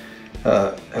guys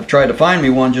have tried to find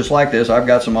me one just like this. I've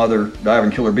got some other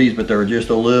Diving Killer Bees, but they're just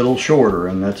a little shorter,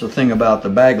 and that's the thing about the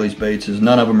Bagley's baits, is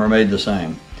none of them are made the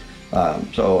same.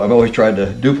 So I've always tried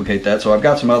to duplicate that. So I've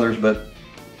got some others, but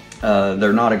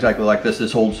they're not exactly like this.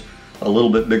 This holds a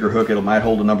little bit bigger hook. It might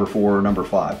hold a number 4 or number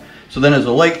 5. So then as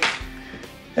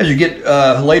you get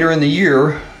later in the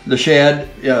year, the shad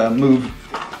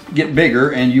get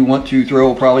bigger, and you want to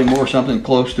throw probably more something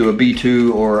close to a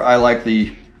B2, or I like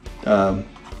the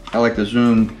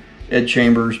Zoom Ed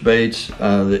Chambers baits.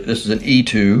 This is an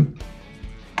E2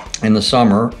 in the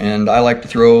summer, and I like to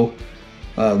throw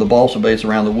the balsa baits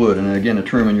around the wood. And again, at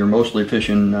Truman, you're mostly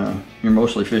fishing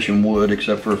wood,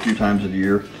 except for a few times of the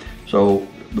year. So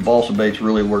the balsa baits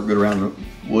really work good around the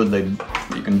wood.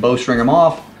 You can bowstring them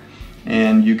off,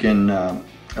 and you can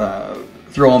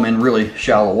throw them in really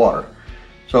shallow water.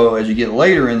 So as you get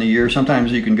later in the year,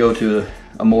 sometimes you can go to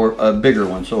a bigger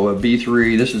one. So a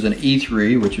B3, this is an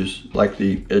E3, which is like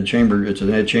the Ed Chambers, it's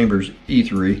an Ed Chambers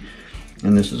E3,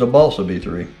 and this is a balsa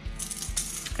B3.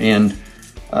 And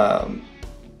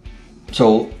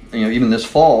so, you know, even this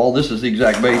fall, this is the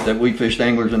exact bait that we fished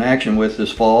Anglers in Action with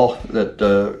this fall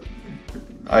that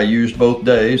I used both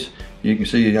days. You can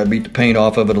see I beat the paint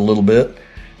off of it a little bit.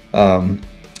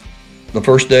 The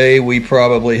first day we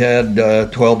probably had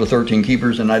 12 to 13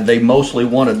 keepers, and they mostly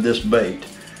wanted this bait.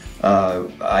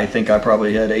 I think I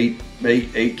probably had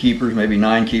eight keepers, maybe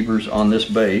 9 keepers on this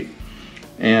bait.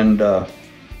 And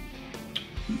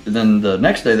then the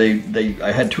next day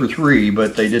I had 2 or 3,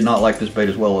 but they did not like this bait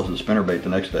as well as the spinnerbait the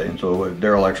next day. And so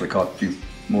Daryl actually caught a few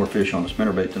more fish on the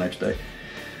spinnerbait the next day.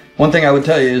 One thing I would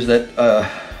tell you is that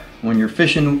when you're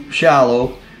fishing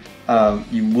shallow,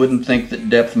 you wouldn't think that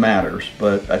depth matters,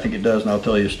 but I think it does, and I'll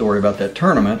tell you a story about that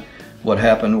tournament. What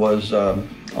happened was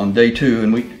on day 2,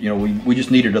 and we just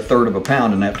needed 1/3 of a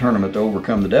pound in that tournament to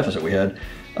overcome the deficit we had.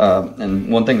 And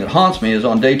one thing that haunts me is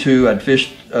on day 2,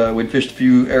 we'd fished a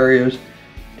few areas,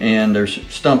 and there's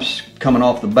stumps coming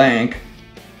off the bank,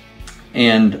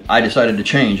 and I decided to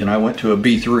change, and I went to a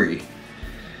B3.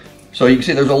 So you can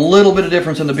see there's a little bit of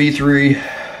difference in the B3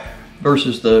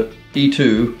 versus the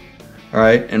E2. All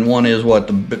right, and one is what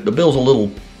the bill's a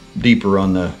little deeper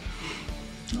on the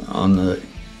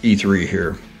E3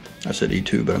 here. I said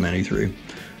E2, but I meant E3.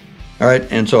 All right,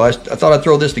 and so I thought I'd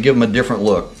throw this to give them a different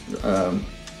look,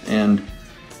 and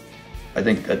I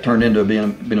think that turned into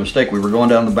being a mistake. We were going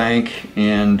down the bank,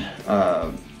 and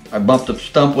I bumped a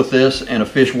stump with this, and a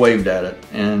fish waved at it,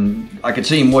 and I could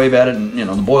see him wave at it, and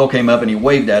the boil came up, and he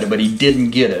waved at it, but he didn't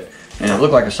get it, and it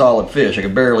looked like a solid fish. I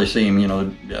could barely see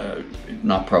him,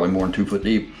 not probably more than 2 foot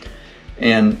deep.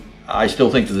 And I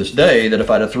still think to this day that if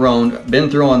I'd have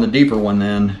been throwing the deeper one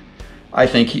then, I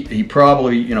think he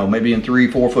probably, maybe in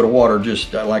 3-4 foot of water,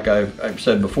 just like I've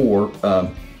said before,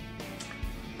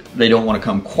 they don't want to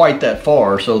come quite that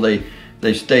far, so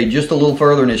they stayed just a little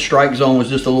further, and his strike zone was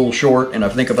just a little short, and I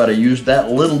think if I'd have used that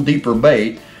little deeper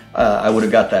bait, I would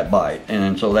have got that bite.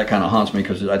 And so that kind of haunts me,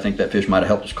 because I think that fish might have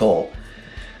helped us call.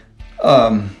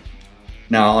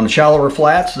 Now on the shallower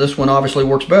flats, this one obviously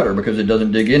works better because it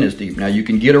doesn't dig in as deep. Now you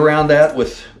can get around that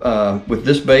with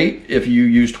this bait if you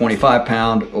use 25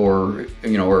 pound or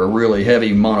or a really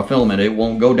heavy monofilament. It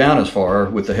won't go down as far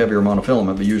with the heavier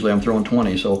monofilament, but usually I'm throwing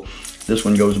 20. So this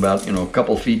one goes about a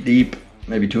couple feet deep,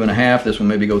 maybe 2.5. This one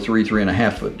maybe go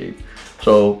 3.5 foot deep.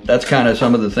 So that's kind of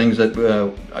some of the things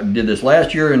that I did this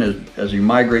last year. And as you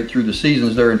migrate through the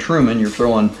seasons there in Truman, you're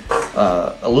throwing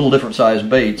a little different size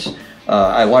baits.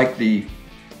 I like the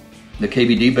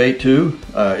KBD bait too.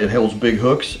 It holds big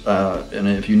hooks, and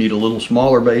if you need a little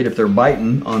smaller bait, if they're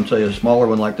biting on, say, a smaller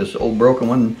one like this old broken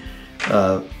one,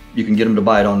 you can get them to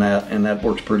bite on that, and that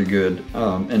works pretty good.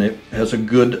 And it has a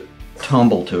good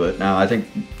tumble to it. Now I think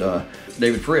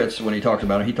David Fritz, when he talks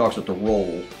about it, he talks at the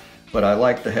roll, but I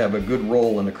like to have a good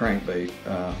roll in the crankbait.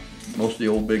 Most of the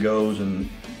old Big O's, and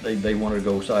they want to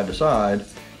go side to side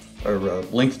or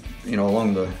length,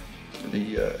 along the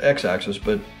x-axis,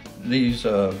 but these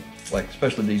like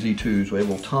especially these E2s, they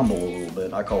will tumble a little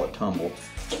bit. I call it tumble,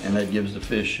 and that gives the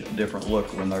fish a different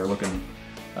look when they're looking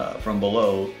from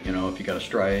below. If you got a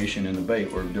striation in the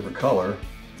bait or a different color,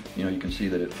 you can see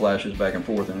that it flashes back and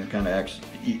forth, and it kind of acts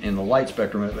in the light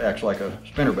spectrum. It acts like a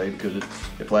spinnerbait because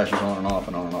it flashes on and off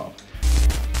and on and off.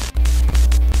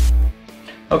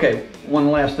 Okay,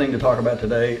 one last thing to talk about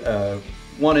today.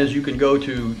 One is you can go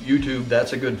to YouTube,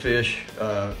 That's a Good Fish,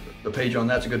 the page on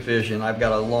That's a Good Fish, and I've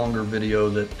got a longer video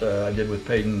that I did with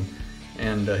Peyton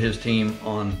and his team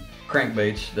on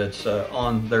crankbaits that's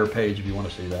on their page if you want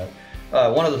to see that.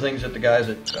 One of the things that the guys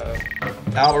at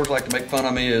Albers like to make fun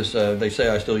of me is they say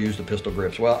I still use the pistol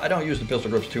grips. Well, I don't use the pistol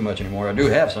grips too much anymore. I do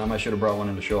have some. I should have brought one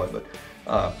in to show it, but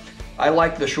I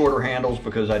like the shorter handles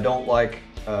because I don't like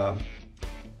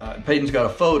Peyton's got a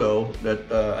photo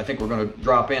that I think we're going to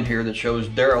drop in here that shows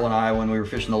Daryl and I when we were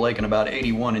fishing the lake in about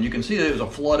 81, and you can see that it was a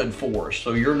flooded forest,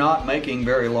 so you're not making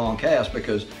very long casts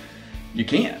because you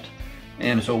can't.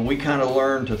 And so we kind of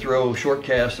learned to throw short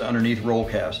casts underneath roll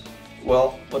cast.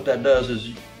 Well, what that does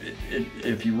is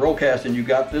if you roll cast and you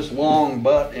got this long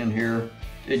butt in here,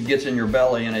 it gets in your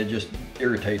belly and it just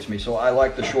irritates me. So I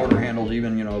like the shorter handles,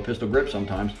 even a pistol grip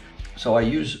sometimes. So I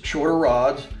use shorter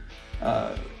rods.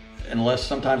 unless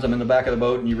sometimes I'm in the back of the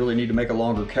boat and you really need to make a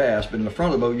longer cast. But in the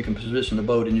front of the boat, you can position the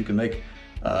boat and you can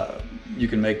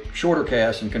make shorter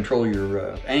casts and control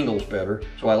your angles better.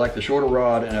 So I like the shorter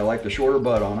rod and I like the shorter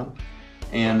butt on them.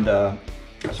 And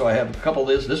so I have a couple of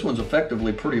this. This one's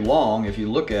effectively pretty long if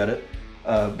you look at it,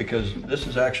 because this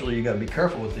is actually, you got to be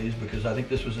careful with these, because I think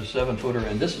this was a 7-footer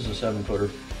and this is a 7-footer.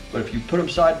 But if you put them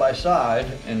side by side,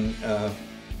 and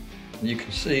you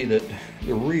can see that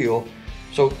the reel,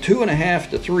 so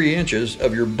 2.5 to 3 inches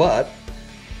of your butt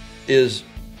is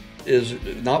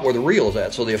not where the reel is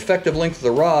at. So the effective length of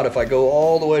the rod, if I go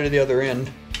all the way to the other end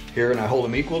here and I hold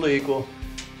them equal to equal,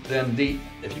 then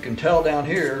if you can tell down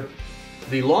here,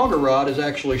 the longer rod is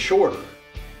actually shorter.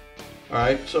 All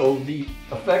right, so the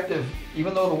effective,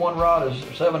 even though the one rod is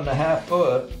 7.5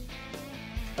 foot,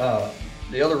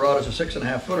 the other rod is a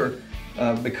 6.5 footer,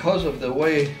 because of the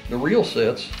way the reel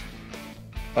sits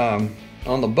on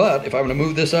the butt. If I'm going to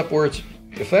move this up where it's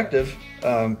effective,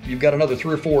 you've got another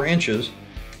 3 or 4 inches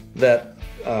that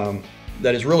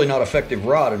is really not effective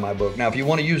rod in my book. Now, if you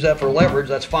want to use that for leverage,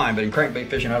 that's fine, but in crankbait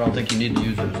fishing, I don't think you need to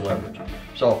use it as leverage.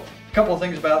 So a couple of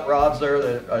things about rods there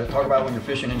that I talk about when you're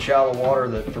fishing in shallow water,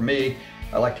 that for me,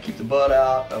 I like to keep the butt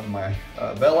out of my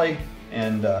belly,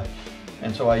 and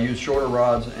so I use shorter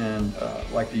rods and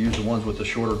like to use the ones with the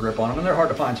shorter grip on them. And they're hard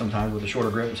to find sometimes with the shorter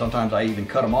grip, and sometimes I even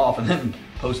cut them off and then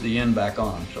post the end back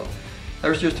on them. So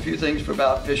there's just a few things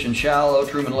about fishing shallow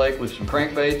Truman Lake with some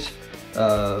crankbaits.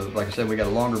 Like I said, we got a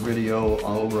longer video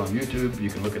over on YouTube. You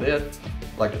can look at it.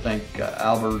 I'd like to thank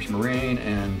Albers Marine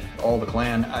and all the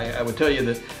clan. I would tell you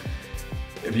that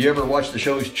if you ever watch the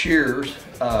shows Cheers,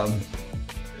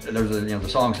 there's the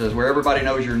song says, where everybody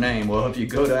knows your name. Well, if you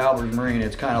go to Albers Marine,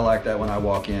 it's kind of like that when I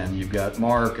walk in. You've got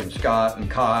Mark and Scott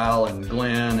and Kyle and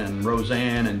Glenn and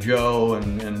Roseanne and Joe,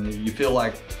 and you feel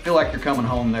like you're coming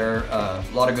home there. A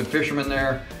lot of good fishermen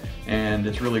there, and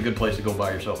it's really a good place to go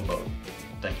buy yourself a boat.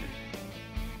 Thank you.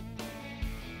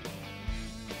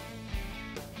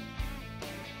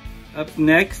 Up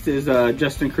next is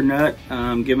Justin Cornett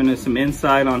giving us some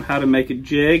insight on how to make a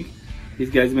jig. These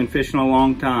guys have been fishing a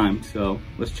long time, so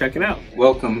let's check it out.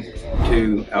 Welcome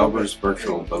to Albers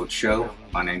Virtual Boat Show.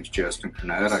 My name's Justin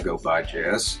Cornett. I go by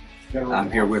Jess.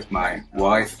 I'm here with my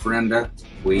wife, Brenda.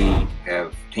 We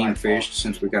have team fished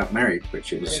since we got married,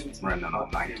 which is running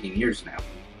on 19 years now.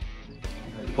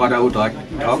 What I would like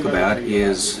to talk about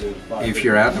is if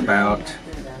you're out and about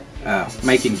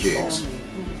making jigs.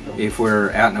 If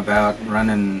we're out and about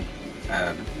running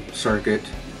a circuit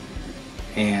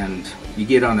and you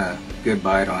get on a good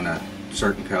bite on a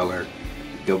certain color,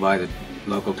 go by the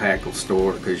local tackle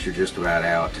store because you're just about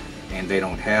out and they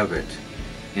don't have it,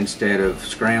 instead of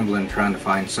scrambling trying to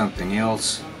find something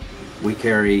else, we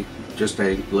carry just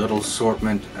a little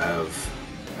assortment of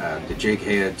the jig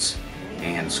heads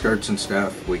and skirts and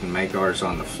stuff. We can make ours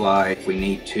on the fly. If we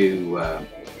need to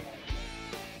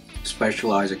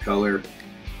specialize a color,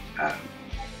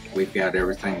 we've got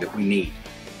everything that we need.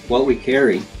 What we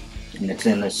carry, and it's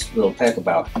in this little tackle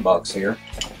box here,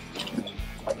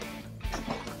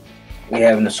 we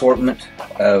have an assortment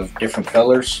of different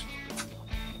colors,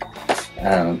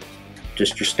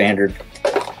 just your standard.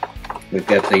 We've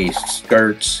got these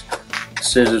skirts,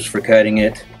 scissors for cutting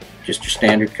it, just your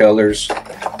standard colors,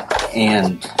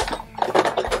 and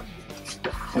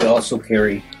we also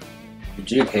carry the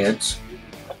jig heads.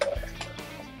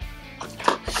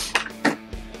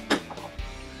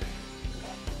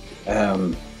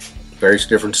 Various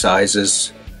different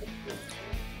sizes,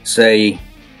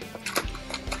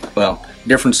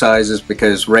 different sizes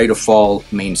because rate of fall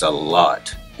means a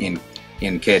lot in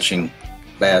catching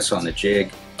bass on the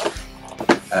jig,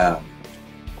 but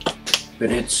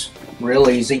it's real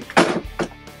easy.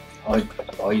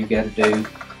 All you got to do,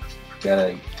 got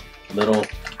a little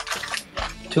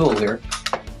tool here,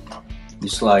 you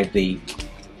slide the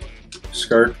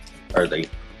skirt or the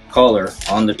collar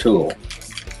on the tool,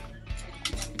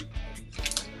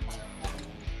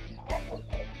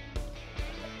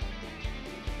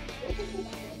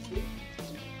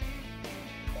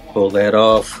 pull that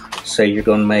off. Say you're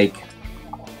going to make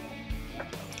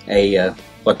a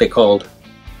what they called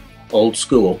old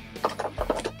school.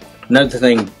 Another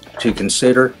thing to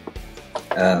consider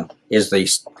is the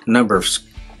number of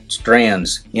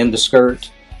strands in the skirt.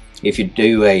 If you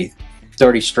do a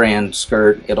 30 strand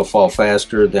skirt, it'll fall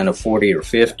faster than a 40 or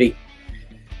 50.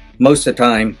 Most of the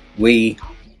time we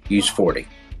use 40.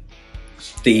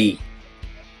 The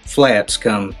flats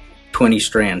come 20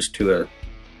 strands to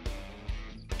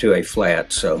a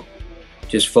flat, so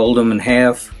just fold them in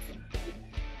half.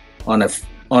 On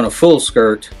a full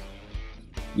skirt,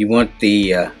 you want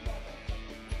the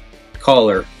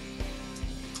collar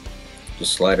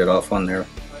Just slide it off on there.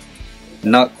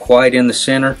 Not quite in the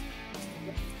center,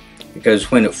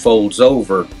 because when it folds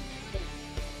over,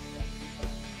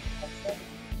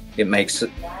 it makes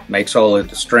all of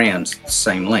the strands the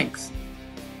same length.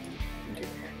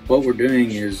 What we're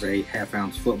doing is a 1/2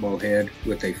 ounce football head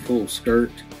with a full skirt.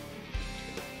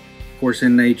 Of course,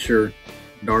 in nature,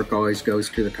 dark always goes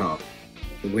to the top.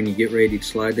 But when you get ready to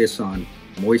slide this on,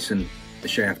 moisten the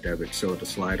shaft of it so it'll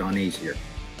slide on easier.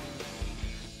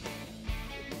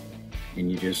 And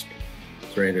you just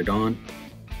thread it on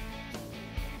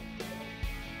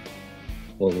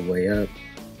all the way up.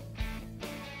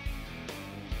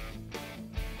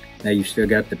 Now you've still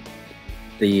got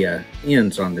the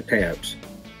ends on the tabs,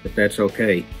 but that's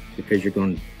okay because you're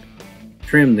going to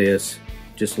trim this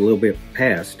just a little bit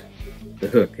past the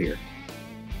hook here.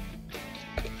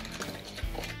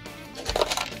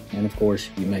 And of course,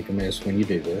 you make a mess when you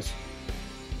do this.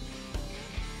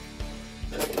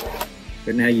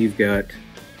 But now you've got,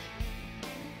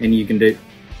 and you can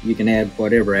add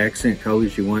whatever accent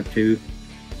colors you want to,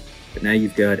 but now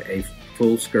you've got a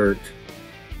full skirt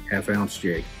 1/2 ounce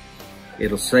jig.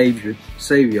 It'll save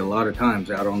you a lot of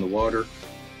times out on the water.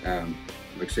 Like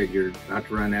I said, you're about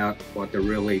to run out what they're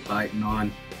really biting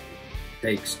on.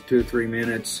 Takes 2 or 3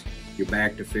 minutes, you're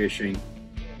back to fishing.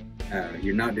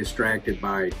 You're not distracted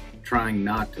by trying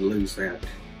not to lose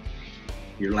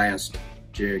your last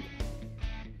jig.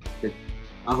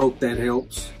 I hope that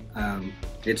helps.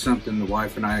 It's something the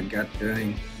wife and I got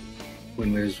doing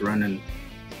when we was running.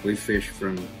 We fished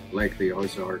from Lake of the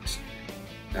Ozarks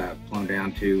plumb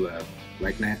down to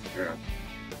Lake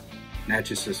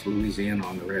Natchitoches, Louisiana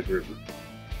on the Red River.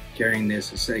 Carrying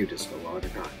this has saved us a lot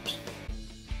of times.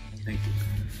 Thank you.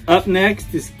 Up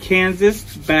next is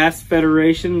Kansas Bass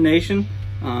Federation Nation.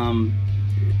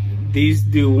 These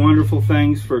do wonderful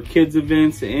things for kids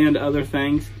events and other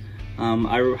things.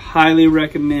 I highly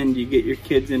recommend you get your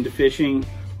kids into fishing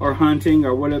or hunting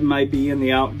or what it might be in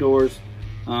the outdoors.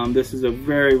 This is a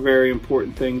very, very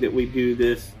important thing that we do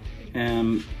this,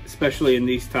 especially in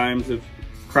these times of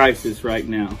crisis right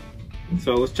now.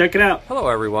 So let's check it out. Hello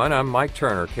everyone, I'm Mike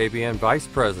Turner, KBN Vice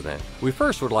President. We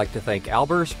first would like to thank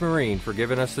Albers Marine for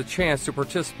giving us the chance to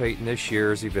participate in this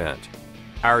year's event.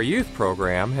 Our youth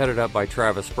program, headed up by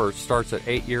Travis Birch, starts at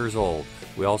 8 years old.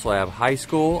 We also have high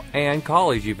school and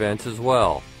college events as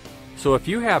well. So if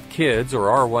you have kids or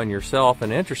are one yourself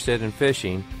and interested in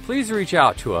fishing, please reach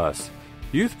out to us.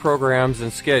 Youth programs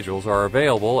and schedules are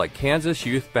available at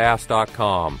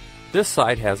kansasyouthbass.com. This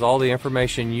site has all the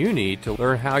information you need to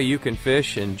learn how you can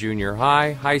fish in junior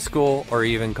high, high school, or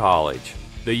even college.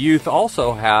 The youth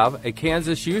also have a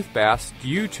Kansas Youth Bass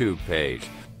YouTube page.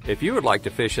 If you would like to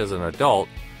fish as an adult,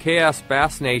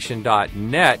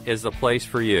 ksbassnation.net is the place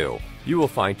for you. You will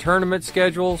find tournament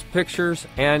schedules, pictures,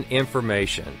 and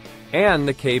information. And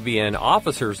the KBN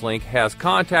Officers link has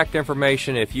contact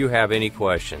information if you have any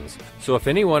questions. So if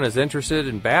anyone is interested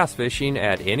in bass fishing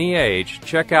at any age,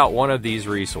 check out one of these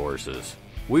resources.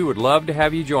 We would love to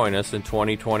have you join us in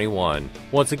 2021.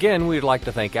 Once again, we'd like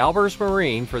to thank Albers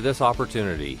Marine for this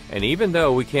opportunity. And even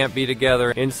though we can't be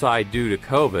together inside due to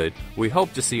COVID, we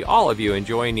hope to see all of you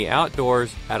enjoying the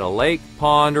outdoors at a lake,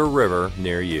 pond, or river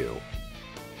near you.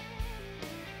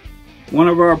 One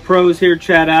of our pros here,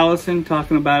 Chad Allison,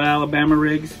 talking about Alabama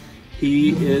rigs.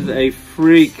 He is a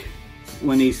freak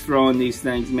when he's throwing these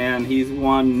things, man. He's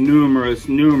won numerous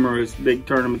big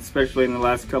tournaments, especially in the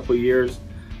last couple of years.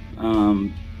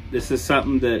 This is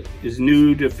something that is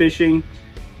new to fishing,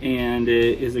 and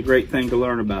it is a great thing to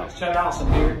learn about. Chad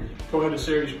Allison here, Toyota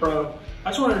Series Pro. I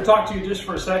just wanted to talk to you just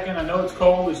for a second. I know it's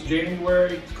cold, it's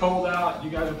January, it's cold out. You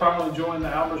guys are probably enjoying the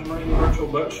Albers Marine Virtual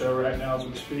Boat Show right now as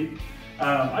we speak.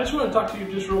 I just want to talk to you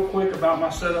just real quick about my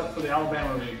setup for the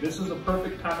Alabama rig. This is the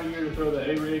perfect time of year to throw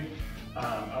the A-rig.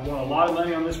 I won a lot of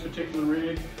money on this particular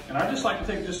rig, and I'd just like to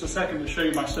take just a second to show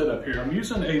you my setup here. I'm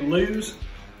using a Lew's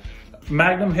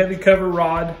Magnum heavy cover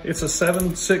rod. It's a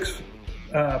 7.6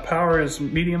 power is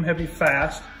medium heavy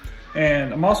fast.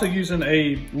 And I'm also using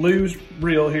a Lew's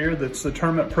reel here that's the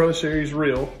Tournament Pro Series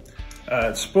reel.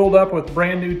 It's spooled up with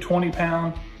brand new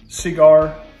 20-pound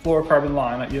Cigar fluorocarbon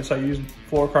line. Yes, I use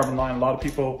fluorocarbon line. A lot of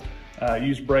people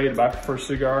use braid, but I prefer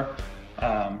Cigar.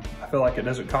 I feel like it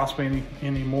doesn't cost me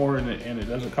any more, and it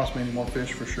doesn't cost me any more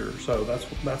fish for sure. So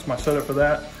that's my setup for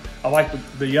that. I like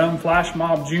the Young Flash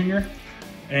Mob Jr.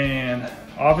 And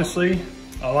obviously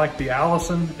I like the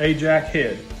Allison Ajax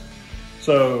head.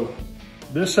 So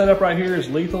this setup right here is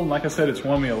lethal, and like I said, it's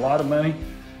won me a lot of money.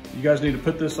 You guys need to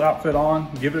put this outfit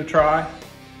on, give it a try,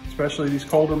 especially these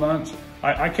colder months.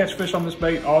 I catch fish on this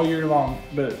bait all year long,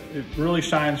 but it really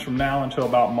shines from now until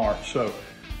about March. So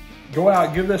go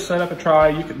out, give this setup a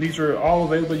try. These are all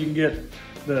available. You can get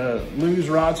the Lou's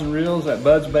rods and reels at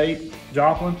Bud's Bait,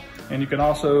 Joplin, and you can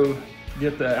also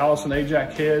get the Allison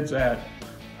Ajax heads at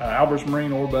Albers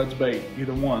Marine or Bud's Bait,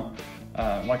 either one.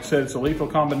 Like I said, it's a lethal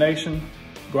combination.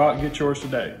 Go out and get yours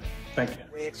today. Thank you.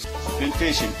 Been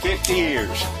fishing 50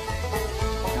 years.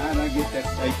 How do I get that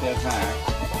bait that high?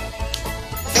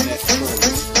 And that's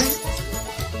true.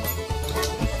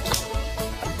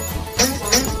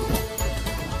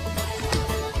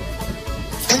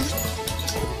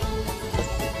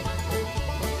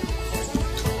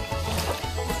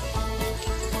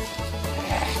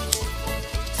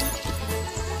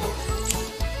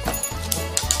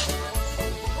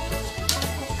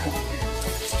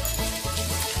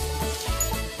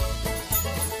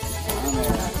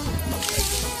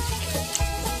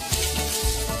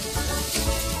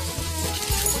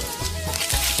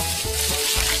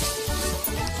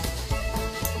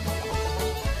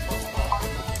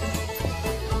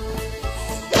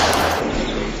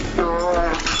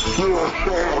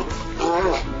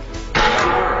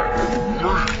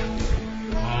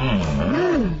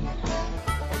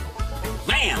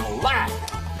 Man alive!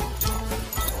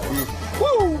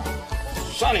 Woo!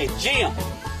 Sonny Jim!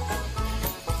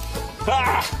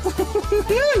 Ah!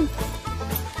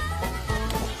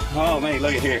 Oh man,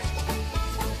 look at here.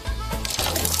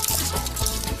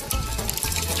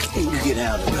 You get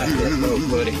out of the back of that boat,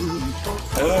 buddy.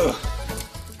 Oh.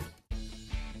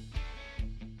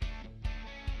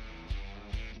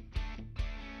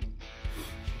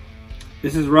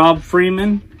 This is Rob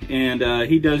Freeman, and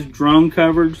he does drone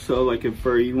coverage. So like if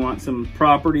you want some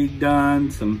property done,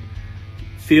 some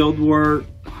field work,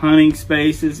 hunting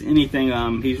spaces, anything,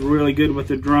 he's really good with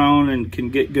the drone and can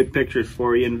get good pictures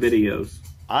for you and videos.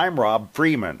 I'm Rob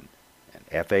Freeman,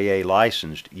 an FAA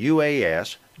licensed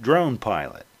UAS drone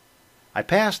pilot. I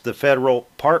passed the federal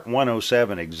Part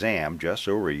 107 exam just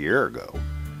over a year ago,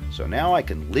 so now I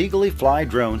can legally fly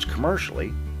drones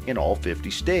commercially in all 50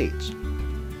 states.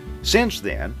 Since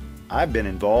then, I've been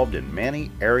involved in many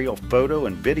aerial photo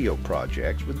and video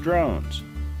projects with drones,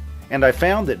 and I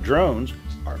found that drones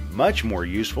are much more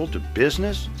useful to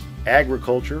business,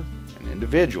 agriculture, and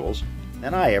individuals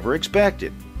than I ever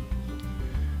expected.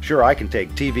 Sure, I can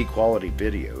take TV quality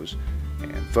videos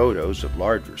and photos of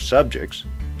larger subjects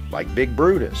like Big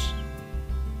Brutus,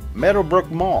 Meadowbrook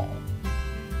Mall,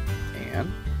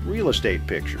 and real estate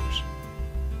pictures.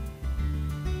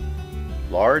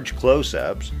 Large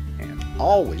close-ups and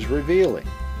always revealing.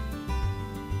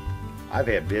 I've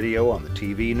had video on the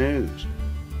TV news,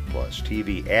 plus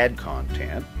TV ad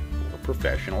content for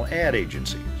professional ad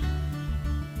agencies.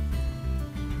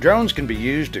 Drones can be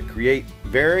used to create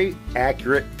very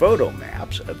accurate photo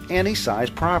maps of any size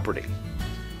property.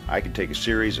 I can take a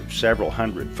series of several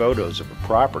hundred photos of a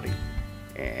property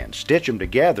and stitch them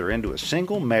together into a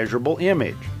single measurable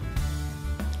image.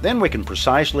 Then we can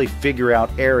precisely figure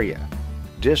out area,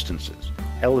 distances,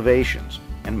 elevations,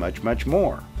 and much, much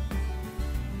more.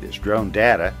 This drone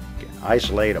data can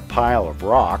isolate a pile of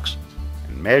rocks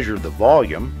and measure the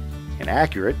volume in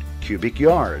accurate cubic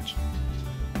yards.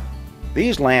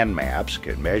 These land maps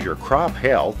can measure crop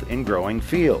health in growing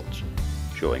fields,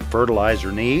 showing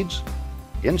fertilizer needs,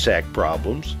 insect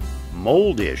problems,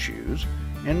 mold issues,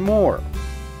 and more.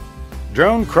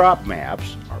 Drone crop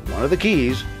maps are one of the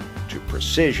keys to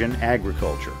precision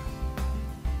agriculture.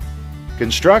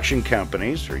 Construction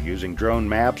companies are using drone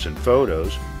maps and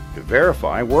photos to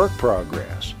verify work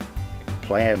progress and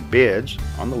plan bids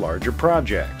on the larger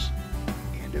projects.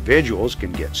 Individuals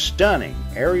can get stunning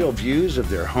aerial views of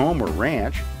their home or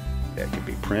ranch that can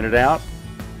be printed out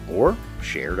or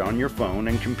shared on your phone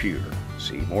and computer.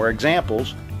 See more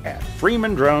examples at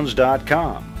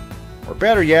freemandrones.com, or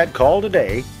better yet, call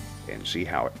today and see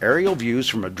how aerial views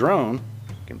from a drone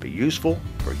can be useful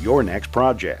for your next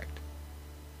project.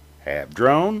 Have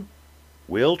drone,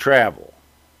 will travel.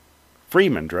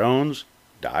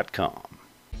 freemandrones.com.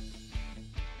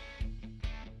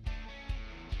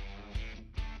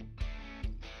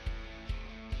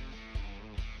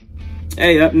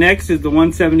 Hey, up next is the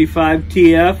 175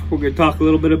 TF. We're going to talk a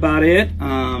little bit about it.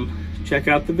 Check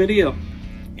out the video.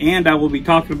 And I will be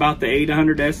talking about the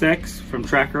 800SX from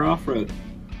Tracker Off-Road.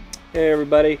 Hey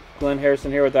everybody, Glenn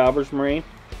Harrison here with Albers Marine.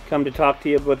 Come to talk to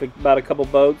you about a couple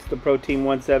boats, the Pro Team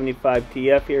 175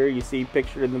 TF here, you see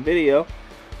pictured in the video,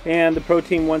 and the Pro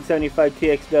Team 175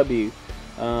 TXW.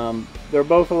 They're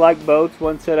both alike boats,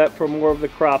 one set up for more of the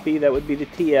crappie, that would be the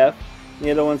TF, and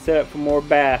the other one set up for more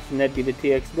bass, and that'd be the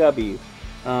TXW.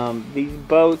 These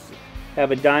boats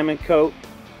have a diamond coat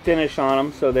finish on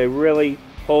them, so they really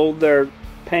hold their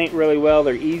paint really well.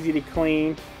 They're easy to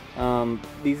clean,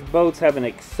 These boats have an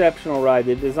exceptional ride.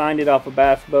 They designed it off a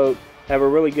bass boat, have a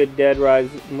really good dead rise,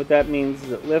 and what that means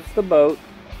is it lifts the boat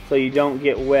so you don't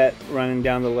get wet running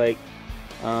down the lake.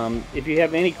 If you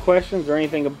have any questions or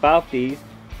anything about these,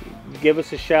 give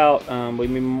us a shout.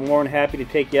 We'd be more than happy to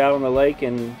take you out on the lake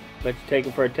and let you take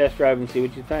them for a test drive and see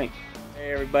what you think.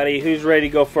 Hey everybody, who's ready to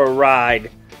go for a ride?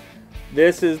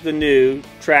 This is the new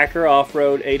Tracker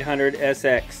Off-Road 800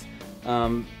 SX.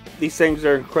 These things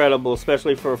are incredible,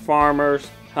 especially for farmers,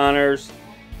 hunters.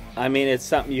 I mean, it's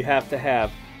something you have to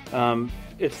have.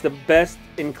 It's the best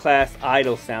in class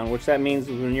idle sound, which that means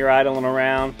when you're idling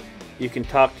around, you can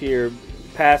talk to your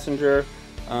passenger.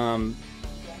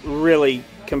 Really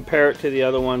compare it to the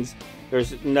other ones.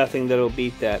 There's nothing that'll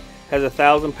beat that. Has a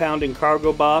 1,000-pound in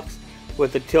cargo box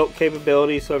with the tilt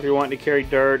capability, so if you're wanting to carry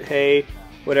dirt, hay,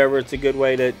 whatever, it's a good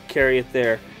way to carry it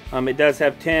there. It does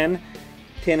have 10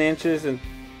 inches and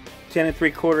 10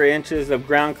 3/4 inches of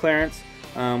ground clearance,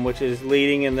 which is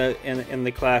leading in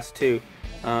the class 2.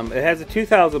 It has a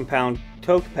 2,000-pound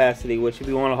tow capacity, which if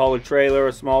you want to haul a trailer,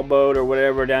 a small boat, or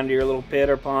whatever down to your little pit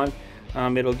or pond,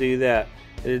 it'll do that.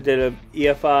 It did a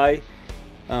EFI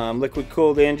liquid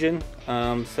cooled engine,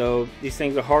 so these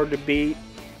things are hard to beat.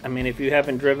 I mean, if you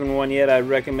haven't driven one yet, I'd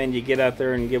recommend you get out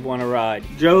there and give one a ride.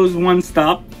 Joe's One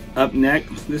Stop up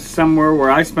next. This is somewhere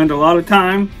where I spend a lot of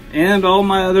time, and all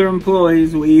my other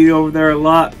employees, we eat over there a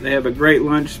lot. They have a great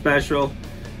lunch special.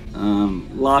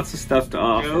 Lots of stuff to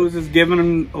offer. Joe's is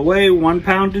giving away 1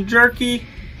 pound of jerky.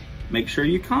 Make sure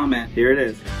you comment. Here it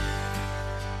is.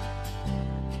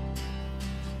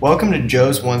 Welcome to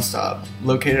Joe's One Stop,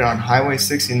 located on Highway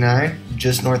 69,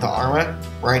 just north of Arma,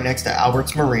 right next to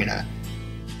Albers Marina.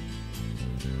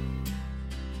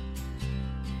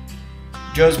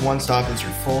 Joe's One Stop is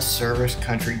your full-service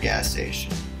country gas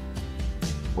station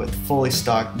with fully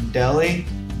stocked deli,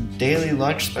 daily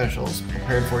lunch specials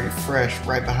prepared for you fresh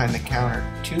right behind the counter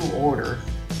to order.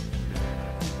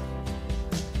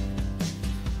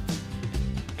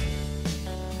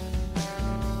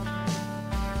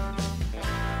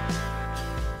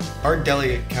 Our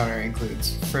deli counter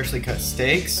includes freshly cut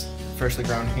steaks, freshly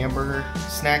ground hamburger,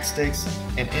 snack sticks,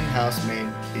 and in-house made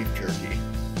beef jerky.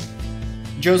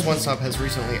 Joe's One Stop has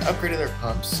recently upgraded their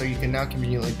pumps so you can now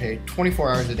conveniently pay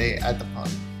 24 hours a day at the pump.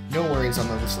 No worries on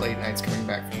those late nights coming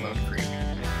back from Bone Creek.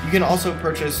 You can also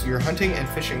purchase your hunting and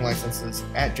fishing licenses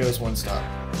at Joe's One Stop.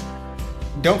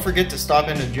 Don't forget to stop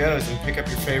into Joe's and pick up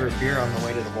your favorite beer on the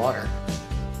way to the water.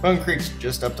 Bone Creek's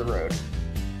just up the road.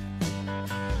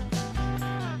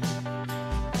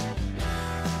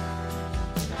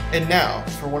 And now,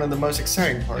 for one of the most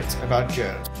exciting parts about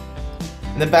Joe's.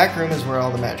 In the back room is where all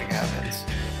the magic happens.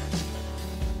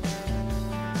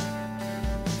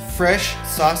 Fresh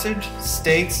sausage,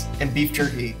 steaks, and beef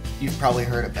jerky you've probably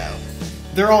heard about.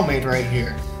 They're all made right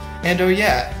here. And oh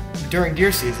yeah, during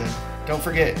deer season, don't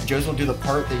forget, Joe's will do the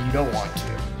part that you don't want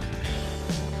to.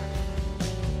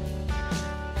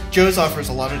 Joe's offers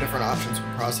a lot of different options for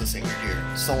processing your deer.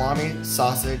 Salami,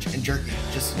 sausage, and jerky,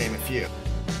 just to name a few.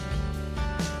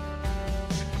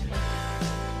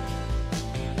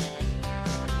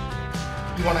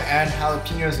 If you want to add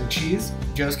jalapenos and cheese,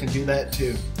 Joe's can do that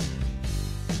too.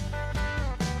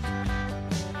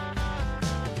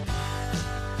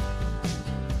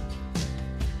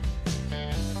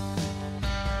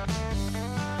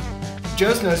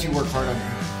 Joe's knows you work hard on your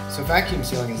home, so vacuum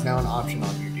sealing is now an option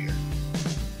on your deer.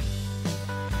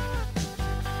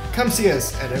 Come see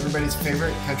us at everybody's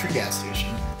favorite country gas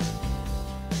station.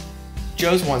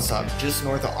 Joe's One Stop, just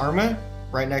north of Arma,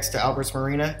 right next to Albers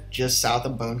Marina, just south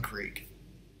of Bone Creek.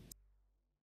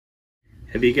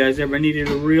 Have you guys ever needed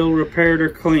a reel repaired or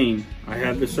cleaned? I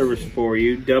have the service for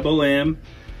you. Double M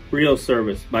Reel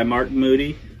Service by Mark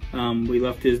Moody. We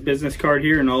left his business card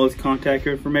here and all his contact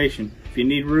information. If you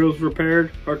need reels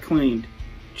repaired or cleaned,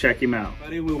 check him out.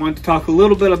 We want to talk a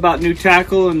little bit about new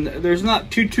tackle, and there's not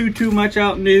too much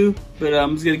out new, but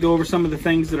I'm just going to go over some of the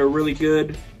things that are really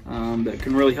good that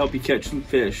can really help you catch some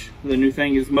fish. The new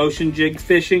thing is motion jig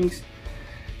fishings.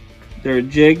 They're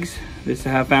jigs. This is a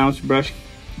 1/2 ounce brush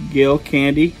gill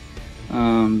candy.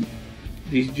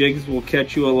 These jigs will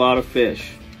catch you a lot of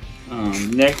fish.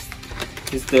 Next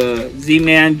is the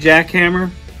Z-Man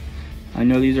jackhammer. I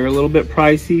know these are a little bit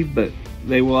pricey, but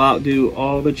they will outdo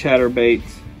all the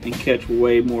chatterbaits and catch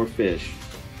way more fish.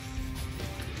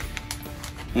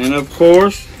 And of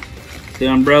course, the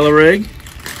umbrella rig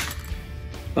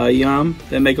by Yum.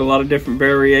 They make a lot of different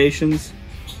variations.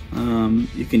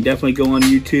 You can definitely go on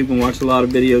YouTube and watch a lot of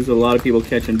videos of a lot of people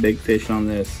catching big fish on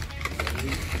this.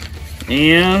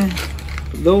 And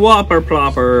the Whopper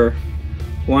Plopper.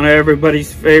 one of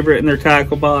everybody's favorite in their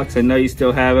tackle box. I know you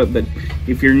still have it, but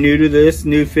if you're new to this,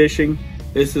 new fishing,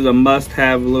 this is a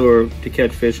must-have lure to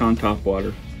catch fish on top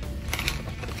water.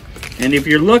 And if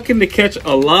you're looking to catch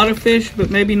a lot of fish, but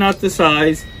maybe not the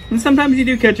size, and sometimes you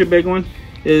do catch a big one,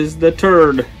 is the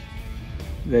turd.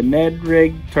 The Ned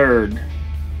Rig turd.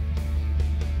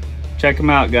 Check them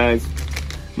out, guys.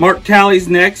 Mark Talley's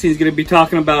next. He's going to be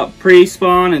talking about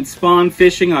pre-spawn and spawn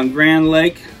fishing on Grand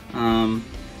Lake.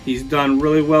 He's done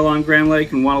really well on Grand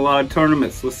Lake and won a lot of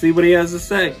tournaments. Let's see what he has to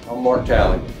say. I'm Mark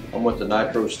Talley. I'm with the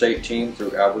Nitro State team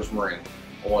through Albers Marine.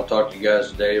 I want to talk to you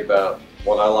guys today about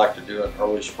what I like to do in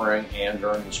early spring and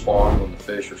during the spawn when the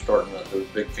fish are starting to, those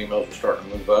big females are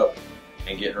starting to move up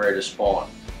and getting ready to spawn.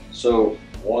 So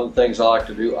one of the things I like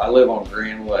to do, I live on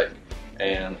Grand Lake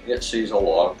and it sees a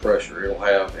lot of pressure. It'll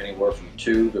have anywhere from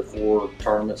 2 to 4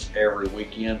 tournaments every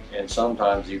weekend and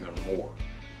sometimes even more.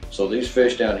 So these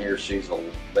fish down here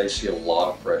they see a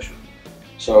lot of pressure.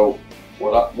 So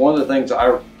one of the things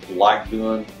I like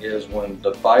doing is when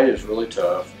the bite is really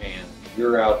tough and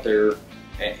you're out there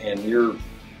and you're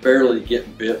barely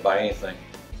getting bit by anything,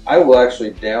 I will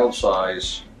actually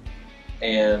downsize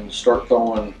and start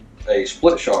throwing a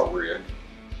split shot rig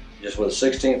just with a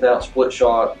 1/16 ounce split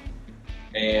shot.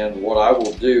 And what I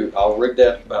will do, I'll rig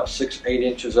that about 6-8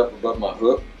 inches up above my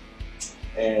hook.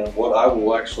 And what I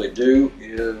will actually do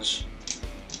is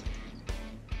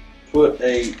put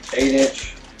a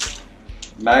 8-inch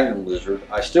Magnum lizard.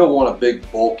 I still want a big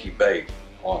bulky bait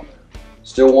on there.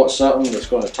 Still want something that's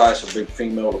going to entice a big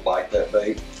female to bite that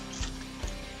bait.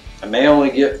 I may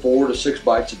only get 4 to 6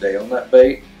 bites a day on that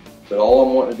bait, but all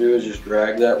I'm wanting to do is just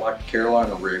drag that like a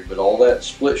Carolina rig. But all that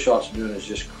split shot's doing is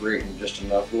just creating just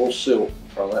enough little silt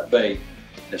from that bait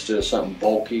instead of something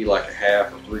bulky like a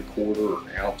 1/2 or 3/4 or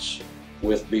an ounce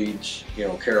with beads, you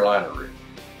know, Carolina rig.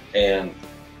 And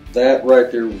that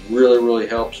right there really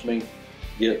helps me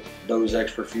get those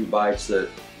extra few bites that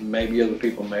maybe other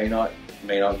people may not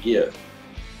get.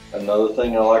 Another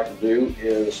thing I like to do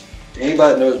is,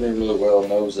 anybody that knows me really well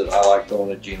knows that I like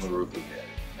throwing a Gene LaRue Daddy.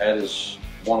 That is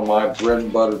one of my bread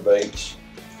and butter baits.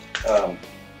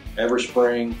 Every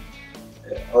spring,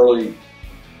 early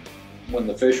when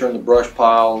the fish are in the brush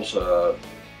piles,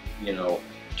 you know,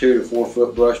 2 to 4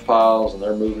 foot brush piles and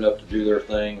they're moving up to do their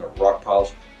thing, or rock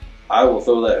piles, I will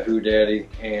throw that Who Daddy,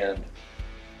 and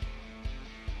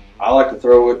I like to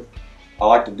throw it, I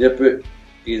like to dip it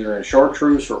either in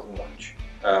chartreuse or orange.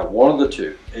 One of the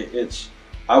two.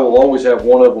 I will always have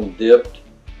one of them dipped,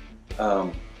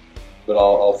 but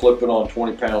I'll flip it on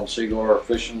 20-pound Seaguar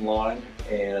fishing line,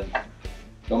 and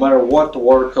no matter what the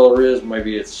watercolor is,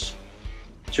 maybe it's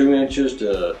 2 inches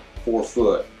to 4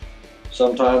 foot.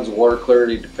 Sometimes the water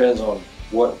clarity depends on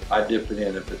what I dip it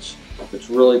in. If it's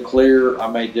really clear, I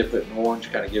may dip it in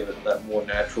orange, kind of give it that more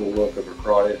natural look of a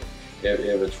crawdad.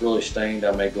 If it's really stained,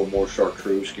 I may go more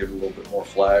chartreuse, give it a little bit more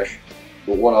flash.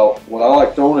 But what I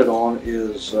like throwing it on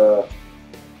is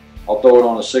I'll throw it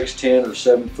on a 610 or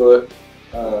 7 foot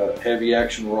heavy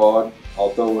action rod. I'll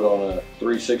throw it on a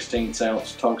 3/16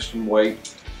 ounce tungsten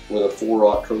weight with a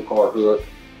 4/0 trocar hook.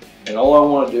 And all I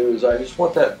want to do is I just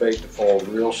want that bait to fall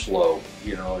real slow.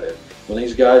 You know, when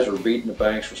these guys are beating the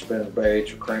banks with spinner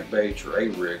baits or crankbaits or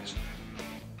A-rigs,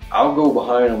 I'll go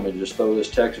behind them and just throw this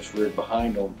Texas rig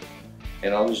behind them,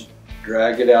 and I'll just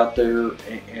drag it out there,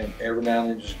 and every now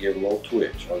and then just give it a little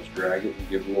twitch. I'll just drag it and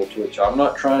give it a little twitch. I'm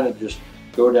not trying to just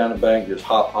go down the bank, just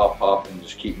hop, and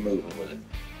just keep moving with it.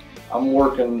 I'm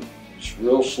working just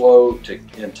real slow to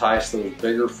entice those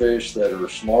bigger fish that are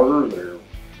smarter.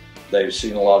 They've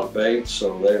seen a lot of baits,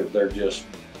 so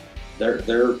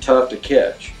they're tough to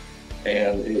catch,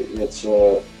 and it's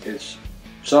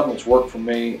something that's worked for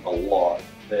me a lot.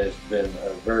 That's been a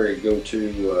very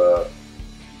go-to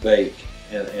bait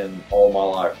in all my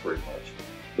life, pretty much.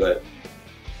 But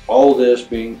all this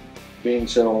being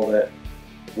said, all that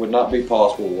would not be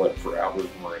possible for Albers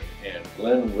Marine. And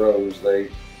Glenn and Rose, they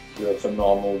do a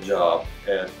phenomenal job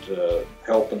at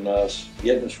helping us,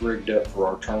 getting us rigged up for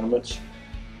our tournaments.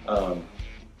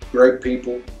 Great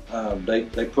people.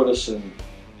 They put us in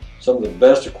some of the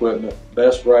best equipment,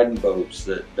 best riding boats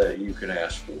that you can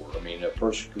ask for. I mean, a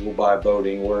person can go buy a boat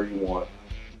anywhere you want,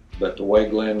 but the way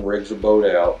Glenn rigs a boat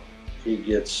out, he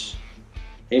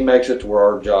makes it to where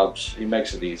our jobs, he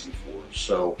makes it easy for us.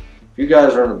 So if you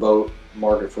guys are in a boat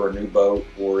market for a new boat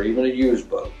or even a used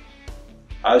boat,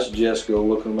 I suggest go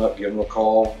look them up, give them a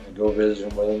call, and go visit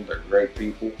them with them. They're great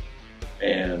people.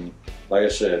 And like I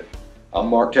said, I'm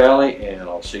Mark Talley, and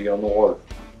I'll see you on the water.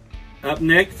 Up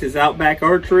next is Outback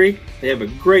Archery. They have a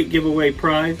great giveaway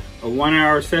prize, a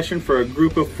 1-hour session for a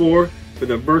group of 4 for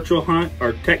the virtual hunt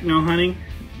or techno hunting.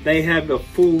 They have a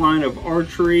full line of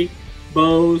archery,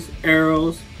 bows,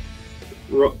 arrows,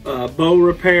 bow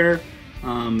repair,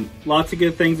 lots of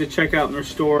good things to check out in their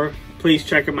store. Please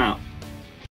check them out.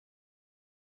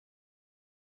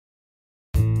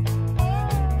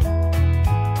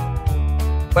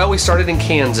 Well, we started in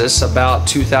Kansas about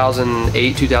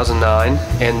 2008, 2009,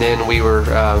 and then we were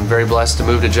very blessed to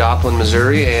move to Joplin,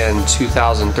 Missouri in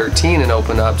 2013 and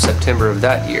open up September of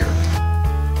that year.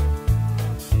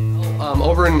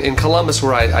 Over in Columbus,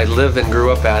 where I live and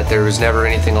grew up at, there was never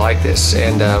anything like this.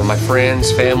 And my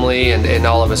friends, family, and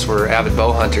all of us were avid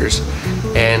bow hunters.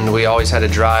 And we always had to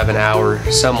drive an hour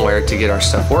somewhere to get our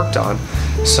stuff worked on.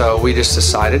 So we just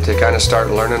decided to kind of start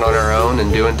learning on our own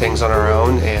and doing things on our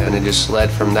own, and it just led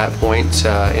from that point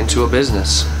into a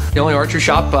business. The only archery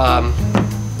shop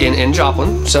in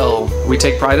Joplin, so we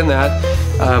take pride in that.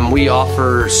 We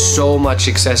offer so much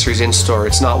accessories in store.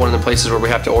 It's not one of the places where we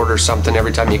have to order something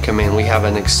every time you come in. We have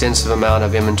an extensive amount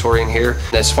of inventory in here.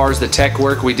 As far as the tech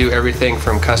work, we do everything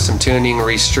from custom tuning,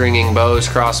 restringing bows,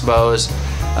 crossbows,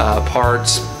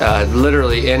 parts,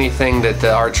 literally anything that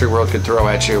the archery world could throw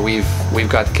at you. We've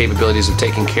got the capabilities of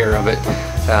taking care of it,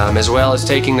 as well as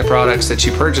taking the products that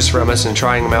you purchase from us and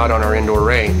trying them out on our indoor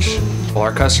range. Well,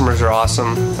 our customers are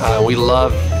awesome. We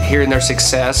love hearing their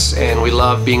success, and we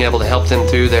love being able to help them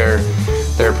through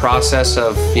their process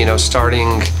of, you know,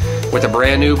 starting with a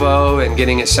brand new bow and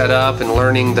getting it set up and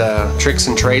learning the tricks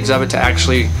and trades of it, to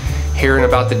actually hearing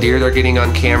about the deer they're getting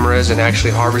on cameras and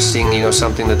actually harvesting, you know,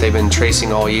 something that they've been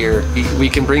tracing all year. We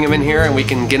can bring them in here and we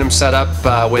can get them set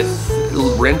up with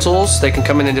rentals. They can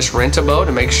come in and just rent a bow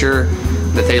to make sure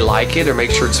that they like it or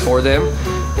make sure it's for them.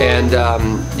 And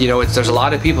you know, there's a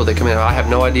lot of people that come in, I have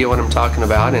no idea what I'm talking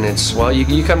about, and it's, well,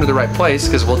 you come to the right place,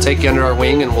 because we'll take you under our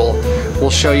wing and we'll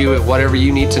show you whatever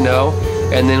you need to know.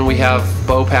 And then we have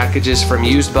bow packages from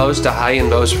used bows to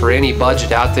high-end bows for any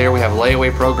budget out there. We have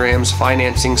layaway programs,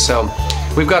 financing, so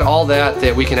we've got all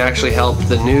that we can actually help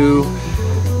the new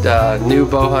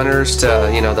bow hunters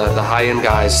to, you know, the high-end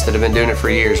guys that have been doing it for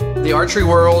years. The archery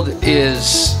world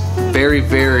is very,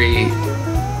 very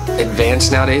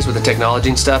advanced nowadays with the technology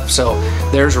and stuff, so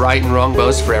there's right and wrong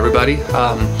bows for everybody.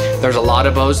 There's a lot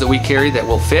of bows that we carry that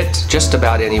will fit just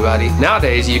about anybody.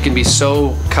 Nowadays you can be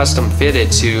so custom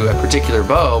fitted to a particular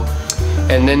bow,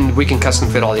 and then we can custom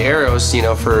fit all the arrows, you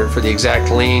know, for the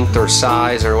exact length or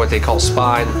size or what they call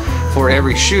spine for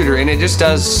every shooter, and it just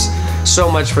does so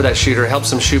much for that shooter. It helps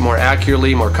them shoot more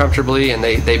accurately, more comfortably, and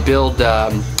they build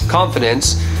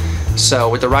confidence. So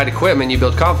with the right equipment, you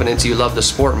build confidence, you love the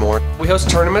sport more. We host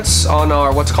tournaments on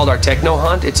our what's called our Techno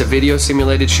Hunt. It's a video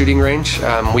simulated shooting range.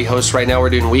 We host right now, we're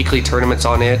doing weekly tournaments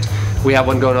on it. We have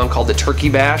one going on called the Turkey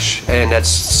Bash, and that's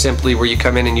simply where you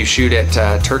come in and you shoot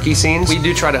at turkey scenes. We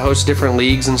do try to host different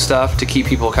leagues and stuff to keep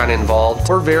people kind of involved.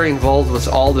 We're very involved with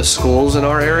all the schools in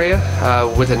our area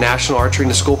with a National Archery in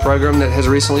the School program that has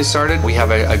recently started. We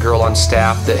have a girl on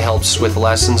staff that helps with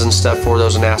lessons and stuff for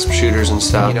those NASP shooters and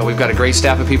stuff. You know, we've got a great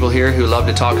staff of people here who love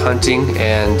to talk hunting,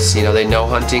 and you know, they know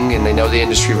hunting and they know the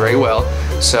industry very well.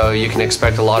 So you can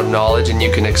expect a lot of knowledge, and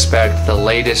you can expect the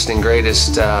latest and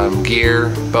greatest gear,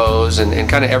 bows, and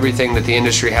kind of everything that the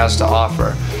industry has to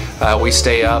offer. We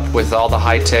stay up with all the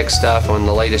high-tech stuff on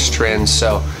the latest trends,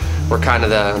 so we're kind of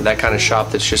that kind of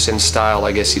shop that's just in style,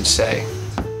 I guess you'd say.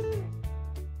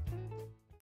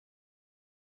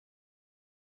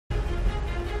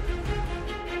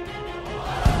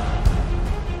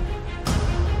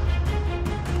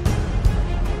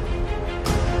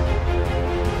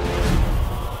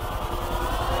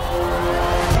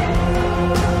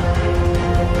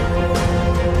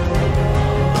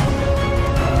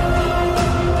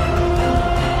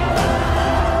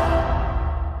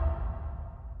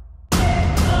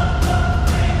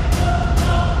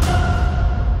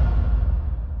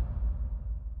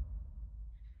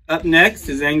 Up next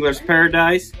is Angler's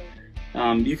Paradise.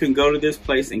 You can go to this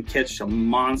place and catch some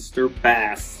monster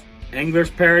bass. Angler's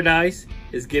Paradise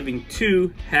is giving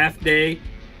 2 half-day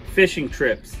fishing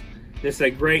trips. This is a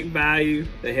great value.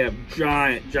 They have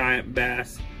giant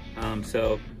bass.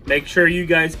 So make sure you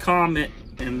guys comment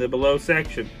in the below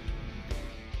section.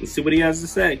 Let's see what he has to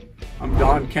say. I'm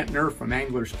Don Kentner from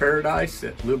Angler's Paradise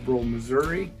at Liberal,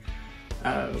 Missouri.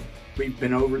 We've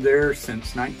been over there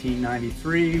since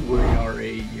 1993. We are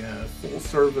a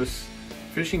full-service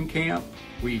fishing camp.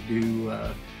 We do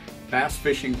bass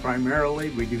fishing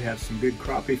primarily. We do have some good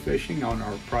crappie fishing on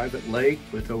our private lake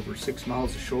with over 6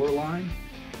 miles of shoreline.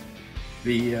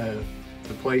 The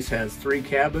place has 3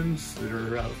 cabins that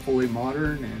are fully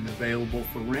modern and available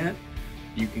for rent.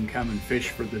 You can come and fish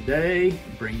for the day,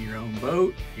 bring your own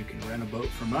boat. You can rent a boat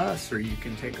from us, or you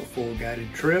can take a full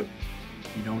guided trip.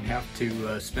 You don't have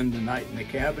to spend the night in the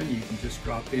cabin. You can just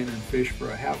drop in and fish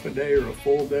for a half a day or a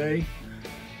full day.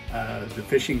 The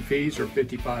fishing fees are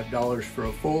 $55 for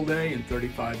a full day and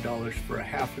 $35 for a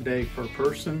half a day per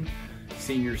person.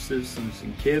 Senior citizens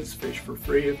and kids fish for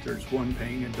free if there's one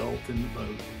paying adult in the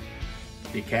boat.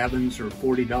 The cabins are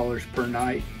 $40 per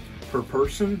night per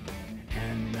person,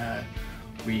 and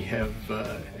we have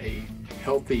a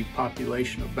healthy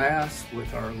population of bass,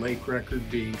 with our lake record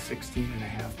being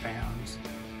 16.5 pounds.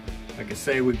 Like I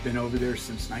say, we've been over there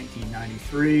since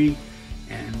 1993,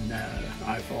 and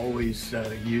I've always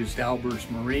used Albers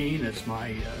Marine as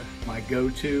my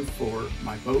go-to for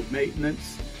my boat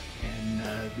maintenance. And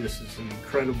this is an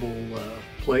incredible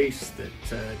place that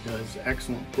does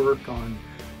excellent work on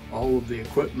all of the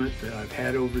equipment that I've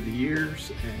had over the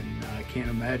years, and I can't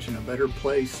imagine a better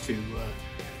place to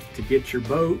get your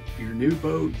boat, your new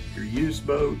boat, your used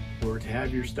boat, or to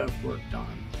have your stuff worked on.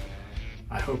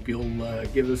 I hope you'll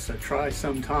give us a try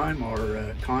sometime.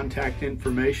 Our contact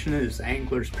information is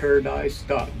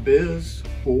anglersparadise.biz,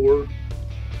 or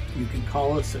you can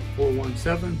call us at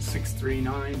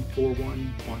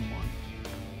 417-639-4111.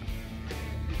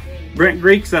 Brent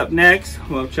Greek's up next,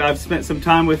 which I've spent some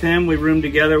time with him. We roomed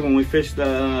together when we fished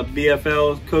the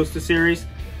BFL Costa Series.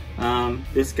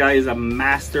 This guy is a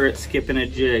master at skipping a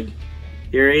jig.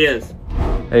 Here he is.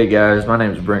 Hey guys, my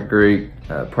name is Brent Greek,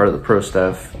 part of the pro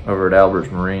staff over at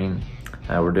Albers Marine.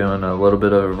 We're doing a little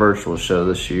bit of a virtual show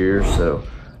this year, so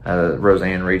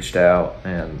Roseanne reached out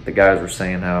and the guys were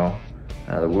saying how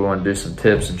we want to do some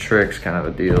tips and tricks, kind of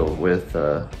a deal with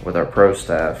our pro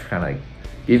staff, kind of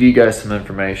give you guys some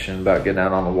information about getting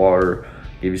out on the water,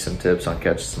 give you some tips on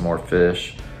catching some more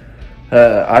fish.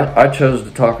 I chose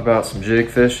to talk about some jig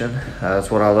fishing.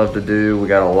 That's what I love to do. We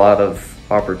got a lot of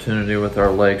opportunity with our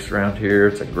lakes around here.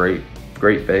 It's a great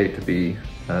bait to be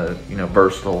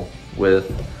versatile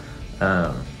with,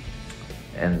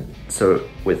 and so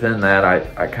within that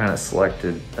I kind of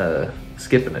selected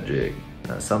skipping a jig,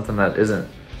 something that isn't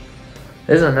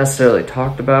necessarily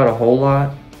talked about a whole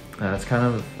lot. It's kind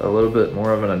of a little bit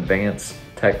more of an advanced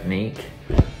technique,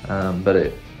 but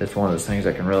it's one of those things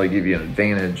that can really give you an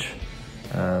advantage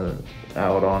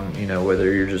out on,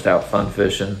 whether you're just out fun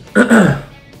fishing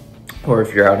or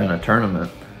if you're out in a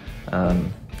tournament,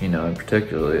 and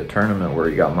particularly a tournament where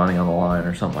you got money on the line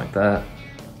or something like that.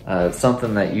 It's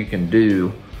something that you can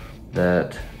do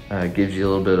that gives you a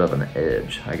little bit of an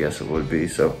edge, I guess it would be.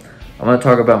 So I'm going to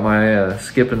talk about my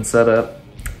skipping setup.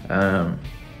 When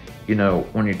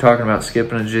you're talking about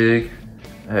skipping a jig,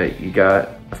 you got,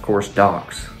 of course,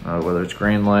 docks. Whether it's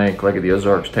Green Lake, Lake of the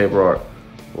Ozarks, Table Rock,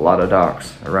 a lot of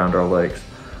docks around our lakes.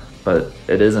 But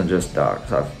it isn't just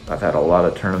docks. I've had a lot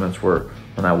of tournaments where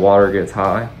when that water gets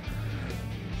high,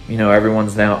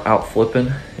 everyone's now out flipping.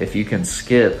 If you can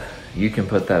skip, you can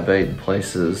put that bait in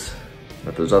places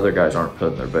that those other guys aren't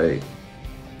putting their bait.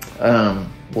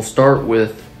 We'll start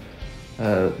with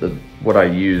what I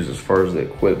use as far as the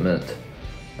equipment,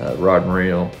 rod and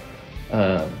reel.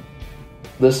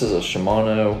 This is a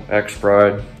Shimano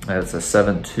X-Pride. It's a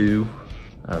 7.2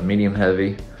 medium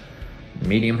heavy.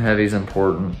 Medium heavy is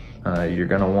important. You're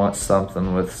gonna want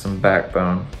something with some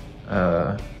backbone,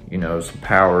 some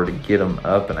power to get them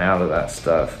up and out of that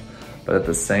stuff. But at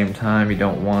the same time, you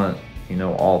don't want,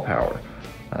 all power.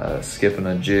 Skipping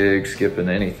a jig, skipping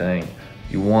anything,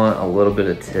 you want a little bit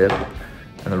of tip.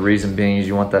 And the reason being is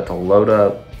you want that to load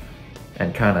up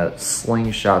and kind of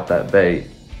slingshot that bait,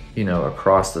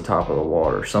 across the top of the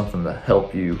water. Something to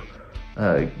help you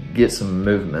get some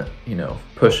movement,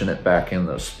 pushing it back in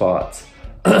those spots.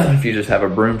 If you just have a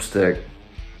broomstick,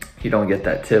 you don't get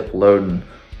that tip loading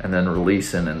and then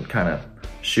releasing and kind of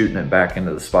shooting it back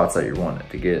into the spots that you want it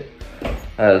to get.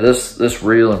 This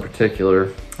reel in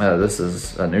particular, this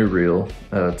is a new reel.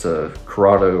 It's a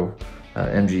Corrado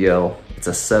MGL. It's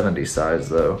a 70 size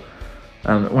though.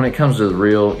 When it comes to the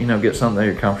reel, get something that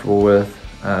you're comfortable with.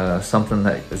 Something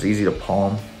that is easy to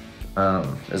palm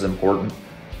is important.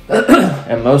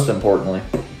 And most importantly,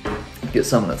 get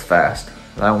something that's fast.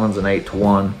 That one's an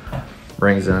 8-to-1,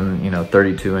 brings in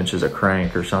 32 inches of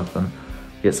crank or something.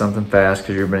 Get something fast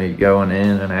because you're going to be going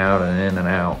in and out and in and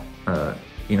out, of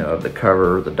the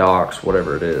cover, the docks,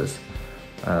 whatever it is.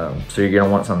 So you're going to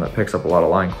want something that picks up a lot of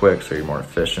line quick, so you're more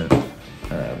efficient,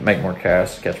 make more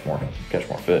casts, catch more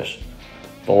fish.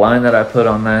 The line that I put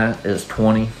on that is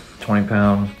 20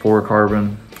 pound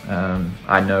fluorocarbon.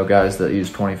 I know guys that use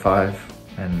 25,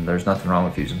 and there's nothing wrong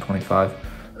with using 25.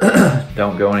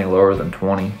 Don't go any lower than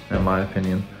 20, in my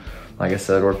opinion. Like I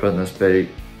said, we're putting this bait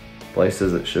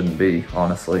places it shouldn't be,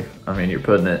 honestly. I mean, you're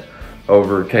putting it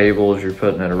over cables, you're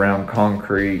putting it around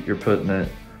concrete, you're putting it,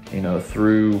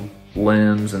 through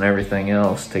limbs and everything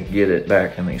else to get it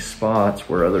back in these spots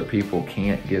where other people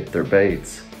can't get their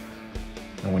baits.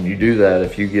 And when you do that,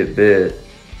 if you get bit,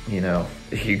 you know,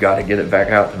 you got to get it back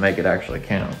out to make it actually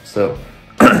count. So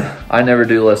I never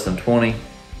do less than 20.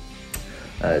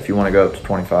 If you want to go up to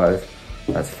 25,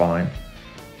 that's fine.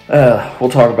 We'll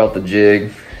talk about the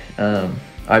jig.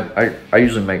 I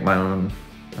usually make my own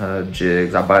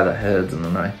jigs. I buy the heads and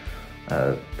then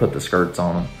I put the skirts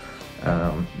on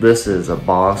them. This is a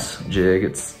Boss jig.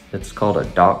 It's called a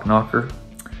dock knocker.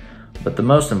 But the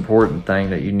most important thing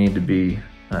that you need to be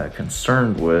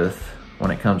concerned with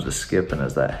when it comes to skipping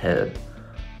is that head.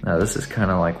 Now this is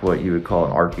kind of like what you would call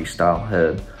an Arky style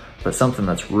head, but something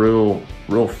that's real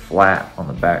flat on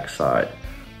the back side.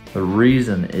 The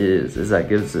reason is that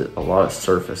gives it a lot of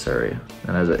surface area,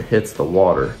 and as it hits the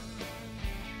water,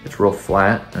 it's real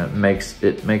flat and it makes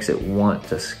it want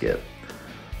to skip.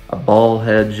 A ball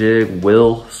head jig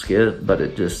will skip, but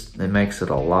it makes it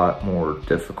a lot more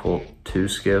difficult to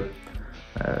skip.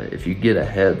 If you get a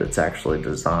head that's actually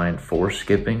designed for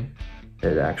skipping,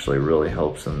 it actually really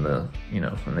helps in the, in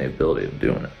the ability of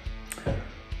doing it.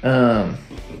 And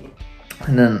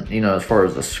then, as far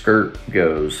as the skirt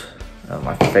goes,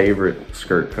 my favorite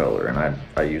skirt color, and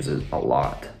I use it a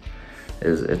lot,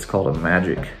 it's called a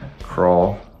Magic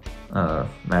Crawl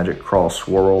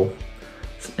Swirl.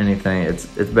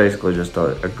 It's basically just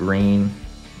a green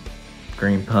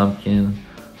pumpkin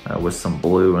with some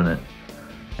blue in it,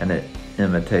 and it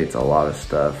imitates a lot of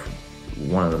stuff.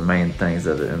 One of the main things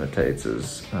that it imitates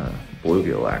is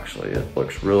bluegill. Actually, it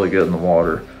looks really good in the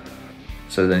water.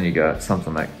 So then you got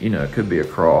something that, it could be a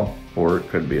crawl or it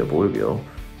could be a bluegill,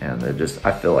 and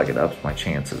I feel like it ups my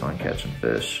chances on catching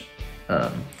fish.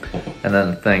 And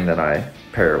then the thing that I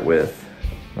pair it with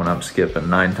when I'm skipping,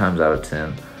 9 times out of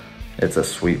 10, it's a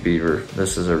Sweet Beaver.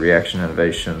 This is a Reaction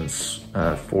Innovations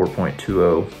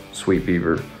 4.20 Sweet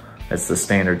Beaver. It's the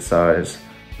standard size,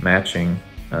 matching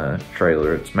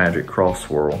trailer. It's Magic Crawl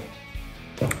Swirl.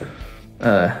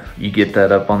 You get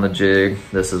that up on the jig.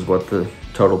 This is what the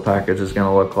total package is going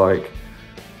to look like.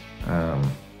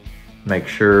 Make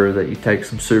sure that you take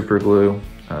some super glue,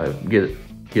 get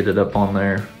it up on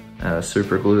there,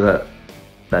 super glue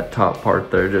that top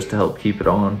part there just to help keep it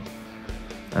on.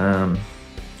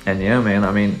 And yeah, man,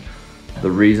 I mean, the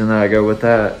reason that I go with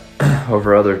that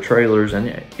over other trailers, and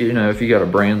if you got a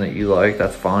brand that you like,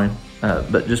 that's fine,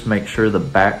 but just make sure the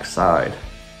back side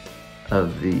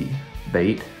of the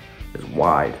bait is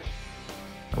wide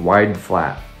and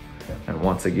flat. And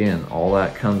once again, all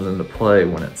that comes into play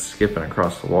when it's skipping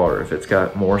across the water. If it's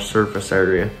got more surface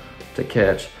area to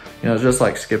catch, it's just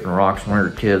like skipping rocks when we were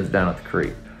kids down at the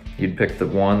creek. You'd pick the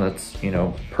one that's,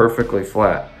 perfectly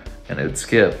flat, and it'd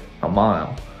skip a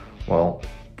mile. Well,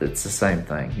 it's the same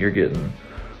thing. You're getting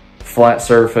flat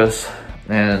surface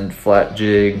and flat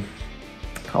jig.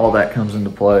 All that comes into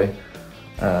play.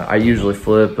 I usually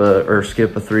flip or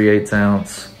skip a 3/8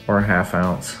 ounce or a 1/2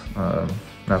 ounce.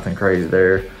 Nothing crazy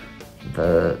there.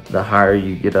 The higher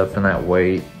you get up in that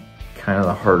weight, kind of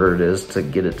the harder it is to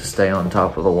get it to stay on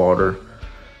top of the water.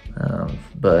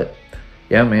 But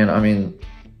yeah, man, I mean,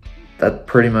 that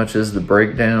pretty much is the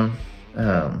breakdown.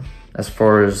 As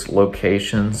far as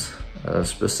locations,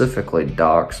 specifically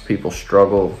docks, people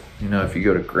struggle. If you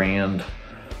go to Grand,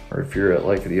 or if you're at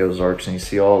Lake of the Ozarks and you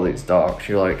see all these docks,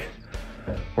 you're like,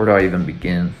 where do I even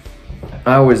begin?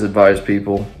 I always advise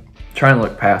people, try and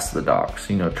look past the docks.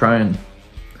 Try and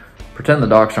pretend the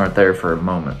docks aren't there for a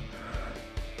moment.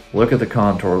 Look at the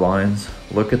contour lines,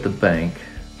 look at the bank.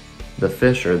 The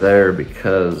fish are there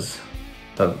because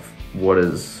of what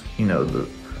is,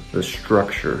 the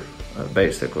structure,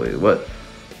 basically. What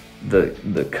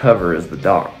the cover is the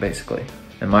dock, basically.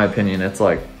 In my opinion, it's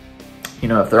like,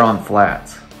 if they're on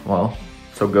flats, well,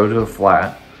 so go to a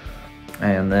flat,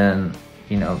 and then,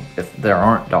 if there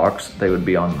aren't docks, they would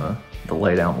be on the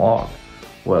lay down log.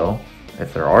 Well,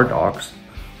 if there are docks,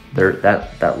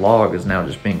 that log is now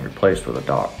just being replaced with a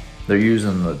dock. They're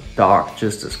using the dock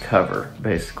just as cover,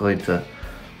 basically, to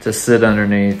sit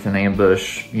underneath and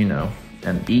ambush,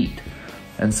 and eat.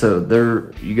 And so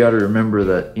you got to remember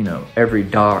that, every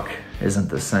dock isn't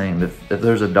the same. If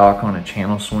there's a dock on a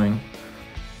channel swing,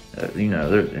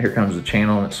 here comes the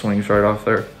channel and it swings right off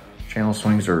there. Channel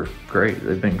swings are great.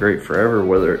 They've been great forever,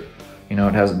 whether it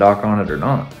has a dock on it or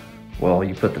not. Well,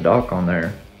 you put the dock on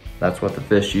there, that's what the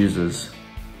fish uses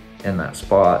in that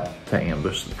spot to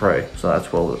ambush the prey. So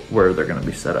that's where they're going to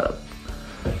be set up.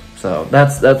 So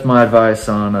that's my advice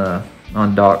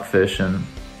on dock fishing,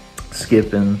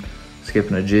 skipping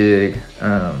a jig.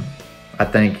 I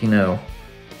think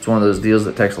it's one of those deals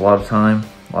that takes a lot of time,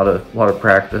 a lot of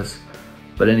practice.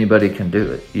 but anybody can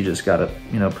do it. You just gotta,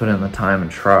 you know, put in the time and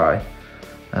try.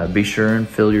 Be sure and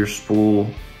fill your spool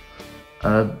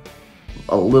a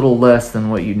little less than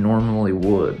what you normally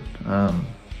would.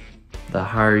 The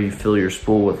higher you fill your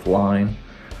spool with line,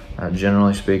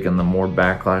 generally speaking, the more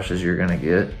backlashes you're gonna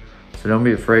get. So don't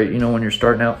be afraid, you know, when you're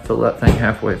starting out, fill that thing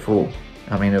halfway full.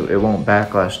 I mean, it won't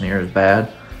backlash near as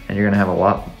bad, and you're gonna have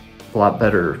a lot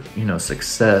better, you know,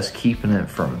 success keeping it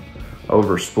from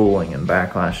over spooling and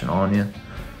backlashing on you.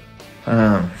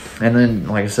 And then,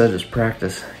 like I said, just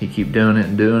practice. You keep doing it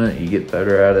and doing it, you get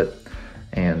better at it,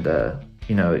 and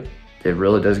you know, it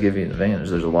really does give you an advantage.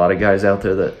 There's a lot of guys out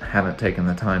there that haven't taken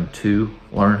the time to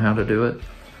learn how to do it,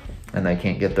 and they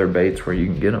can't get their baits where you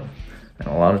can get them. And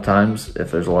a lot of times,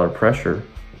 if there's a lot of pressure,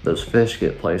 those fish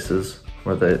get places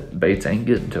where the baits ain't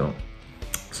getting to them.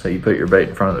 So you put your bait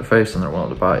in front of their face and they're willing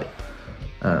to bite.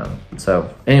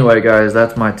 So anyway, guys,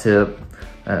 that's my tip.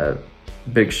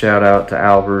 Big shout out to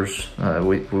Albers.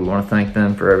 We want to thank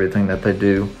them for everything that they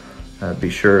do.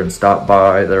 Be sure and stop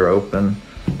by. They're open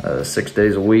 6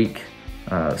 days a week.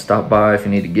 Stop by if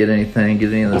you need to get anything,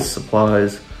 get any of the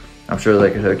supplies. I'm sure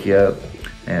they could hook you up.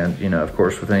 And, you know, of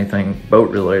course, with anything boat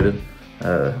related,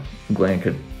 Glenn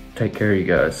could take care of you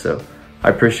guys. So I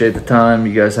appreciate the time.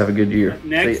 You guys have a good year.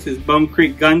 Next is Bone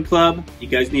Creek Gun Club. You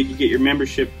guys need to get your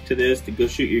membership to this to go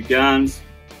shoot your guns.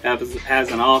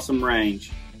 Has an awesome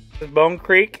range. This is Bone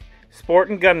Creek Sport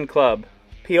and Gun Club.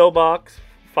 P.O. Box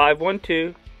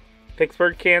 512,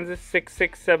 Pittsburgh, Kansas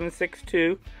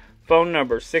 66762. Phone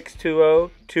number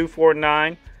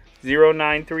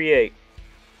 620-249-0938.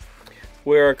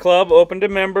 We're a club open to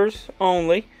members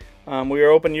only. We are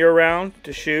open year-round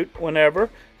to shoot whenever,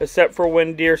 except for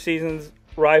when deer season's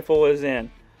rifle is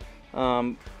in.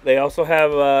 They also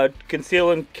have conceal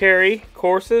and carry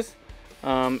courses,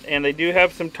 and they do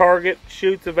have some target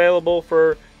shoots available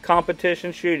for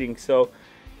competition shooting. So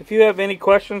if you have any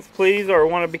questions, please, or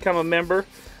want to become a member,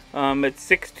 it's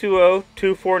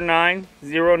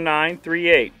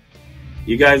 620-249-0938.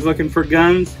 You guys looking for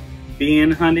guns?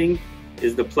 BN Hunting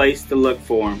is the place to look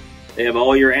for them. They have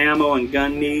all your ammo and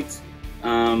gun needs,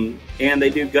 and they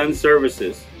do gun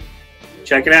services.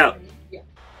 Check it out.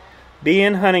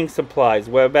 BN Hunting Supplies.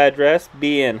 Web address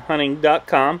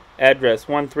bnhunting.com. Address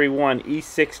 131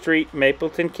 East 6th Street,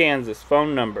 Mapleton, Kansas.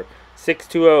 Phone number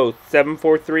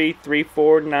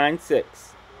 620-743-3496.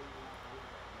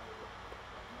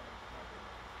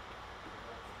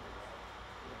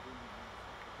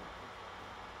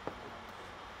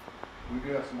 We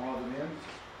do have some odds and ends.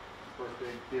 First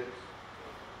aid kits,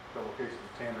 double cases of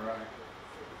Tannerite,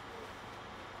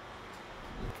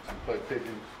 some plate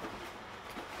pigeons,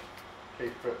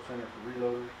 case prep center for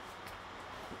reloaders,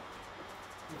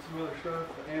 and some other stuff.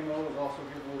 The ammo is also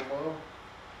getting a little low.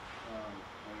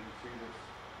 As you can see, this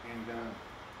handgun.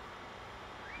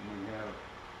 And we have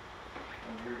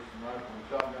over here some rifle and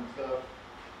shotgun stuff.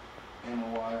 Ammo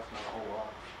wise, not a whole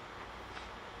lot.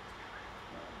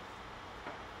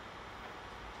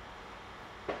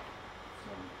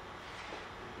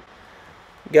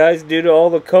 Guys, due to all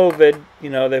the COVID, you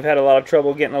know, they've had a lot of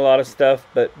trouble getting a lot of stuff,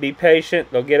 but be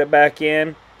patient. They'll get it back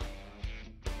in.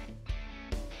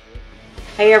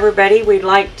 Hey everybody, we'd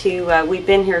like to, we've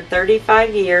been here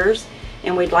 35 years,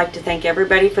 and we'd like to thank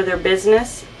everybody for their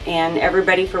business and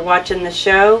everybody for watching the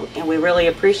show, and we really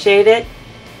appreciate it.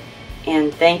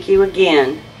 And thank you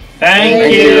again.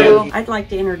 Thank you. I'd like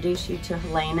to introduce you to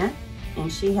Helena,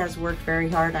 and she has worked very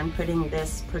hard on putting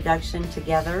this production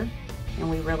together, and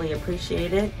we really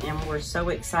appreciate it, and we're so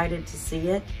excited to see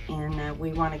it, and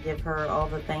we want to give her all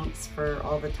the thanks for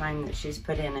all the time that she's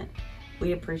put in it.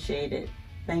 We appreciate it.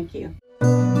 Thank you.